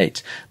United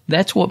States.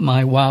 That's what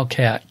my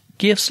Wildcat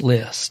Gifts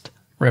list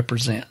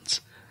represents.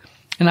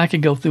 And I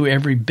could go through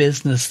every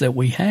business that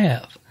we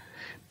have.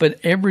 But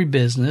every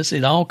business,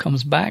 it all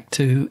comes back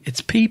to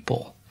it's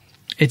people.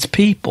 It's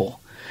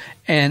people.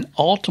 And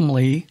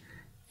ultimately,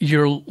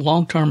 your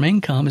long-term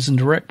income is in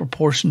direct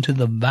proportion to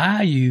the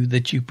value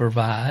that you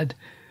provide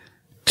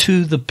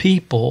to the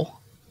people,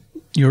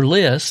 your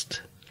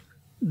list,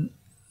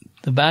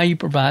 the value you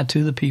provide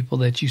to the people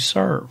that you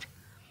serve.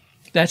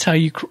 That's how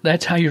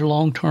your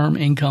long-term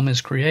income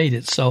is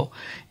created. So,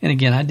 and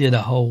again, I did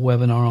a whole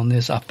webinar on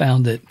this. I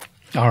found it,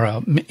 or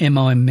a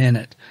MLM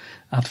Minute.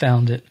 I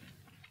found it.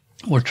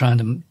 We're trying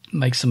to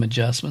make some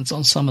adjustments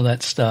on some of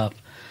that stuff.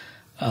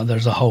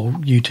 There's a whole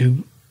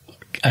YouTube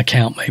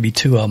account, maybe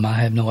two of them I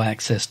have no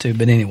access to.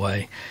 But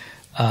anyway,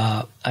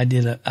 I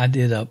did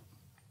an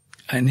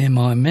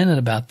MLM Minute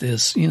about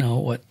this,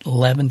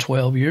 11,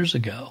 12 years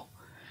ago.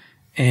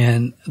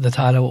 And the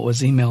title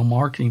was Email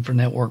Marketing for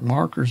Network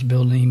Marketers,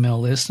 Build an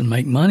Email List and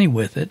Make Money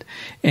with It.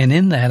 And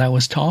in that, I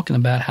was talking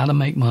about how to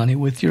make money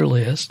with your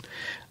list.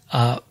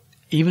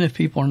 Even if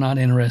people are not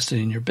interested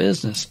in your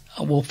business,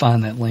 we'll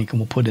find that link and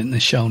we'll put it in the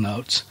show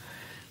notes.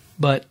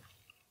 But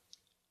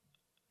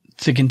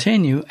to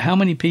continue, how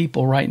many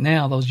people right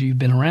now, those of you who've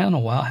been around a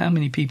while, how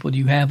many people do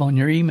you have on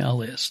your email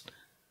list?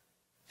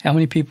 How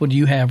many people do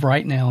you have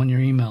right now on your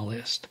email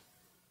list?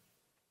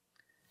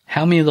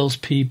 How many of those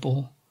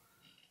people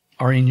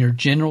are in your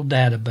general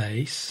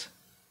database?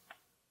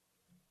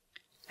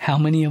 How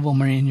many of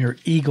them are in your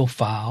Eagle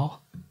file?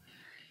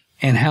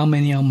 And how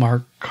many of them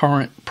are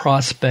current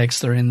prospects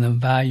that are in the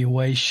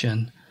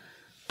evaluation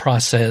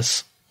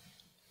process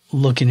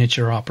looking at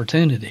your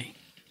opportunity?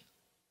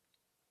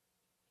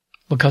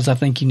 Because I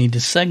think you need to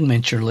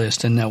segment your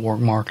list in network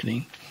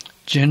marketing.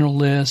 General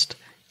list,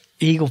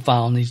 Eagle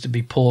file needs to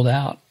be pulled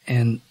out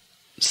and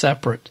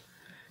separate.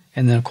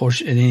 And then, of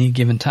course, at any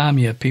given time,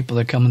 you have people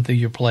that are coming through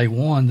your Play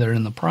One that are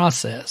in the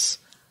process.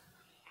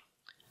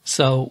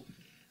 So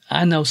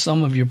I know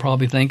some of you are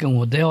probably thinking,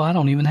 well, Dale, I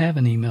don't even have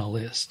an email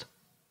list.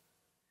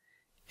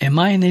 And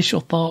my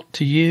initial thought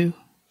to you,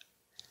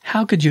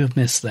 how could you have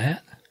missed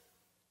that?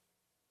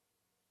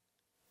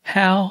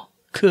 How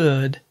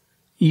could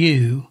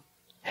you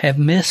have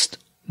missed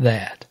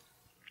that?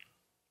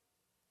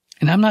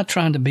 And I'm not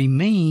trying to be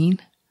mean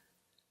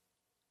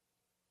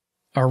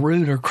or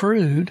rude or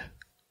crude,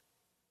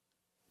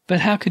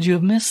 but how could you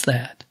have missed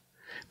that?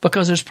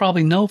 Because there's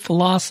probably no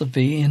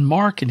philosophy in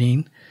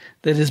marketing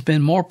that has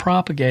been more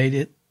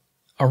propagated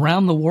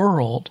around the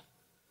world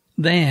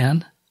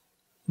than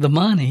the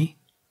money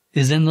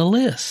is in the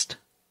list.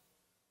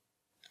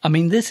 I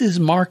mean, this is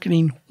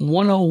marketing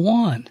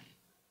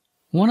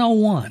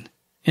 101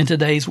 in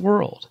today's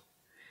world.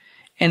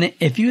 And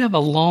if you have a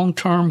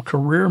long-term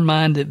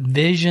career-minded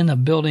vision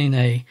of building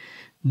a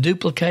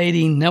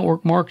duplicating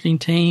network marketing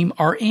team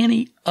or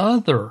any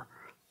other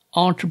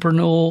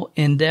entrepreneurial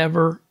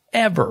endeavor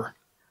ever,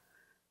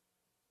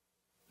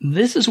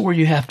 this is where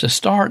you have to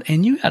start,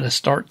 and you got to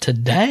start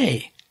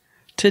today.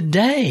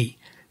 Today.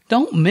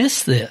 Don't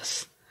miss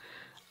this.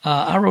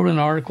 I wrote an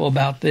article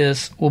about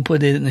this. We'll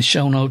put it in the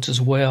show notes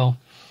as well.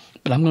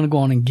 But I'm going to go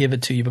on and give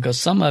it to you because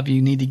some of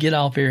you need to get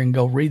off here and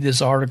go read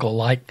this article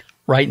like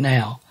right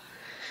now.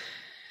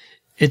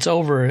 It's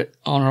over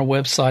on our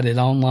website at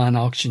Online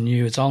Auction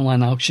U. It's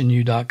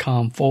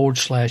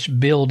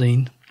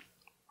onlineauctionu.com/building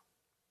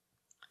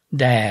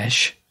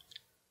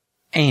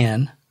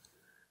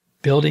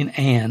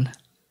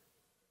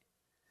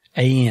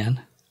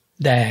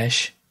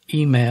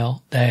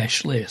email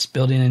list,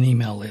 building an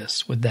email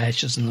list with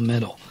dashes in the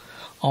middle.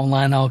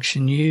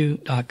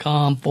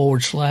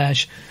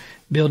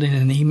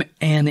 onlineauctionu.com/building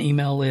an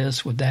email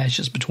list with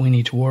dashes between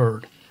each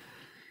word.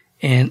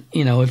 And,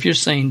 if you're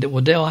saying that,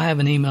 well, Dale, I have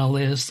an email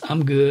list,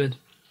 I'm good.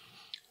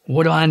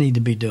 What do I need to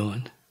be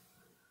doing?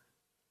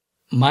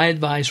 My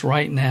advice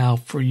right now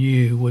for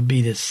you would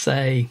be to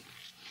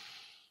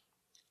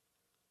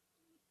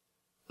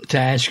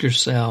ask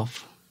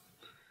yourself,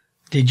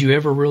 did you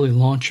ever really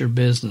launch your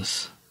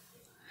business?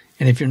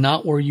 And if you're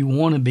not where you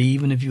want to be,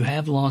 even if you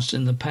have launched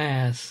in the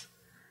past,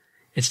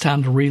 it's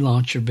time to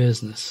relaunch your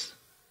business.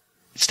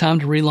 It's time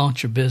to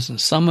relaunch your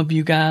business. Some of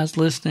you guys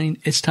listening,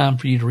 it's time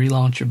for you to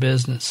relaunch your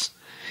business.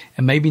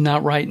 And maybe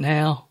not right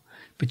now,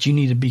 but you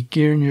need to be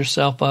gearing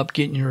yourself up,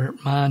 getting your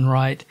mind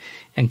right.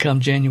 And come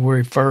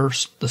January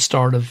 1st, the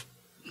start of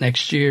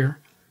next year,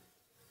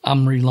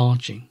 I'm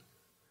relaunching.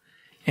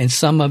 And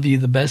some of you,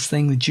 the best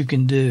thing that you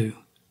can do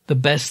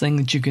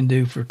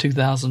for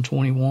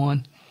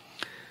 2021,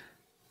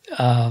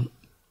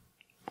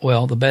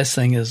 the best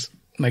thing is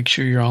make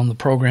sure you're on the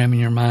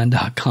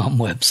programmingyourmind.com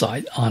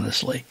website,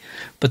 honestly.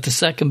 But the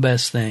second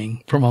best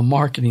thing from a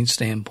marketing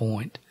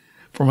standpoint,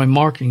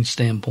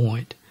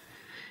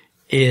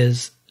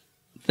 is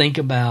think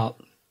about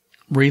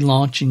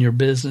relaunching your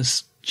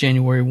business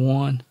January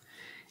 1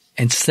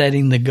 and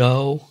setting the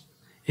goal.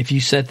 If you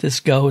set this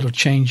goal, it'll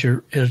change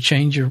your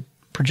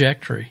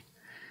trajectory.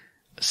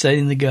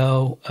 Setting the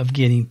goal of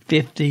getting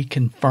 50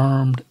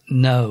 confirmed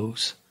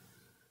no's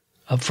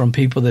from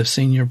people that have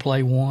seen your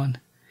play one.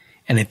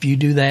 And if you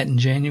do that in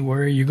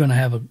January, you're going to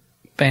have a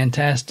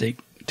fantastic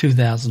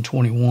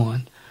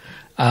 2021.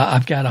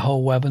 I've got a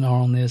whole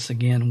webinar on this.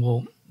 Again,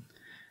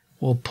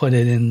 we'll put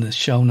it in the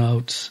show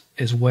notes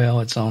as well.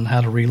 It's on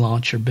how to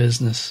relaunch your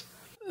business.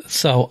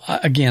 So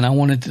again, I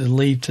wanted to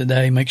leave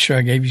today, make sure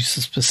I gave you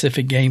some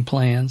specific game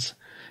plans.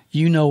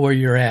 You know where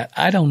you're at.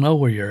 I don't know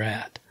where you're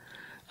at.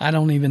 I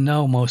don't even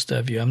know most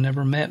of you. I've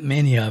never met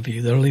many of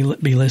you that will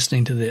be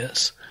listening to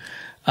this.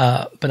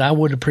 But I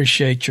would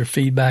appreciate your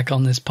feedback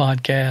on this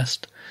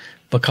podcast,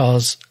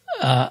 because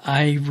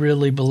I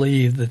really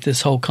believe that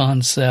this whole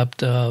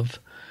concept of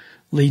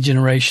lead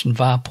generation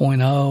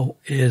 5.0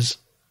 is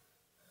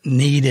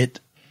needed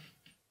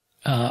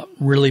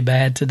really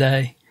bad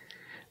today,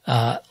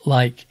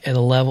 like at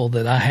a level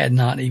that I had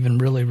not even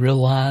really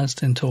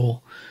realized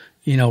until,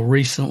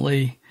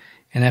 recently.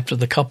 And after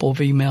the couple of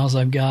emails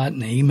I've got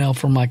and the email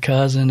from my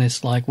cousin,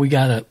 it's like we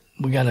gotta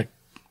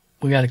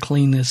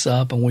clean this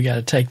up, and we got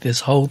to take this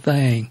whole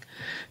thing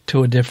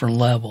to a different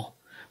level.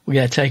 We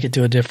got to take it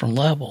to a different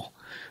level,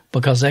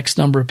 because X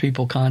number of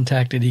people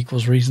contacted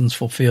equals reasons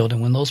fulfilled.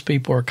 And when those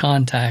people are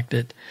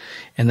contacted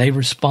and they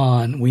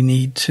respond, we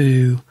need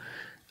to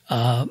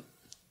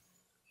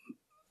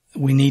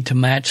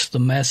match the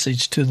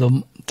message to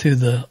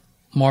the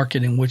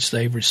market in which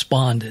they've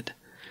responded.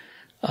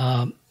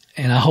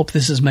 And I hope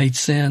this has made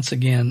sense.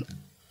 Again,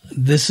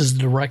 this is the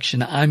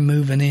direction I'm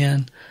moving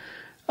in.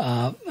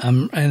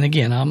 I'm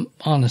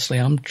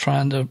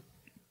trying to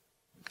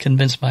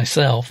convince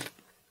myself,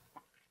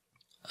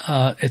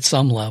 at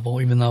some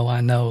level, even though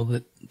I know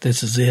that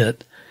this is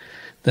it,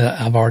 that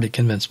I've already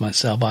convinced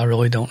myself. I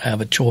really don't have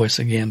a choice,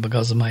 again,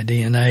 because of my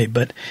DNA.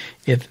 But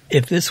if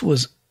this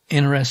was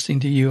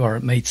interesting to you, or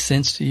it made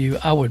sense to you,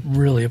 I would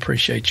really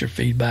appreciate your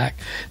feedback.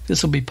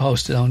 This will be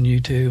posted on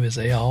YouTube, as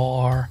they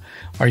all are,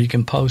 or you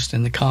can post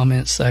in the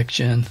comments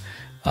section,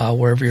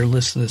 wherever you're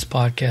listening to this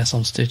podcast,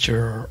 on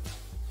Stitcher or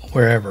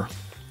wherever,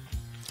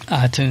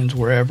 iTunes,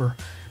 wherever.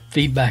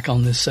 Feedback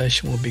on this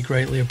session would be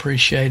greatly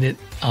appreciated.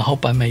 I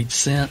hope I made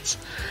sense.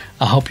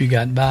 I hope you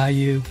got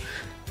value.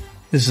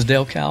 This is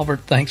Dale Calvert.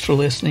 Thanks for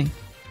listening.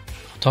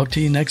 I'll talk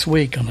to you next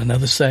week on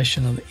another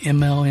session of the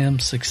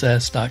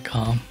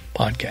MLMSuccess.com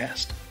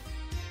podcast.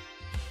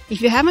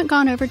 If you haven't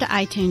gone over to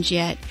iTunes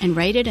yet and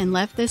rated and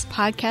left this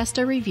podcast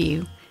a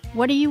review,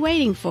 what are you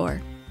waiting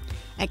for?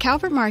 At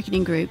Calvert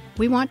Marketing Group,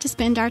 we want to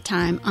spend our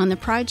time on the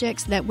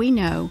projects that we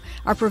know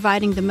are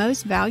providing the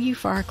most value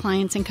for our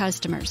clients and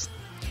customers.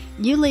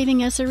 You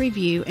leaving us a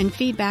review and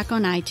feedback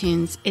on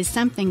iTunes is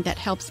something that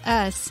helps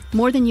us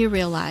more than you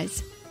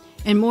realize.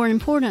 And more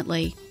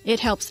importantly, it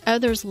helps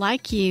others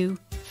like you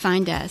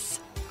find us.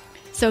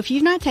 So if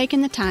you've not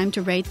taken the time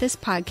to rate this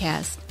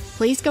podcast,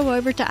 please go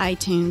over to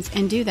iTunes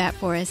and do that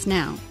for us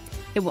now.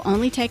 It will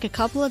only take a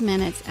couple of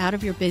minutes out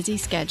of your busy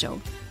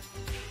schedule.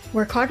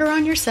 Work harder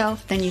on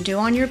yourself than you do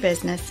on your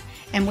business,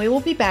 and we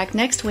will be back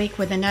next week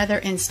with another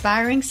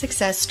inspiring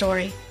success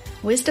story,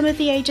 wisdom of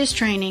the ages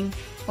training,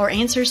 or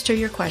answers to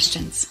your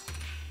questions.